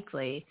more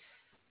likely.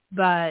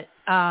 But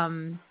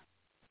I'm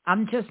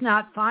just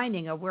not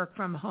finding a work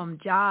from home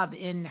job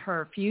in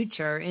her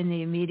future, in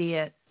the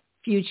immediate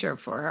future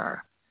for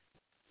her.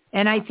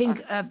 And I think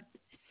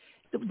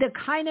the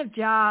kind of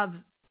job,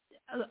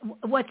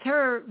 what's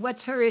her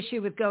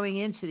issue with going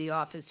into the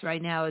office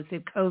right now? Is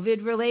it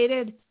COVID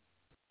related?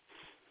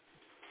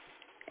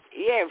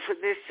 Yeah, for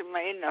this,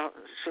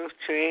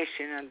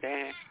 situation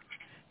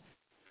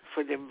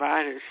for the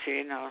virus,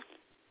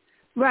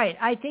 Right.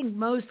 I think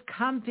most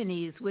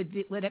companies would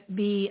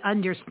be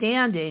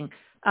understanding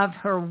of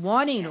her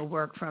wanting to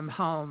work from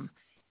home.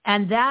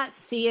 And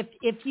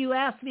if you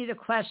ask me the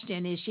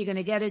question, is she going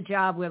to get a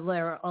job where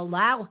they'll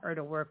allow her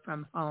to work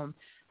from home?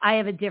 I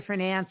have a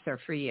different answer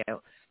for you.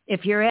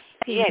 If you're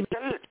asking me,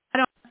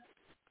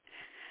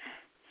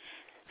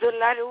 do a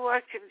lot of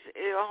work at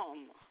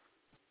home.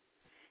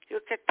 You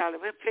can tell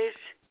me, please.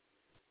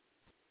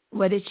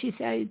 What did she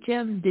say,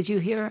 Jim? Did you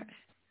hear her?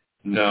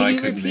 No, I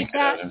couldn't make it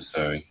out. I'm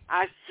sorry.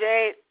 I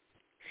said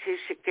she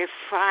can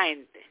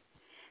find.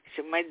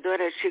 So my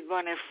daughter, she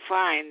going to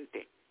find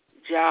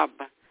job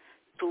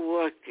to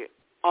work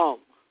home.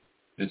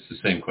 It's the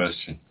same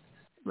question.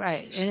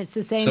 Right, and it's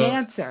the same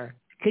answer.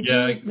 Could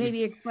you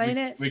maybe explain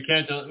it? We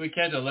can't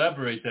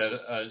elaborate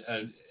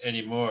that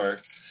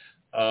anymore.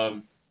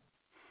 It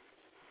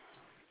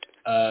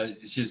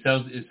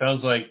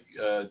sounds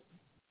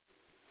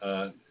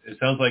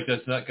like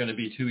that's not going to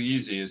be too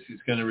easy.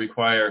 It's going to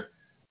require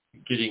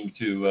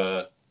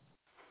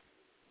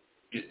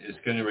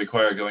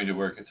going to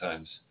work at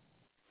times.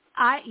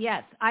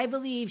 Yes, I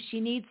believe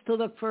she needs to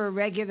look for a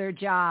regular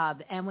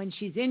job, and when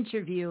she's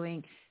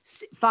interviewing,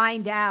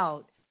 find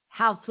out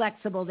how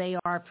flexible they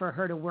are for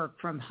her to work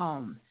from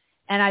home.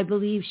 And I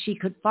believe she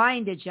could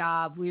find a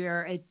job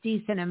where a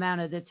decent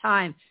amount of the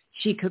time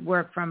she could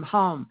work from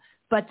home.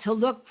 But to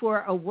look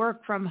for a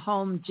work from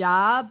home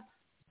job,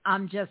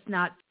 I'm just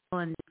not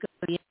feeling it's going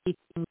to be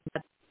anything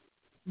that's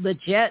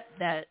legit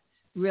that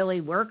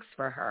really works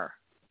for her.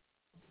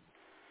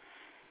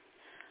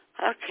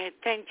 Okay,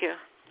 thank you.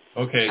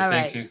 Okay,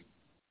 thank you.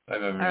 Bye,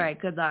 bye. All right,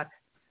 good luck.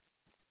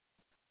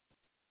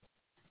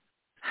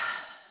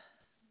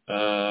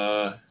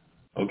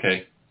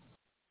 Okay.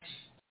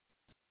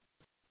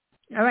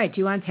 All right, do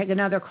you want to take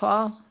another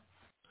call?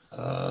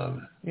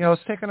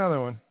 Let's take another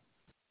one.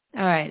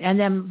 All right, and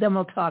then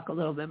we'll talk a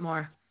little bit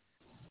more.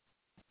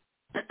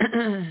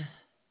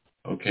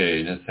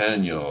 Okay,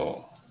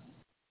 Nathaniel.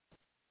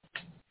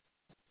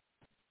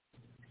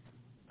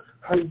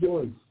 How you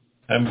doing?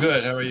 I'm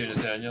good. How are you,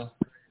 Nathaniel?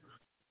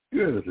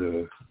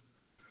 Good.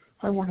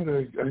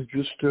 I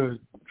just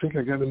think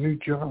I got a new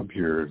job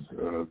here.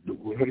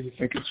 How do you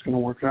think it's going to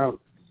work out?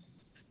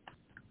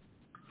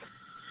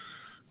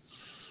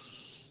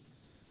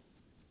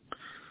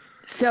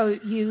 So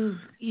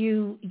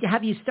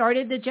have you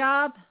started the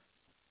job?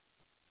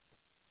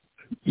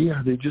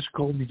 Yeah, they just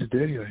called me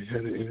today. I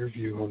had an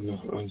interview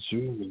on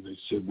Zoom, and they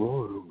said,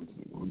 well,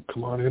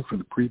 come on in for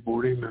the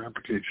pre-boarding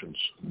applications.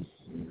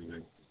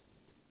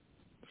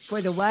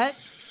 For the what?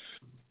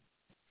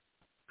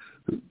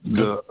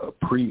 The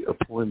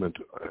pre-employment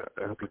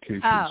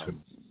applications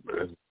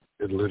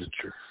and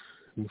literature.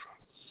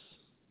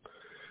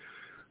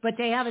 But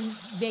they haven't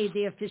made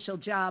the official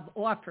job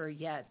offer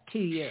yet to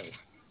you.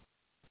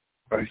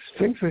 I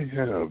think they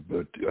have,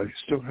 but I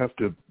still have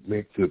to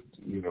I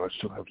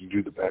still have to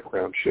do the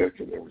background check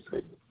and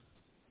everything.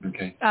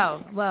 Okay.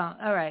 Oh, well,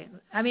 all right.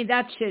 I mean,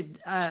 that should,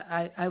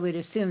 I would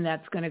assume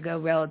that's going to go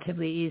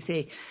relatively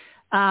easy.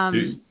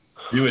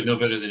 You would know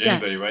better than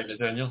anybody, right,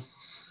 Nathaniel?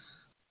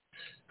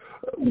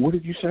 What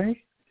did you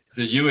say?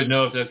 That you would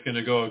know if that's going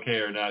to go okay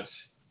or not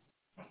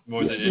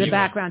more than anyone. The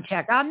background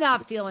check. I'm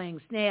not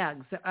feeling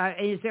snags.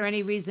 Is there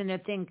any reason to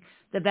think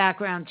the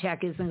background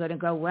check isn't going to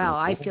go well?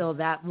 I feel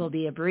that will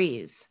be a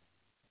breeze.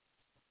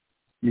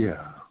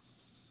 Yeah.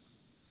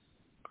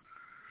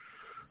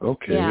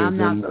 Okay. Yeah, and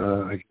then,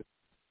 go ahead.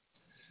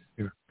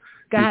 You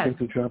think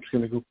the job's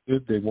going to go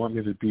good? They want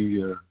me to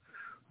be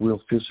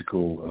real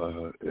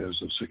physical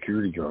as a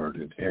security guard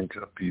and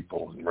handcuff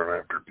people and run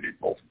after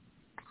people.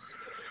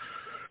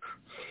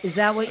 Is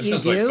that what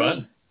you do? Like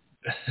fun.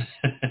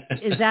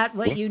 Is that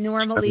what you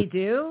normally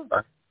do?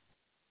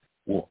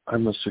 Well,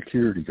 I'm a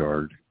security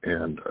guard,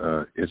 and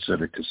it's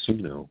at a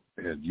casino.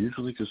 And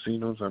usually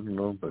casinos, I don't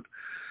know, but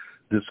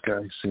this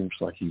guy seems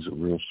like he's a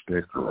real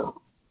sticker.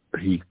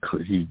 He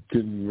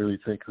didn't really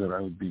think that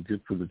I would be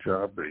good for the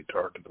job, but he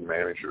talked to the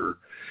manager,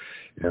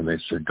 and they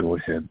said go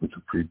ahead with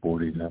the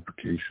pre-boarding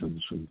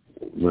applications and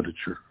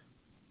literature.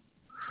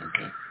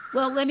 Okay.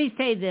 Well, let me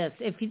say this.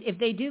 If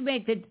they do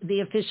make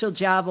the official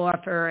job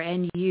offer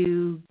and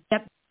you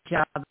get the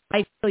job,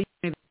 I feel you're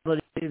going to be able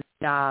to do the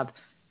job.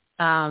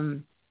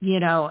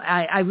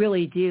 I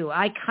really do.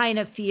 I kind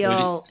of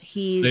feel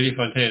Lady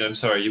Fontaine, I'm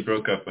sorry, you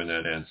broke up on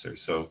that answer.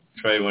 So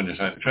try it one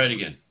time. Try it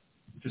again.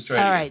 Just try it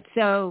again. All right.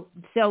 So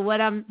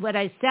what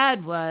I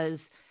said was,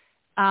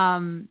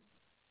 I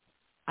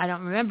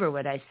don't remember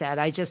what I said.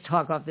 I just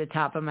talk off the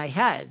top of my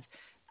head.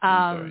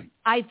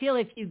 I feel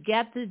if you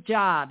get the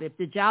job, if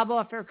the job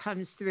offer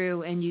comes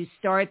through and you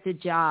start the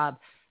job,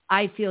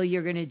 I feel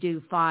you're going to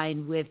do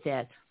fine with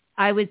it.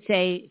 I would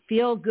say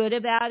feel good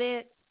about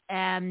it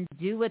and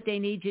do what they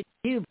need you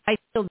to do. I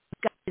feel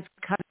this guys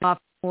come off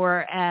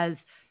more as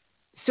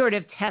sort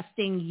of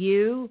testing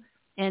you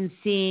and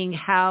seeing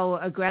how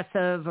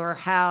aggressive or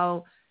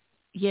how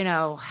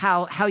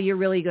you're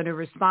really going to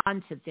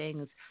respond to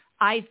things.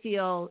 I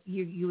feel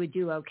you would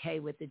do okay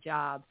with the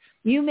job.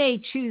 You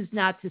may choose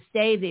not to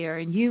stay there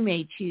and you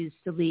may choose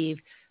to leave,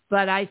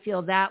 but I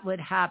feel that would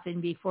happen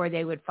before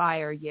they would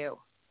fire you.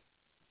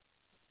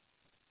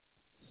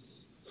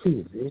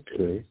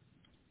 Okay.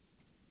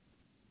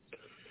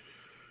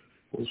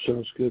 Well,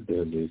 sounds good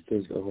then. Do you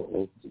think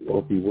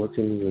I'll be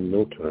working in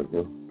no time,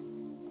 huh?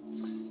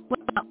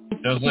 Well,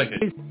 sounds like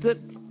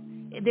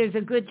it. There's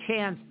a good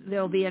chance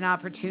there'll be an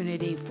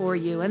opportunity for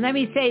you. And let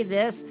me say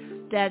this,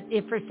 that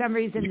if for some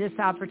reason this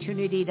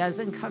opportunity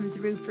doesn't come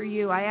through for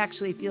you, I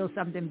actually feel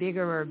something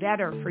bigger or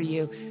better for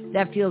you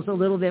that feels a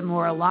little bit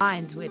more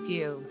aligned with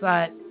you.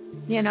 But,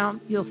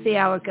 you'll see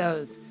how it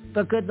goes.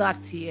 But good luck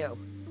to you.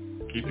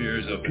 Keep your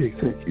ears open. Okay,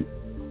 thank you.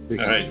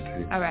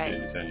 All right.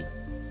 Okay,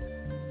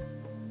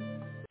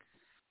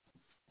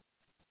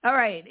 all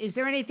right. Is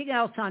there anything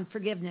else on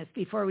forgiveness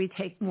before we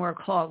take more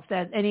calls?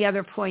 Any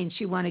other points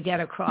you want to get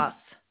across?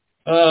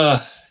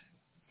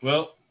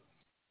 Well,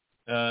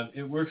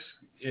 it works.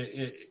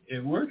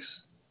 It works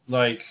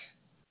like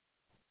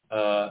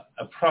a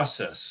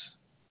process.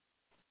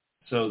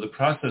 So the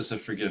process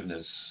of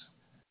forgiveness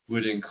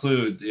would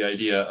include the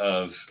idea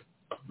of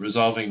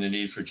resolving the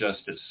need for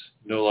justice,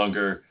 no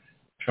longer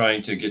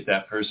trying to get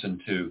that person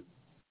to,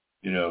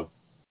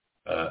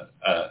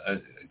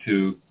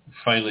 to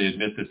finally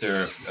admit that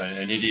they're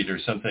an idiot or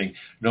something,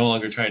 no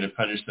longer trying to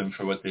punish them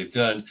for what they've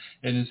done,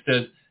 and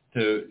instead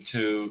to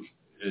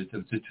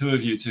the two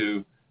of you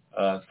to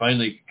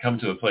finally come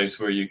to a place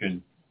where you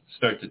can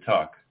start to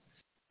talk.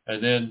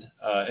 And then,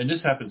 and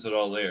this happens at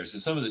all layers,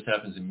 and some of this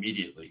happens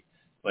immediately.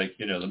 Like,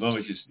 the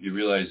moment you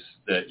realize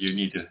that you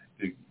need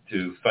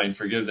to find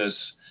forgiveness,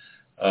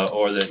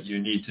 or that you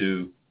need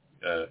to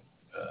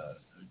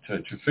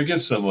forgive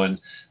someone,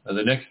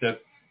 the next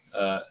step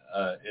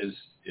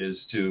is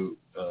to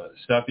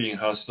stop being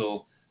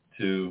hostile,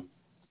 to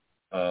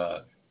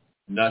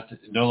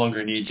no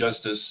longer need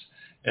justice,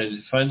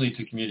 and finally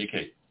to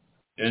communicate.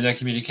 And that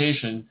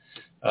communication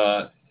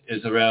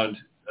is around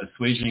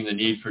assuaging the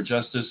need for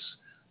justice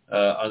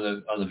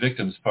on the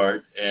victim's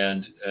part,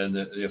 and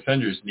the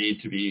offender's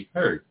need to be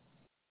heard.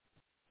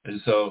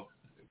 And so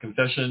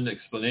confession,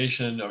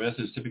 explanation are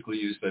methods typically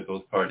used by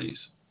both parties.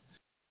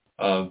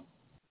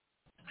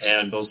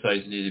 and both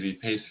sides need to be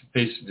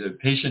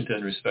patient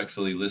and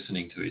respectfully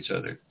listening to each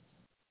other.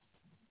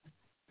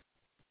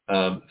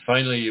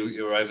 Finally,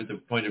 you arrive at the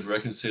point of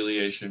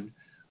reconciliation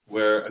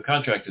where a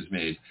contract is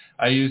made.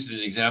 I used an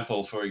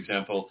example. For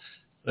example,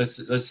 let's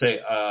say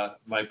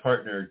my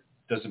partner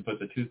doesn't put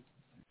the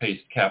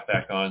toothpaste cap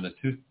back on the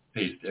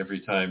toothpaste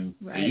every time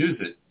they use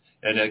it,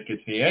 and that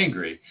gets me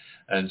angry.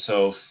 And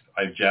so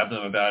I jab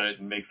them about it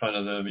and make fun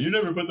of them. You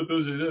never put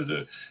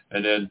the...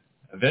 And then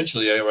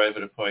eventually I arrive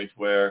at a point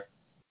where,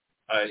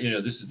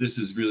 this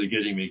is really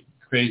getting me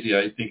crazy.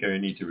 I think I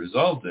need to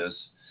resolve this.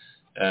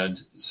 And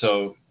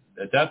so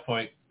at that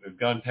point, we've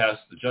gone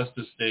past the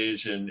justice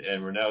stage, and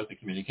we're now at the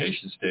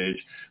communication stage,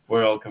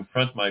 where I'll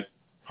confront my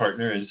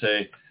partner and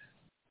say,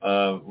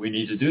 we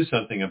need to do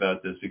something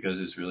about this because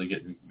it's really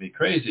getting me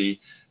crazy.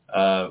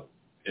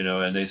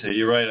 And they say,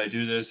 you're right, I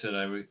do this,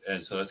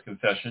 and so that's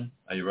confession.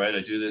 You're right,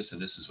 I do this,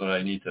 and this is what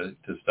I need to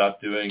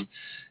stop doing.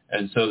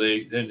 And so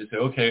they say,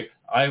 okay,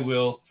 I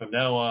will from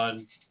now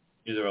on.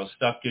 Either I'll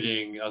stop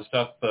putting the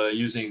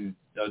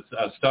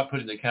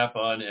cap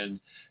on, and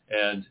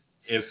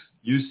if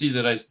you see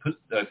that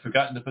I've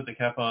forgotten to put the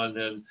cap on,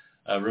 then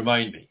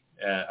remind me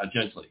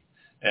gently.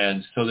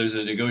 And so there's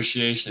a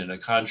negotiation and a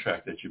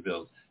contract that you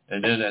build,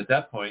 and then at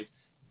that point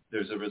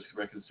there's a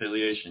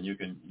reconciliation. You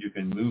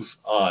can move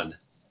on.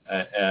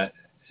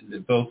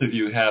 Both of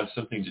you have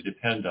something to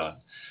depend on.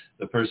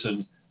 The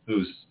person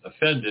who's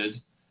offended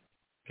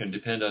can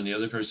depend on the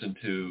other person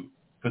to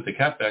put the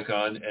cap back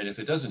on, and if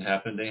it doesn't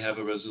happen, they have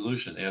a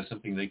resolution. They have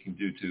something they can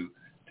do to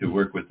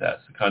work with that.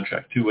 It's a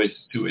contract, two-way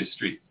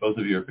street. Both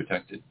of you are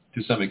protected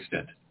to some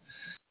extent.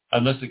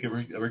 Unless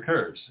it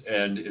recurs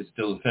and it's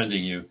still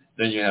offending you,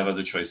 then you have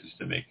other choices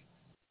to make.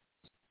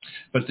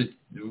 But the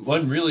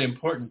one really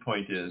important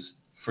point is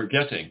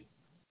forgetting.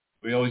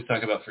 We always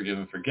talk about forgive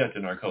and forget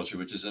in our culture,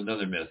 which is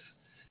another myth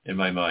in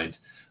my mind.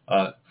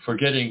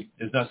 Forgetting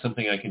is not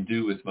something I can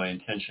do with my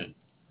intention.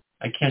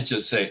 I can't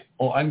just say,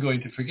 oh, I'm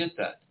going to forget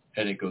that,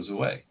 and it goes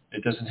away.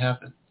 It doesn't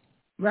happen.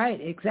 Right,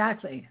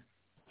 exactly.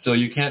 So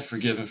you can't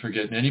forgive and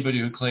forget, and anybody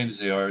who claims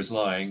they are is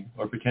lying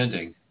or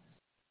pretending.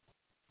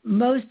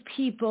 Most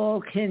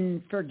people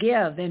can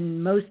forgive,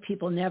 and most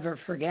people never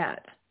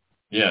forget.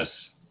 Yes.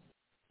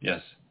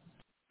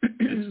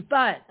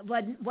 But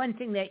one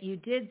thing that you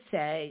did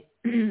say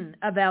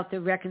about the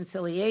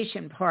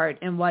reconciliation part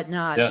and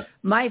whatnot,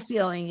 my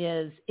feeling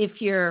is if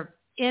you're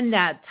in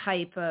that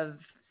type of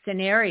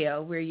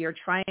scenario where you're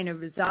trying to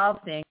resolve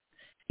things,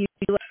 you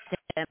do have to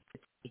have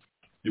empathy.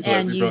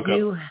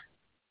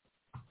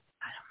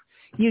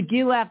 You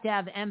do have to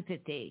have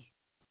empathy.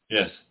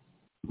 Yes.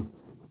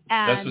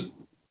 And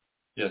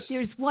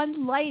there's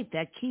one light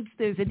that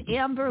there's an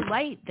amber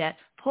light that,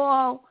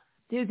 Paul,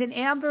 there's an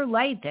amber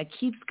light that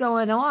keeps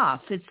going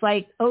off. It's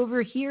like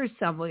over here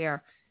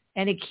somewhere,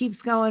 and it keeps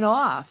going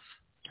off.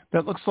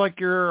 That looks like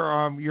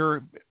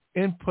your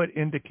input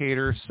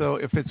indicator. So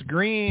if it's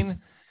green,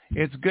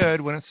 it's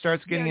good. When it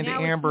starts getting into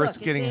amber, it's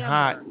getting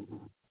hot.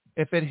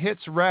 If it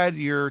hits red,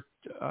 you're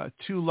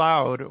too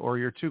loud or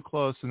you're too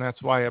close, and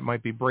that's why it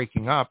might be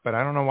breaking up. But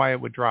I don't know why it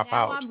would drop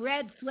out. Now I'm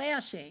red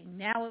flashing.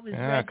 Now it was red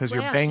flashing. Yeah, because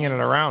you're banging it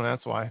around.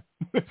 That's why.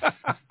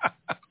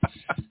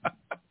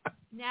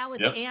 Now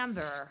it's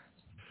amber.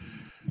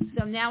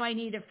 So now I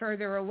need it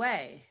further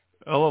away.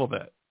 A little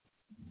bit.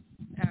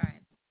 All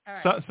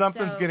right.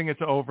 Something's getting it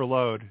to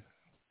overload.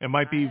 It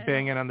might be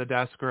banging on the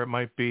desk, or it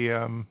might be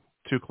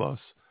too close.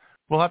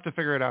 We'll have to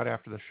figure it out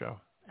after the show.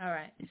 All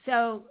right.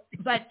 So,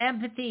 but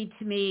empathy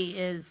to me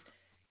is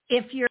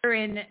if you're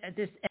in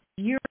this,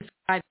 you're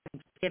describing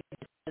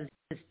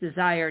this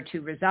desire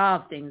to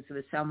resolve things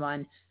with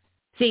someone.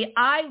 See,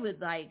 I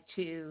would like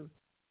to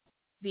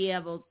be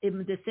able, in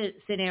the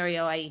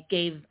scenario I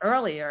gave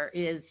earlier,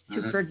 is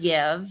to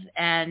forgive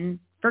and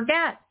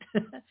forget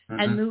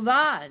and move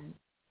on.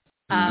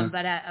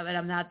 But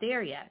I'm not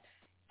there yet.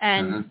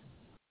 And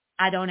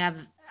I don't have,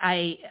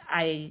 I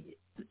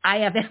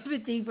have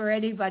empathy for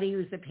anybody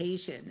who's a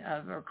patient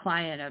of or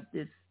client of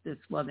this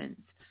woman's.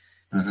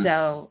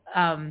 So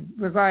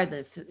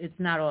regardless, it's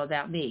not all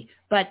about me.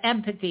 But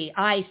empathy,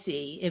 I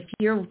see, if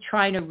you're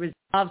trying to resolve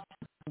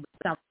something with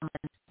someone,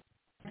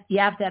 you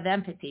have to have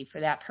empathy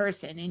for that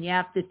person, and you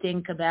have to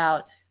think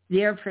about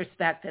their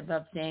perspective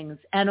of things.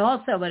 And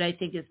also what I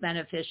think is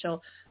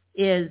beneficial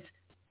is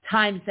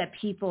times that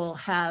people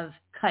have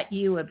cut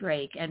you a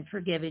break and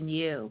forgiven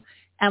you.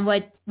 And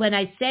when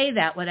I say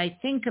that, what I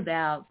think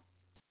about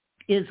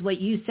is what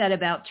you said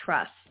about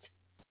trust.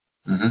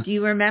 Do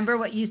you remember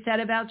what you said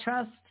about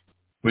trust?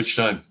 Which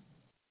time?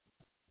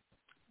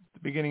 The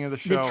beginning of the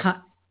show. Right?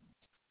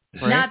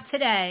 Not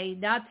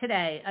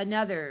today.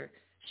 Another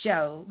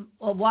show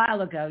a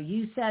while ago.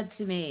 You said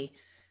to me,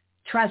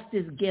 trust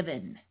is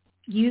given.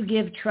 You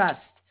give trust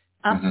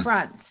up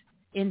front.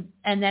 And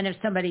then if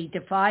somebody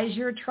defies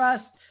your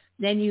trust,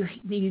 then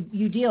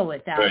you deal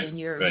with that and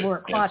you're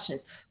more cautious.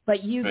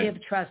 But you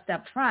give trust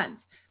up front.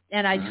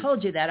 And I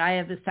told you that. I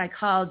have a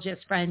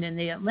psychologist friend in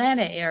the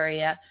Atlanta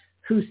area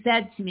who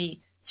said to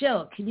me,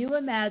 Jill, can you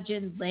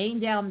imagine laying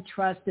down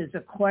trust as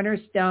a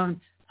cornerstone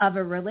of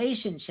a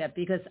relationship,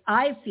 because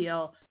I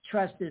feel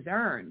trust is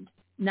earned,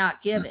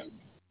 not given.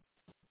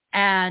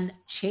 And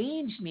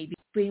changed me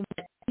between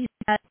what he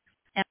said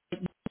and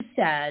what you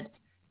said.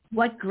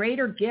 What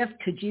greater gift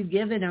could you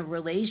give in a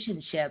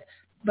relationship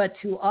but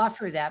to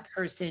offer that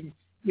person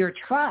your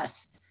trust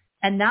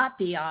and not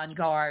be on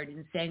guard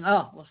and saying,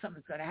 oh, well,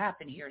 something's going to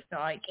happen here, so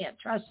I can't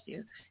trust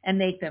you, and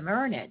make them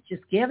earn it.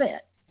 Just give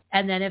it.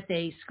 And then if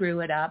they screw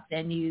it up,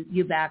 then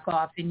you back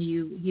off and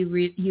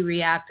you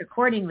react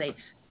accordingly.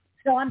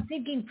 So I'm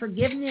thinking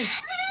forgiveness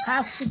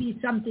has to be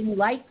something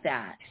like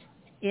that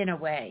in a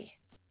way.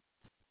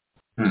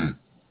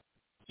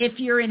 If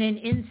you're in an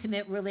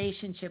intimate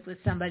relationship with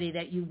somebody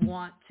that you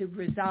want to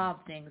resolve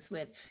things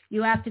with,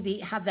 you have to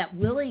have that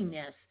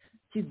willingness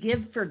to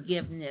give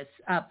forgiveness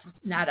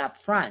not up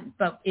front,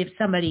 but if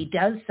somebody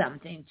does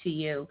something to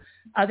you.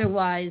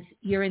 Otherwise,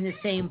 you're in the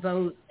same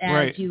boat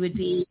as you would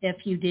be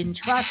if you didn't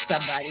trust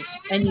somebody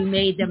and you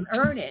made them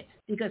earn it.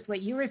 Because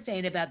what you were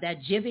saying about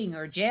that jibbing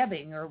or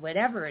jabbing or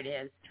whatever it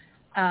is,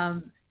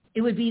 it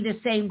would be the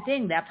same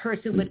thing. That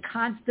person would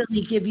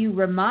constantly give you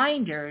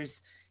reminders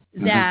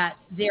that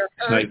they're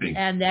hurt sniping.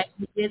 And that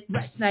you did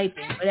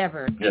sniping,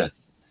 whatever. Yeah.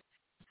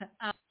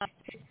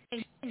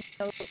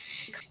 So it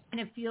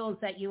kind of feels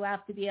that you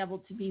have to be able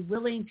to be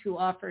willing to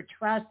offer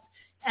trust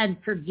and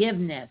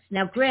forgiveness.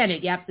 Now,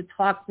 granted, you have to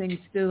talk things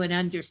through and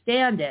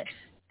understand it.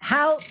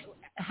 How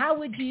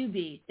would you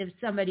be if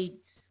somebody,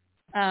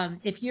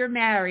 if you're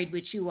married,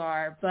 which you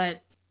are,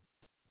 but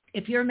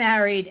if you're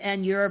married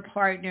and your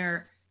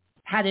partner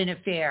had an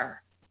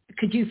affair,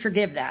 could you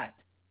forgive that?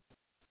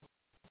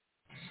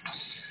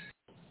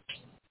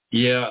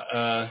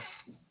 Yeah,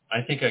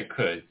 I think I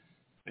could.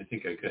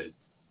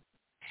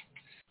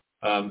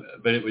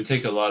 But it would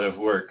take a lot of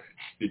work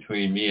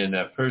between me and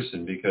that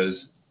person, because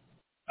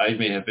I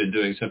may have been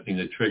doing something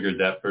that triggered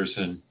that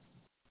person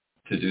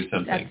to do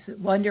something. That's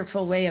a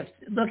wonderful way of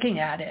looking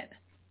at it.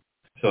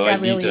 So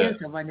that really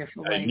is a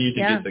wonderful way. I need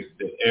to get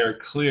the air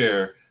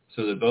clear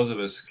so that both of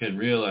us can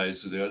realize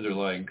the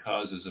underlying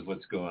causes of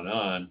what's going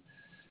on,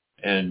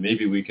 and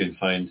maybe we can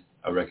find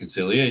a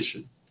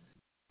reconciliation.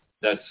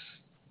 That's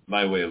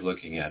my way of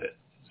looking at it.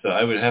 So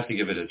I would have to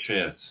give it a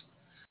chance.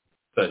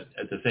 But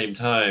at the same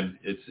time,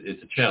 it's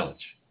a challenge,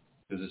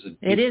 because it's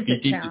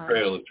a deep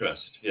betrayal of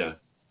trust. Yeah,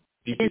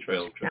 deep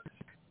betrayal of trust.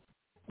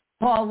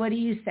 Paul, what do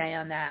you say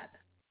on that?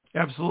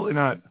 Absolutely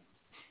not.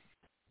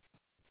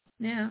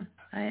 Yeah,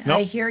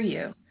 I hear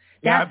you.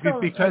 Yeah,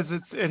 because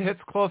it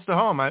hits close to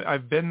home.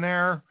 I've been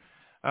there,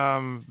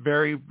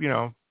 very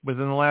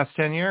within the last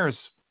 10 years,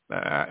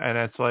 and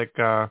it's like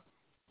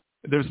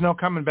there's no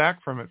coming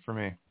back from it for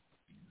me.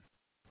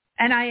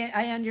 And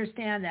I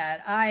understand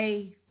that.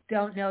 I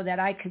don't know that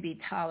I could be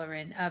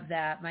tolerant of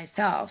that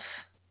myself.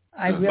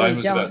 I really mine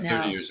was don't about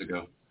know. 30 years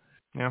ago.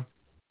 Yeah.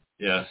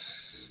 Yeah.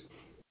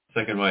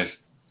 Second wife.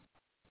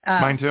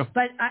 Mine too.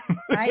 But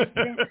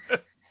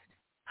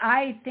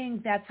I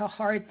think that's a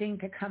hard thing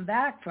to come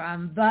back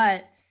from.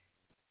 But,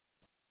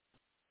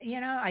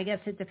 I guess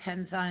it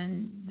depends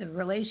on the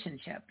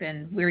relationship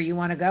and where you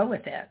want to go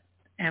with it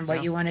and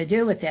what you want to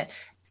do with it.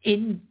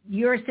 In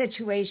your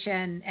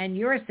situation and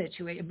your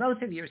situation,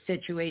 both of your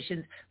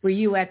situations, were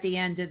you at the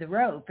end of the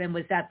rope, and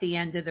was that the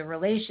end of the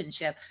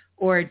relationship,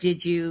 or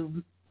did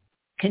you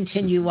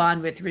continue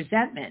on with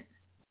resentment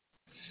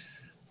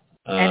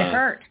and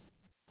hurt?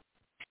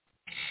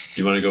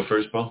 Do you want to go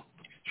first, Paul?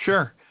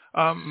 Sure.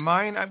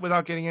 Mine,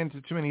 without getting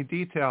into too many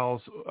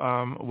details,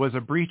 was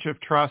a breach of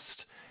trust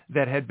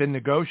that had been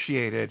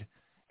negotiated,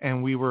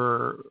 and we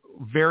were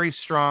very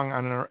strong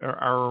on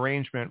our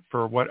arrangement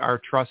for what our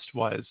trust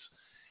was.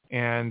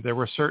 And there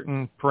were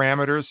certain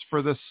parameters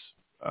for this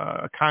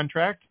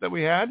contract that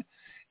we had,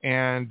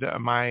 and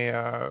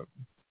my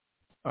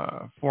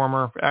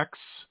former ex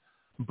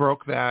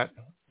broke that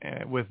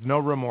with no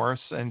remorse,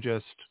 and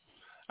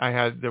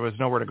there was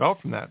nowhere to go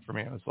from that for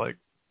me. I was like,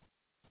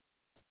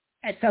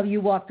 and so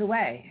you walked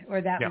away, or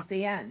that was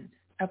the end.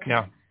 Okay.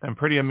 Yeah, and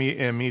pretty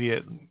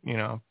immediate,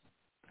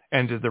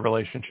 ended the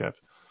relationship.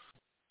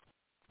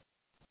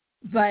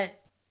 But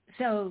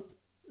so,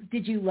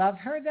 did you love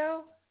her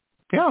though?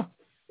 Yeah.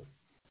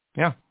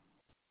 Yeah.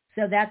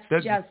 So that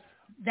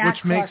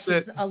which makes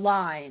it a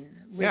line.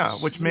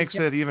 Which makes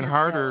it even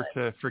harder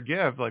to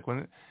forgive. Like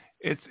when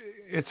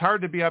it's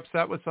hard to be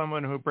upset with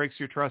someone who breaks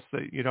your trust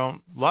that you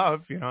don't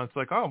love. It's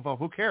like, oh, well,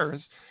 who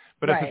cares?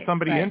 But if it's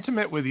somebody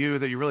intimate with you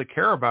that you really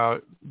care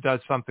about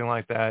does something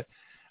like that,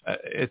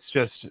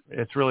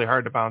 it's really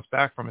hard to bounce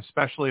back from,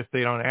 especially if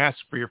they don't ask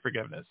for your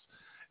forgiveness,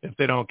 if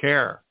they don't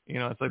care.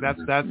 It's like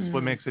that's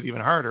what makes it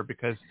even harder,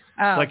 because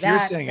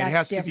you're saying, it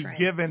has to be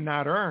given,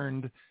 not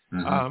earned.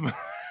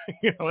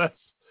 That's,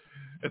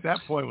 at that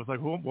point, it was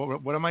like,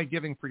 what am I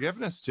giving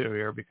forgiveness to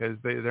here? Because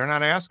they're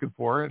not asking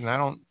for it, and I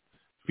don't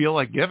feel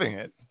like giving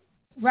it.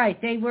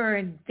 Right. They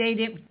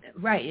didn't.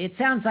 Right. It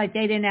sounds like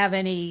they didn't have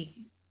any,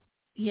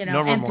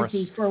 no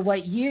empathy for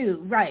what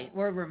you,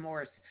 or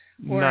remorse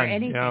or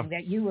anything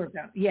that you were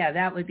going. Yeah,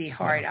 that would be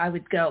hard. I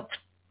would go,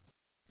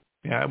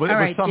 Yeah, it was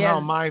somehow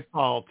Jim, my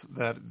fault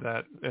that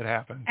it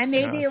happened. And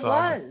maybe it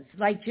was.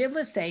 Like Jim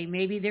was saying,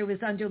 maybe there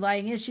was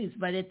underlying issues,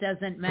 but it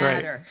doesn't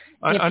matter.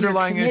 Right. If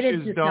underlying you're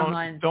issues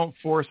don't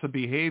force a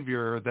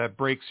behavior that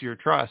breaks your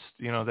trust,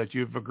 that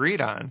you've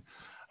agreed on.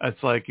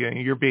 It's like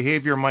your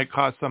behavior might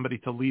cause somebody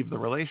to leave the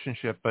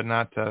relationship, but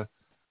not to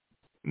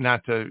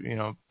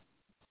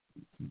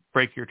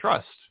break your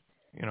trust.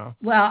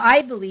 Well,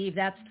 I believe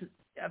that's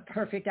a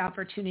perfect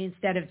opportunity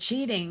instead of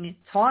cheating,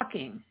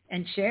 talking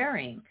and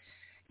sharing.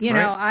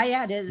 I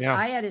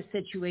had a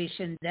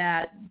situation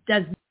that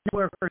does not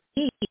work for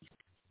me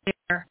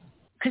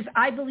because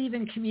I believe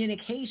in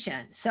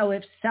communication. So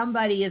if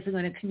somebody isn't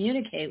going to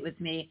communicate with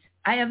me,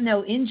 I have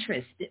no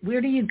interest. Where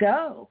do you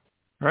go?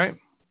 Right.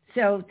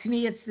 So to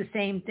me, it's the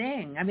same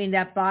thing. I mean,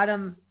 that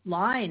bottom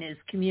line is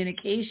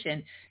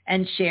communication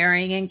and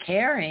sharing and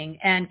caring.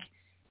 And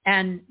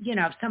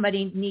if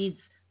somebody needs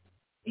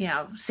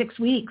 6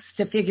 weeks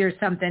to figure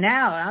something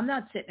out, I'm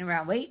not sitting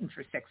around waiting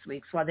for 6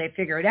 weeks while they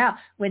figure it out,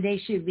 when they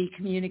should be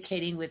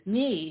communicating with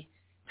me,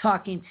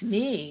 talking to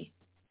me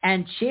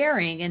and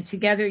sharing, and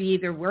together you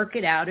either work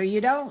it out or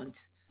you don't,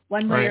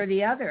 one way or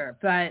the other.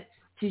 But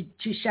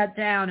to shut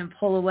down and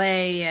pull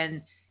away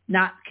and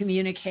not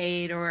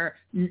communicate or,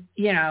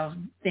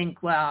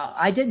 think, well,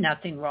 I did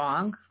nothing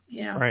wrong,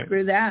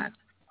 screw that.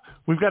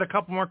 We've got a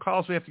couple more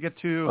calls we have to get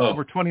to.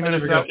 Over 20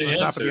 minutes out to the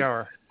top of the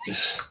hour.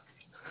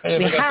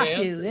 We have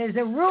to. There's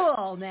a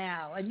rule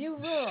now, a new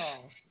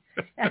rule.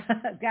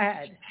 Go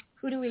ahead.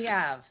 Who do we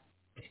have?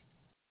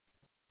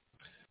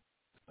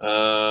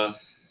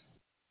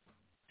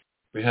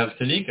 We have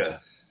Tanika.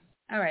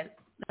 All right.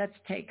 Let's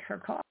take her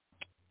call.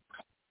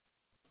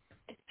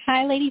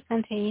 Hi, Lady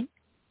Fontaine.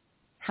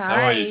 Hi.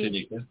 How are you,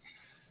 Tanika?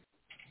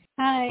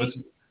 Hi.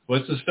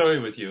 What's the story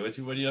with you? What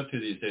are you up to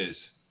these days?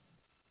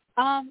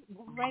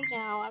 Right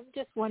now, I'm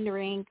just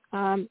wondering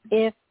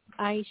if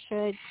I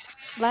should.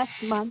 Last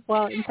month,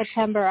 in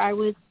September, I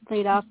was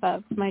laid off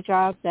of my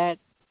job that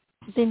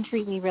didn't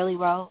treat me really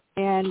well,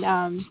 and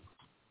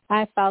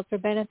I filed for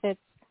benefits.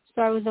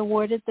 So I was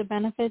awarded the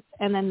benefits,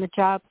 and then the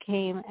job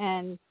came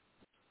and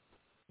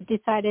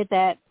decided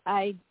that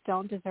I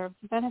don't deserve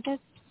the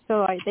benefits,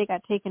 so they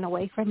got taken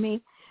away from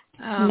me.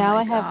 Now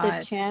I have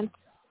the chance.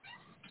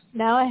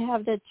 Now I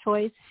have the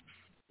choice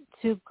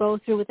to go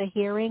through with a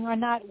hearing or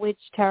not, which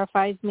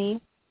terrifies me.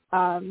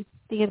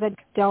 Because I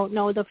don't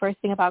know the first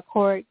thing about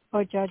court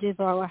or judges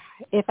or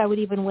if I would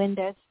even win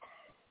this.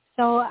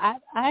 So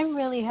I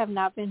really have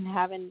not been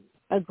having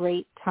a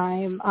great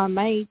time.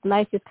 My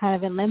life is kind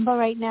of in limbo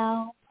right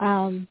now.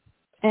 And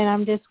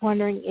I'm just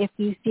wondering if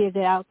you see a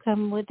good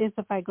outcome with this,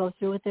 if I go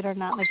through with it or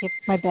not, like if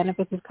my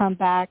benefits would come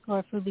back or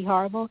if it would be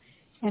horrible,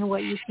 and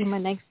what you see my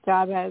next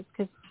job as.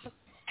 Because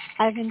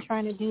I've been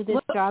trying to do this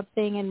job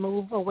thing and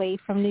move away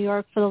from New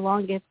York for the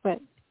longest, but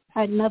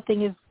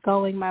nothing is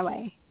going my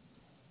way.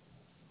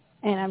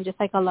 And I'm just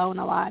alone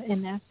a lot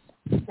in this,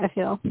 I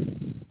feel.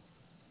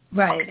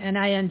 Right, and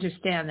I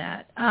understand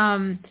that.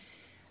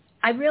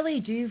 I really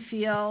do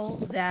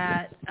feel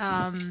that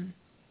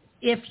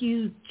if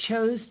you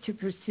chose to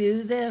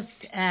pursue this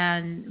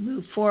and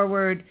move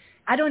forward,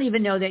 I don't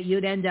even know that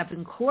you'd end up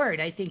in court.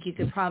 I think you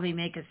could probably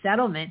make a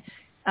settlement.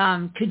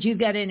 Could you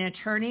get an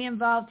attorney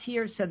involved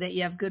here so that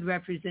you have good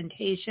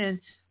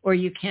representation, or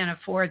you can't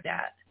afford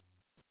that?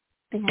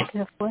 I think I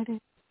can afford it.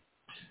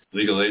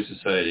 Legal Aid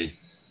Society.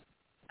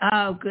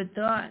 Oh, good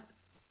thought.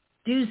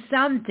 Do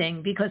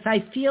something, because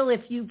I feel if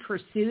you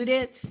pursued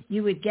it,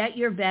 you would get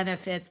your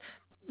benefits.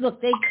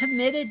 Look, they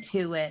committed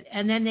to it,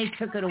 and then they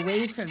took it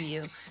away from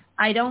you.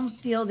 I don't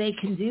feel they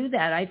can do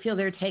that. I feel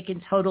they're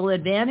taking total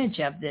advantage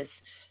of this.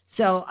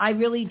 So I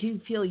really do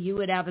feel you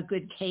would have a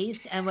good case.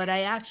 And what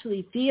I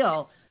actually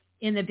feel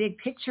in the big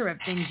picture of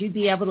things, you'd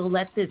be able to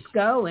let this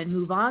go and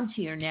move on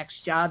to your next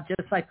job,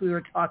 just like we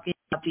were talking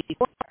about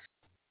before.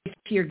 If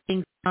you're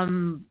getting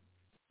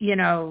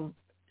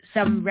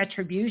some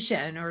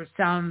retribution or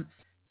some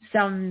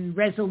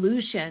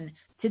resolution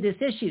to this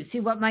issue. See,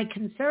 what my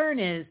concern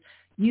is,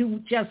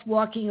 you just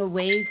walking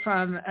away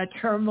from a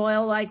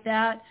turmoil like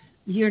that,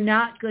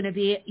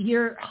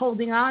 you're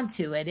holding on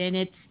to it, and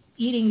it's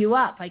eating you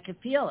up. I could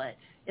feel it.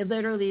 It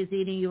literally is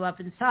eating you up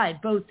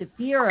inside, both the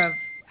fear of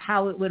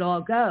how it would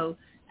all go,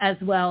 as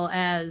well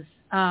as,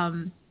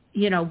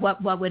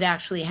 what would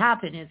actually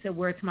happen. Is it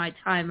worth my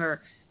time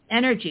or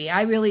energy?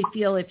 I really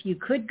feel if you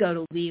could go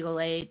to legal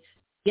aid,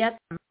 get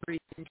some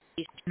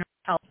representation or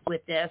help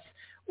with this,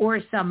 or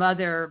some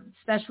other,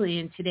 especially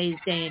in today's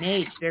day and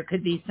age, there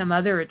could be some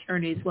other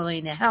attorneys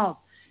willing to help,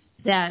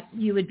 that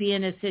you would be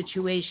in a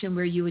situation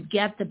where you would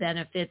get the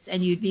benefits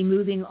and you'd be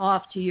moving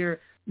off to your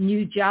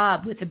new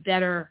job with a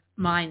better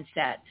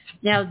mindset.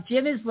 Now,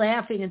 Jim is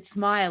laughing and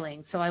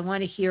smiling, so I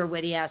want to hear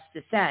what he has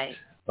to say.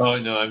 Oh,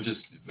 no, I'm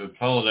just,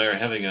 Paul and I are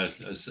having a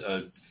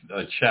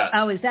chat.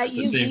 Oh, is that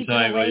you at the same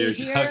time while you're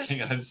here?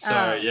 talking? I'm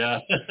sorry, yeah.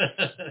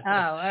 Oh,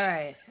 all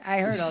right. I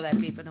heard all that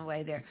beeping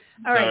away there.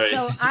 All right,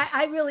 so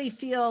I really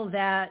feel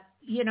that,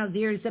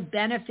 there's a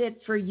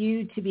benefit for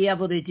you to be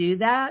able to do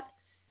that.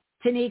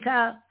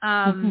 Tanika.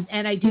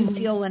 And I do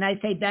feel when I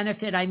say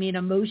benefit, I mean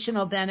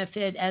emotional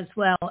benefit as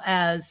well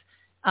as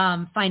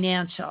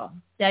financial,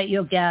 that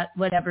you'll get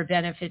whatever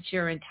benefits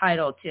you're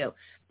entitled to.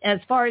 As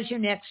far as your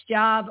next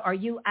job, are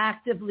you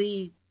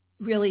actively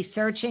really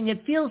searching?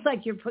 It feels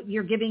like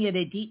you're giving it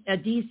a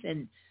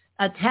decent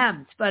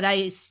attempt, but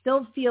I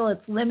still feel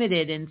it's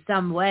limited in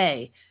some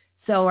way.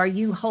 So are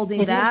you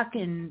holding back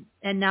and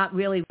not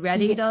really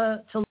ready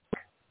to look?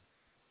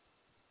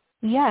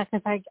 Yeah,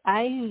 because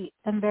I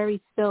am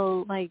very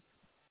still like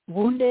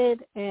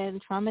wounded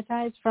and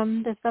traumatized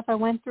from the stuff I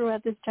went through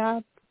at this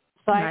job.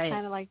 So I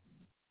kind of like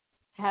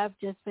have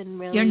just been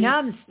really. You're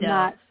numb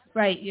still.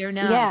 Right, you're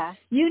numb. Yeah.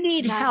 You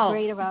need not help.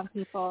 Great around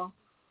people.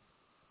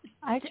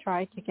 I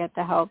try to get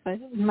the help, but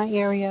in my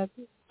area,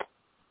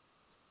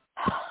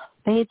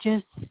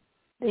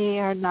 they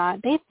are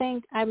not. They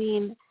think, I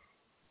mean,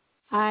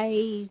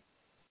 they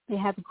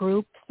have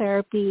group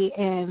therapy,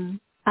 and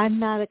I'm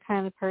not the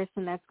kind of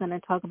person that's going to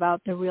talk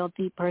about the real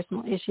deep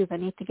personal issues I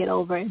need to get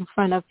over in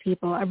front of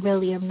people. I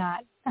really am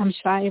not. I'm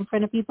shy in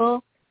front of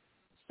people.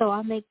 So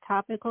I'll make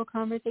topical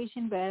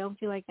conversation, but I don't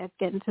feel like that's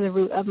getting to the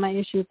root of my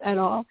issues at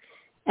all.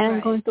 And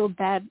I'm going through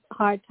a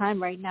hard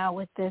time right now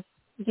with this.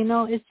 You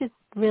know, it's just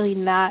really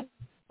not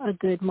a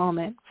good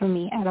moment for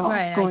me at all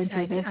going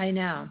through this. I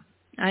know.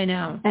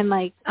 And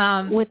like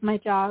with my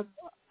job,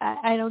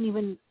 I don't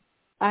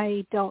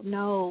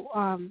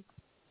know.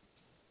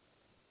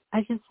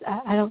 I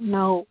don't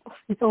know.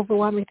 It's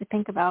overwhelming to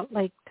think about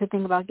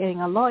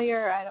getting a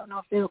lawyer. I don't know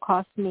if it'll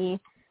cost me.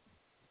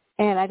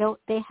 And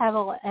they have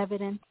all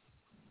evidence.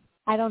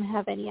 I don't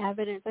have any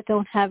evidence. I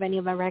don't have any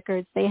of my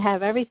records. They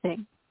have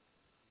everything.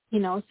 You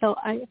know, so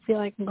I feel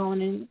like I'm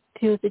going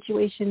into a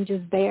situation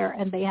just there,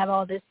 and they have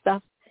all this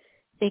stuff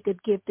they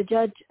could give the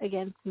judge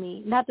against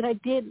me. Not that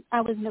I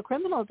wasn't a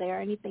criminal there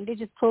or anything. They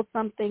just pulled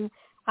something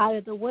out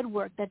of the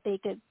woodwork that they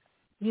could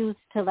use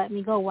to let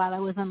me go while I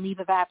was on leave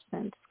of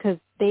absence, because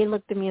they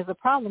looked at me as a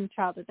problem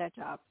child at that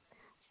job.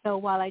 So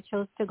while I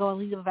chose to go on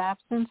leave of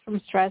absence from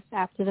stress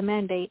after the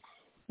mandate,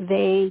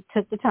 they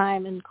took the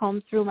time and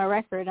combed through my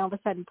record and all of a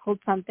sudden pulled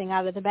something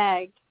out of the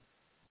bag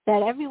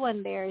that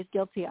everyone there is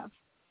guilty of,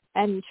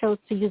 and chose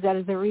to use that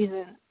as a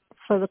reason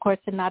for the court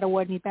to not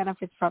award me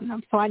benefits from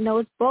them. So I know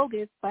it's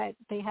bogus, but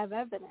they have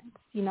evidence,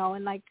 you know,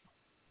 and like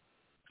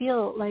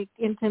feel like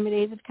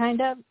intimidated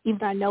kind of, even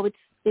though I know it's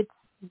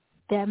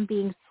them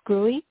being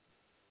screwy.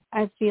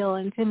 I feel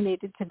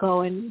intimidated to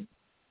go into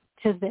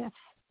this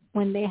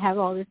when they have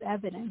all this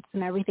evidence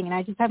and everything. And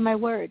I just have my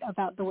word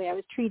about the way I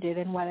was treated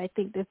and what I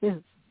think this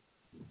is.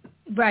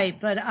 Right,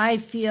 but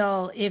I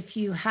feel if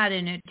you had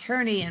an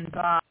attorney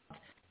involved,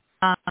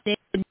 they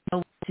would know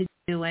what to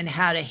do and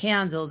how to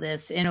handle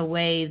this in a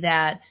way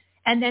that,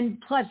 and then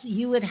plus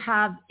you would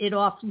have it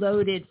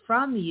offloaded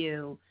from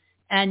you,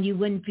 and you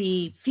wouldn't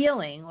be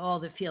feeling all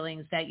the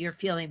feelings that you're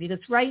feeling, because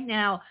right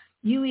now,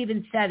 you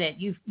even said it,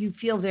 you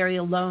feel very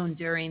alone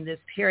during this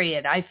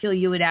period. I feel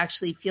you would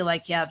actually feel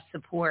like you have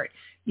support.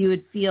 You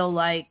would feel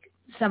like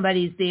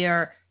somebody's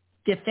there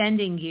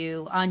defending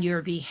you on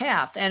your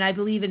behalf. And I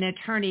believe an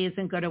attorney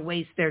isn't going to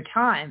waste their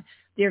time.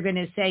 They're going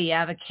to say you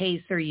have a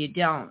case or you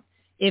don't.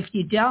 If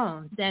you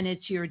don't, then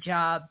it's your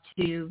job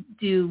to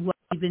do what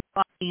you've been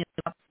talking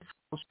about this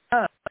whole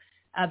show,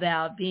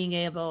 about being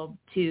able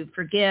to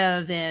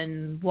forgive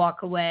and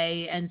walk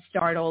away and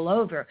start all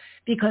over.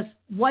 Because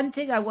one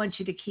thing I want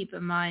you to keep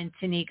in mind,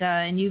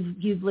 Tanika, and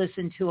you've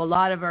listened to a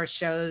lot of our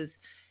shows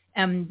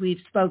and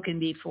we've spoken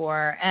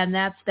before, and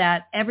that's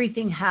that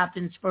everything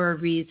happens for a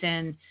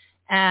reason.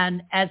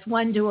 And as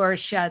one door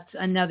shuts,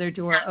 another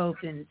door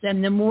opens.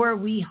 And the more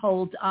we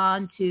hold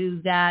on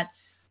to that,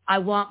 I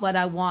want what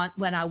I want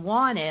when I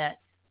want it,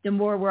 the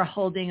more we're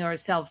holding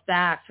ourselves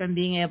back from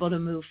being able to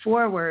move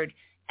forward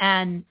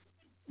and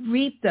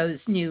reap those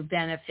new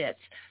benefits.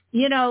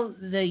 You know,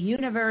 the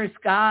universe,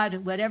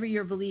 God, whatever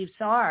your beliefs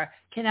are,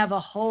 can have a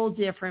whole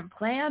different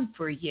plan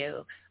for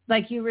you.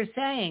 Like you were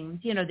saying,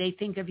 you know, they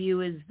think of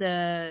you as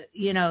the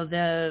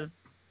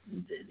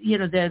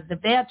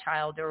bad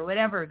child or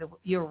whatever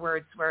your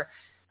words were.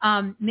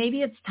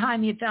 Maybe it's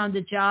time you found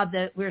a job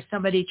where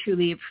somebody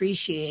truly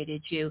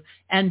appreciated you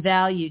and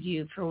valued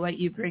you for what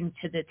you bring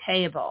to the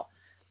table.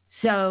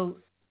 So,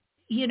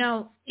 you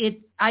know,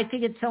 I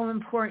think it's so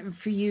important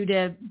for you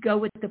to go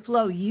with the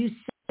flow. You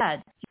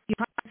said you're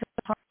trying so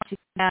hard to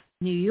get out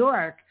of New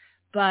York,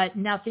 but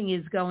nothing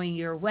is going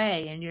your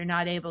way and you're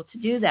not able to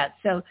do that.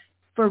 So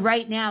for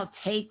right now,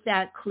 take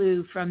that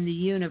clue from the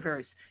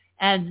universe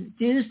and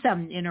do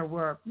some inner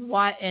work.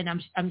 And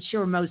I'm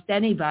sure most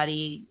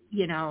anybody,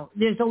 you know,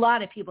 there's a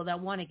lot of people that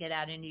want to get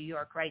out of New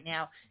York right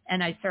now,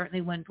 and I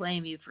certainly wouldn't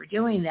blame you for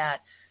doing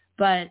that.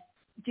 But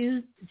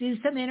do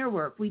some inner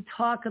work. We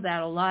talk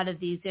about a lot of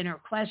these inner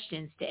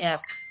questions to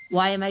ask,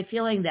 why am I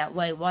feeling that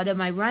way? What am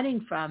I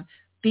running from?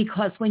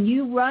 Because when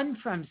you run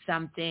from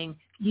something,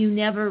 you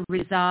never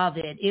resolve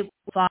it. It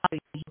will follow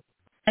you.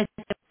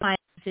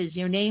 As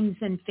your names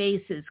and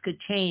faces could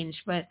change,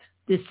 but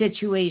the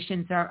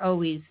situations are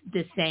always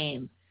the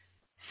same.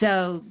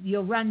 So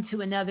you'll run to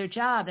another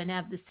job and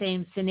have the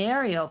same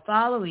scenario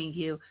following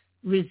you,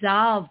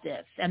 resolve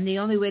this. And the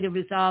only way to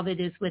resolve it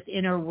is with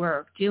inner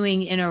work,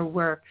 doing inner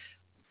work,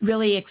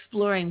 really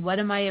exploring, what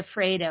am I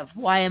afraid of?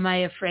 Why am I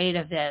afraid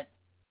of it?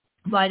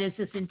 Why does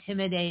this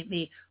intimidate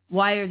me?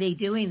 Why are they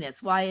doing this?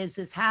 Why is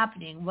this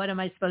happening? What am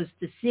I supposed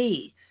to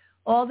see?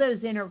 All those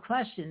inner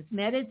questions,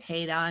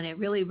 meditate on it,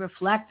 really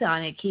reflect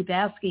on it, keep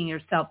asking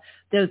yourself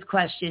those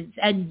questions.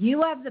 And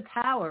you have the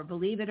power,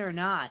 believe it or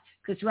not,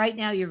 because right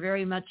now you're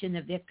very much in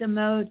the victim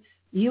mode.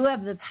 You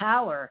have the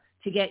power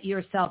to get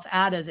yourself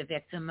out of the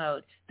victim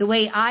mode. The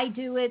way I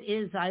do it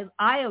is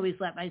I always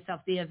let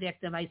myself be a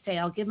victim. I say,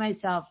 I'll give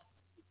myself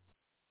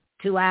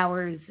 2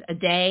 hours a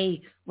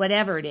day,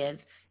 whatever it is.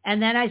 And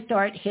then I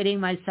start hitting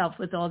myself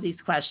with all these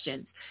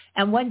questions.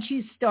 And once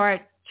you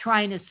start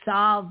trying to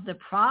solve the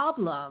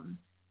problem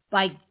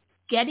by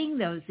getting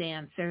those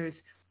answers,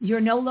 you're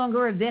no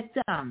longer a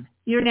victim.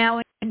 You're now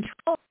in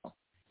control.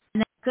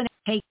 And that's going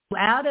to take you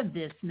out of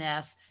this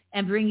mess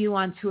and bring you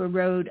onto a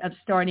road of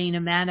starting to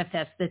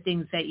manifest the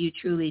things that you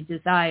truly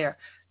desire.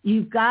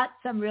 You've got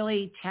some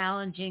really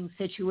challenging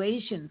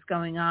situations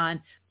going on,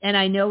 and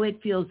I know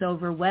it feels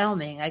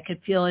overwhelming. I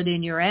could feel it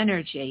in your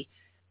energy,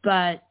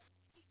 but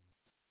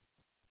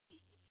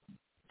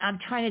I'm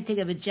trying to think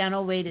of a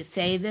gentle way to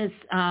say this.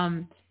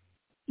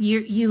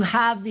 You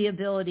have the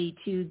ability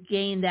to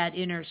gain that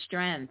inner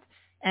strength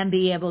and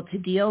be able to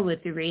deal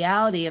with the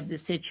reality of the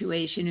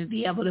situation and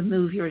be able to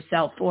move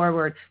yourself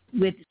forward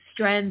with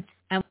strength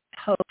and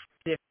hope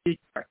for the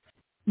future.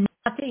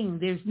 Nothing,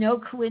 there's no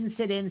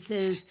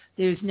coincidences,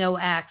 there's no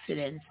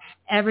accidents.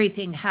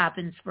 Everything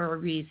happens for a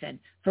reason.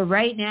 For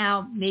right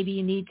now, maybe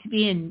you need to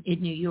be in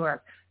New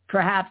York.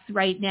 Perhaps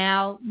right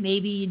now,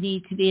 maybe you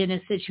need to be in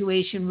a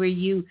situation where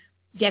you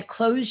get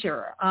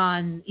closure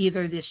on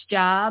either this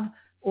job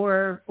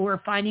or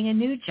finding a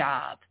new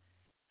job.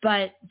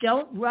 But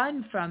don't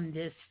run from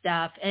this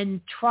stuff,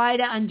 and try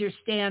to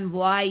understand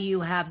why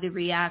you have the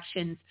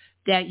reactions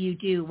that you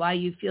do, why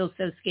you feel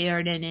so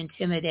scared and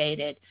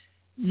intimidated.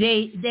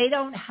 They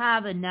don't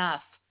have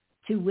enough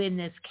to win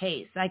this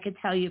case. I could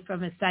tell you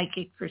from a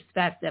psychic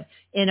perspective,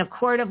 in a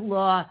court of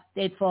law,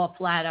 they'd fall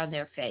flat on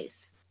their face.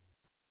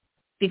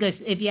 Because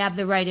if you have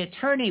the right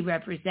attorney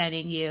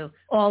representing you,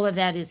 all of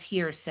that is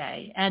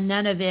hearsay. And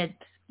none of it,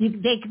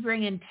 they could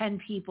bring in 10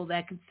 people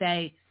that could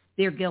say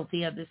they're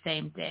guilty of the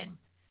same thing.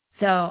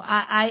 So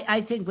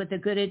I think with a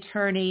good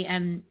attorney,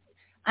 and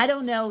I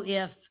don't know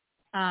if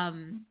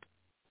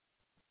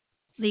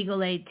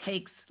legal aid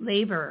takes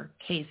labor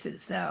cases,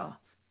 though.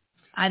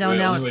 I don't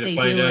know if they do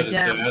or don't. The only way to find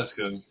out is to ask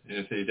them. And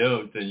if they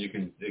don't,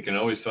 then they can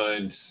always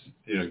find,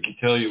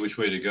 tell you which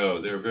way to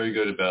go. They're very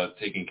good about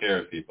taking care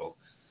of people.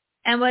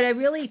 And what I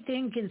really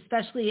think,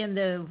 especially in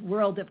the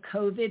world of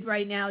COVID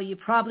right now, you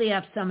probably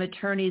have some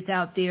attorneys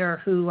out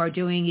there who are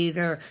doing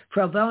either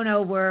pro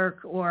bono work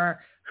or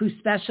who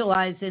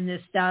specialize in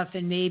this stuff,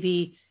 and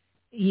maybe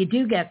you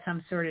do get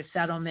some sort of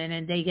settlement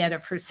and they get a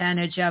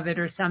percentage of it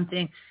or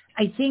something.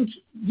 I think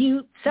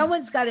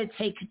someone's got to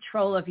take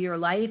control of your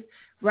life.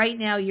 Right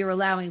now, you're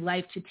allowing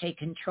life to take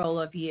control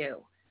of you.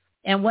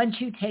 And once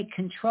you take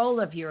control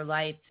of your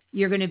life,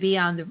 you're going to be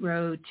on the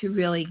road to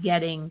really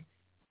getting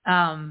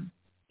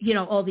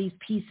all these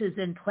pieces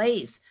in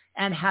place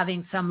and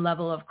having some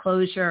level of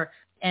closure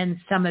and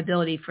some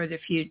ability for the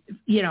future,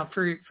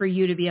 for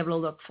you to be able to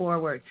look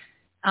forward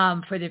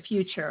for the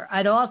future.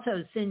 I'd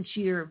also, since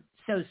you're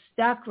so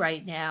stuck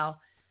right now,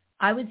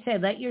 I would say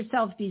let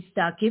yourself be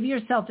stuck. Give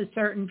yourself a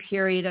certain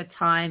period of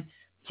time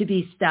to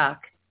be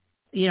stuck,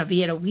 be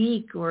it a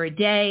week or a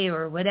day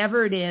or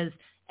whatever it is,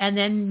 and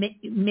then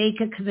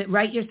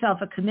write yourself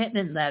a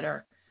commitment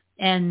letter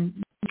and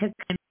make a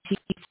commitment to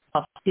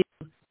yourself to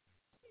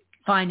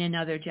find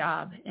another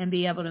job and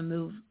be able to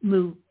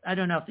move. I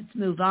don't know if it's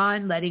move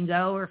on, letting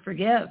go, or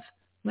forgive.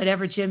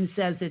 Whatever Jim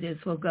says it is,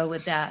 we'll go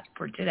with that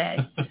for today.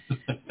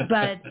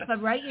 But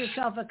write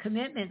yourself a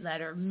commitment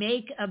letter.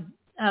 Make a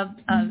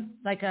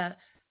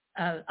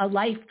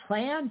life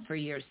plan for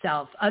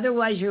yourself.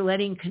 Otherwise, you're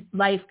letting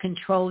life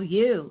control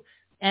you.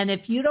 And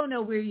if you don't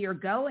know where you're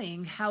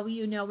going, how will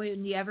you know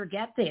when you ever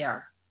get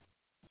there?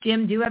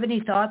 Jim, do you have any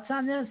thoughts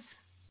on this?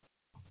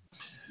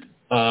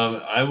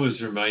 I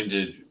was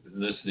reminded,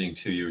 listening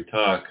to your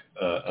talk,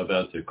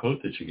 about the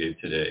quote that you gave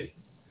today,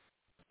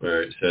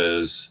 where it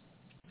says,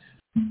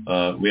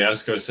 we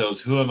ask ourselves,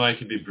 who am I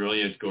to be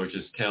brilliant,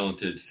 gorgeous,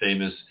 talented,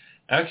 famous?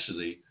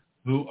 Actually,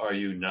 who are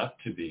you not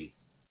to be?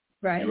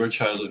 Right. You are a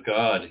child of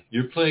God.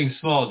 Your playing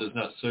small does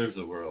not serve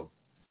the world.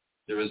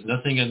 There is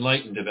nothing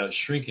enlightened about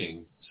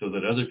shrinking so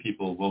that other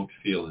people won't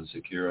feel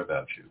insecure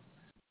about you.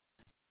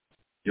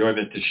 You are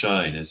meant to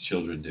shine as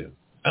children do.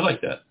 I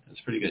like that.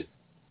 That's pretty good.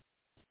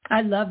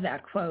 I love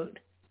that quote.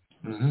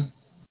 Mm-hmm.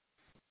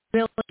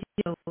 Really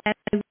do. And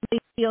I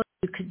really feel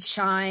you could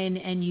shine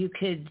and you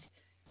could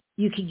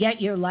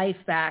get your life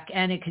back,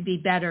 and it could be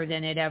better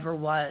than it ever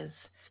was.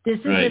 This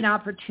is an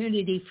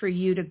opportunity for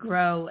you to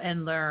grow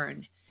and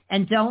learn.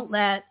 And don't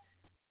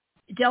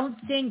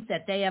think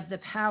that they have the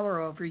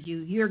power over you.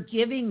 You're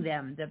giving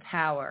them the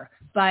power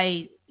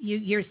by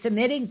you're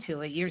submitting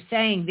to it. You're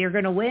saying they're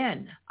going to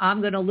win.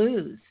 I'm going to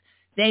lose.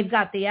 They've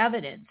got the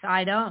evidence.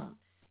 I don't.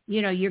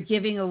 You're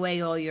giving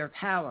away all your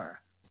power.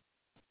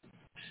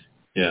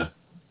 Yeah.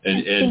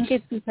 I think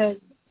it's because,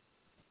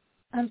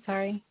 I'm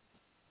sorry.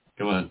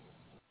 Go on.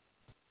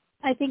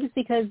 I think it's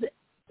because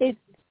it's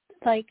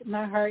like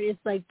my heart is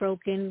like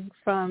broken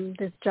from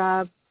this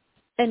job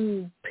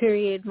and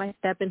period, my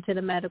step into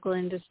the medical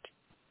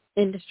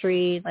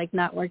industry, like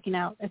not working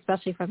out,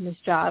 especially from this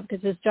job,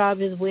 because this job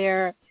is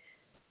where,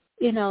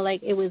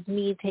 like it was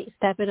me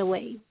stepping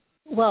away.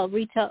 Well,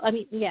 retail,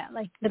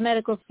 like the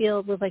medical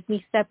field was like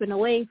me stepping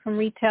away from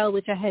retail,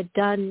 which I had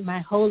done my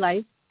whole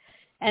life.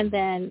 And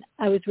then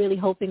I was really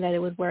hoping that it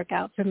would work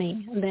out for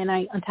me. And then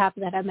on top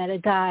of that, I met a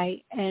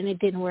guy and it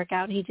didn't work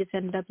out. He just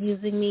ended up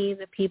using me.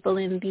 The people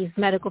in these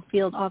medical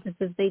field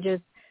offices, they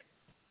just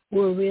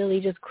were really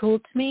just cruel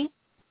to me.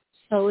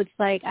 So it's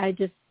like I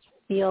just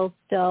feel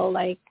still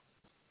like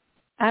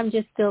I'm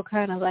just still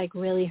kind of like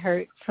really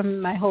hurt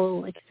from my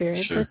whole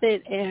experience with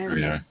it.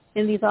 And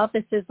in these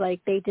offices,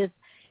 like they just,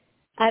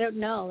 I don't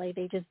know, like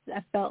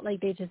I felt like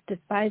they just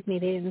despised me.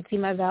 They didn't see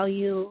my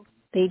value.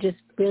 They just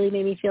really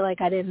made me feel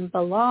like I didn't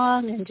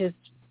belong and just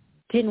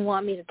didn't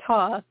want me to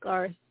talk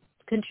or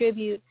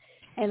contribute.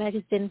 And I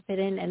just didn't fit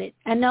in. And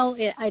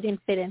I didn't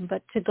fit in,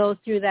 but to go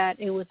through that,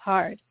 it was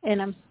hard. And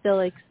I'm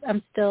still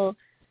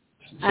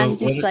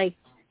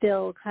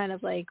kind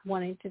of like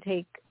wanting to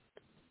take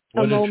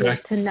a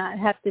moment to not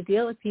have to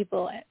deal with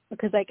people,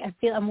 because like I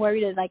feel I'm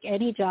worried at like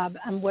any job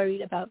I'm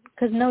worried about,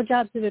 because no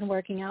jobs have been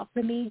working out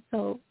for me.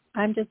 So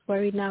I'm just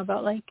worried now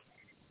about like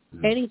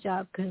any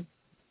job. Because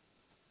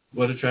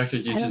what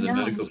attracted you to the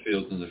medical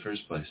field in the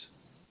first place?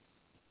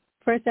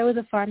 First, I was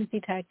a pharmacy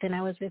tech, then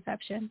I was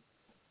reception.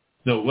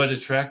 No, what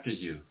attracted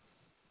you?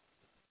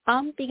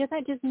 Because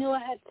I just knew I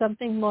had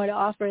something more to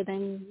offer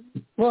than,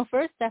 well,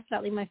 first,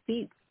 definitely my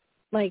feet.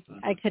 Like,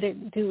 I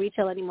couldn't do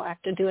retail anymore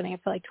after doing it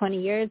for like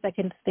 20 years. I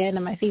couldn't stand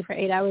on my feet for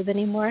 8 hours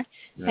anymore.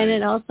 Right. And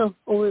it also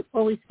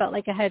always felt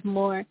like I had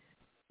more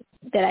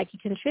that I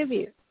could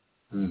contribute.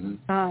 Mm-hmm.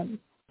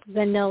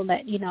 I know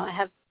that, I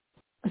have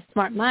a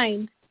smart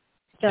mind.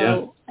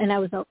 So, and I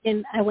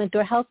went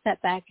through a health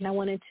setback, and I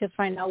wanted to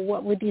find out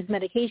what were these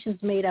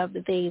medications made of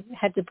that they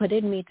had to put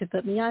in me to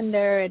put me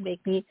under and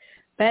make me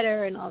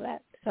better and all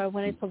that. So I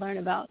wanted to learn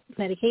about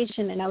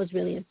medication, and I was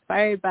really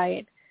inspired by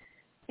it.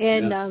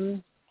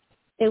 And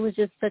it was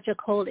just such a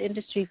cold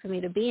industry for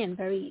me to be in,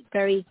 very,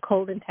 very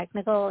cold and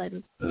technical.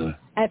 And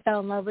I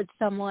fell in love with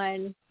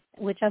someone,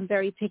 which I'm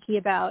very picky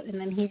about, and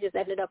then he just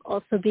ended up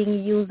also being a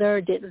user,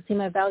 didn't see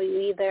my value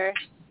either,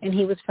 and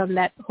he was from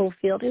that whole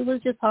field. It was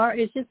just hard.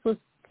 It just was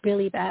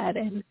really bad.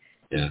 And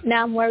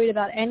now I'm worried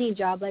about any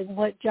job. Like,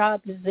 what job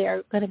is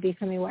there going to be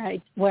for me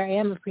where I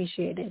am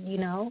appreciated,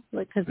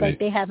 because like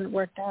they haven't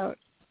worked out.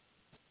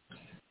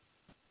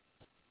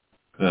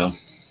 Well,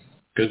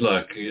 good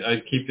luck.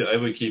 I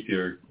would keep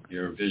your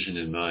vision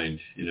in mind,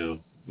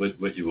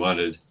 what you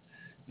wanted.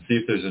 See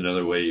if there's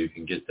another way you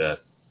can get that,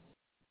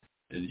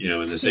 in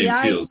the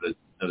same field but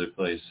another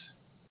place.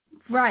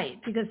 Right,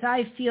 because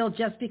I feel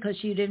just because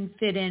you didn't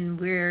fit in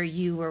where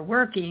you were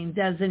working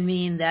doesn't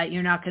mean that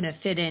you're not going to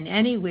fit in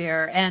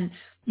anywhere. And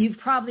you've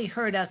probably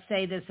heard us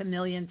say this a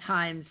million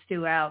times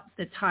throughout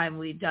the time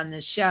we've done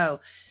this show,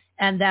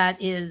 and that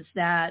is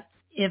that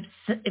if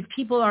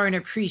people aren't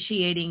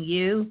appreciating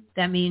you,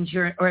 that means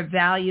or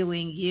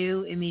valuing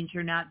you, it means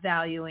you're not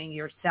valuing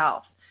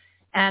yourself.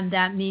 And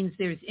that means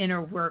there's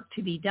inner work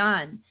to be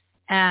done.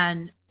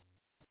 And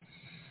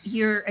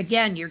you're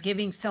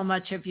giving so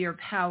much of your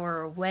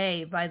power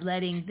away by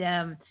letting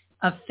them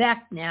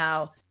affect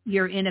now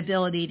your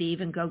inability to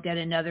even go get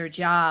another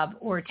job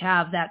or to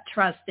have that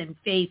trust and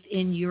faith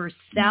in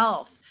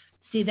yourself.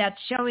 See, that's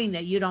showing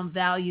that you don't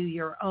value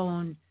your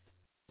own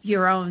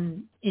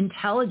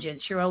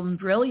intelligence, your own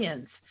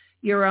brilliance,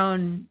 your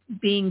own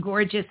being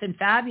gorgeous and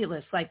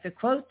fabulous, like the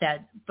quote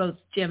that both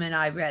Jim and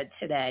I read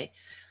today.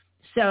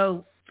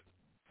 So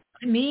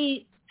to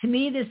me,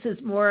 this is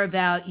more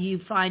about you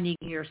finding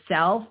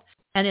yourself,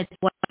 and it's a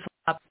wonderful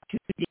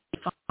opportunity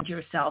to find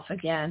yourself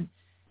again.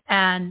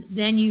 And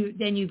then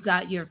you've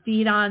got your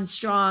feet on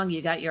strong,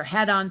 you got your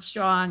head on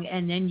strong,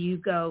 and then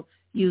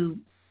you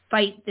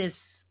fight this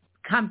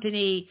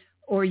company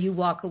or you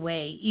walk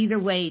away. Either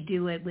way,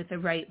 do it with the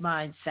right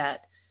mindset.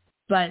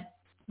 But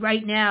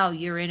right now,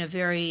 you're in a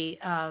very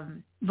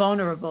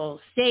vulnerable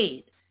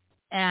state,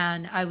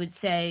 and I would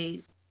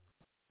say,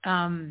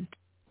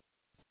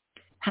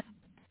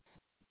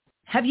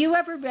 have you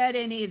ever read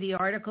any of the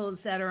articles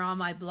that are on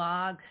my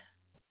blog?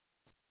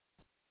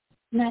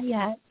 Not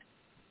yet.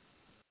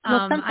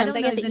 Well, sometimes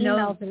I get the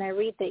emails and I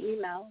read the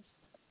emails.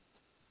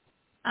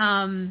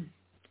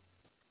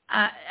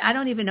 I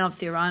don't even know if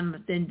they're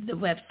on the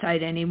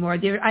website anymore.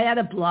 I had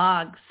a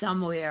blog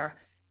somewhere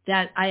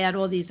that I had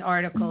all these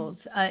articles.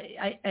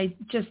 I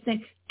just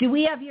think, do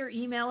we have your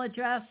email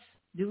address?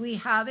 Do we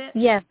have it?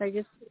 Yes, I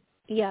gave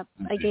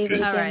it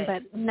again, right.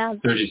 But now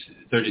 30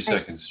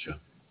 seconds, Joe.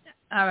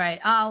 All right,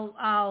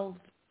 I'll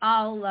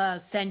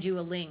send you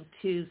a link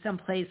to some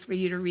place for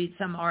you to read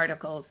some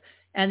articles,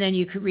 and then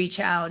you could reach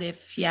out if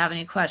you have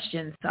any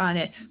questions on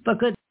it. But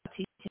good luck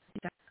to you.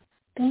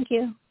 Thank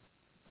you.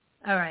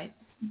 All right.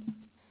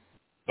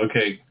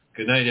 Okay.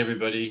 Good night,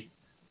 everybody.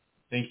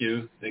 Thank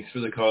you. Thanks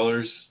for the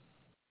callers.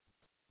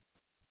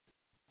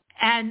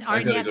 And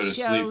our next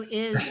show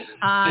is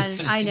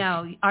on, I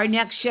know, our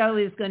next show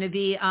is going to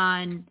be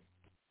on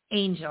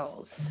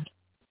angels.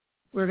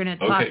 We're going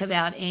to talk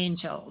about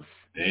angels.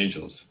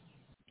 Angels.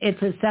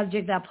 It's a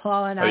subject that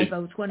Paul and I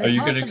both want to talk about. Are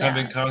you going to come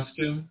in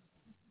costume?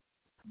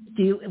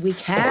 We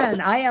can.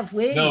 I have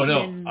wigs. No,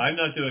 I'm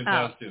not doing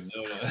costume.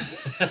 No.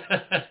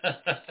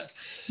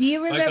 Do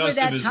you remember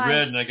that time? My costume is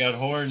red, and I got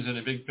horns and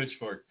a big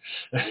pitchfork.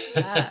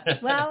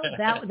 Well,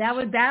 that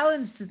would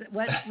balance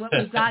what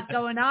we've got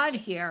going on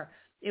here.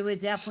 It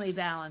would definitely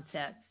balance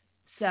it.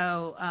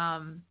 So,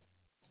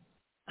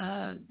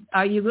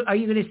 are you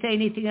going to say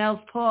anything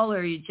else, Paul,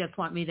 or you just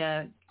want me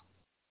to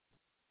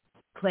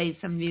play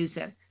some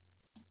music?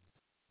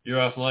 You're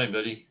offline,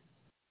 buddy.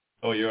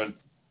 Oh, you're on.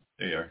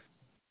 There you are.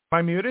 Am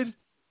I muted?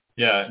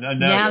 Yeah.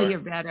 Now you're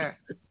better.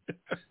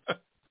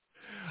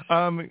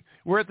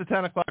 We're at the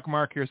 10 o'clock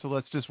mark here, so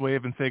let's just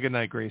wave and say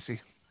goodnight, Gracie.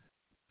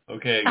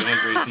 Okay. Good night,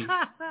 Gracie.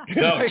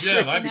 No,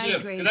 Jim. I'm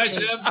Jim. Good night,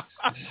 Jim.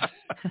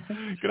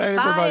 Good night,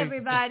 everybody. Bye,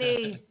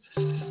 everybody.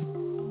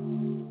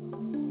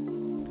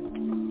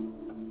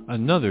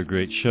 Another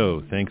great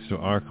show thanks to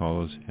our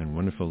callers and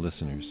wonderful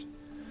listeners.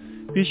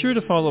 Be sure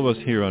to follow us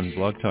here on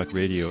Blog Talk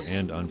Radio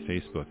and on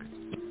Facebook.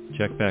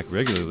 Check back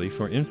regularly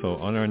for info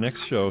on our next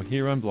show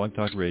here on Blog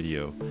Talk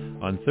Radio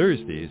on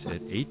Thursdays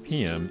at 8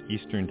 p.m.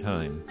 Eastern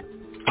Time.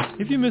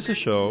 If you miss a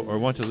show or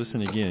want to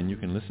listen again, you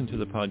can listen to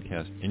the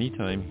podcast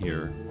anytime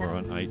here or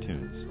on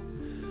iTunes.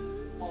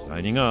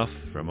 Signing off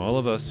from all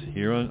of us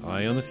here on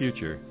Eye on the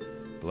Future,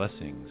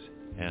 blessings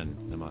and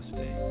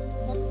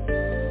namaste.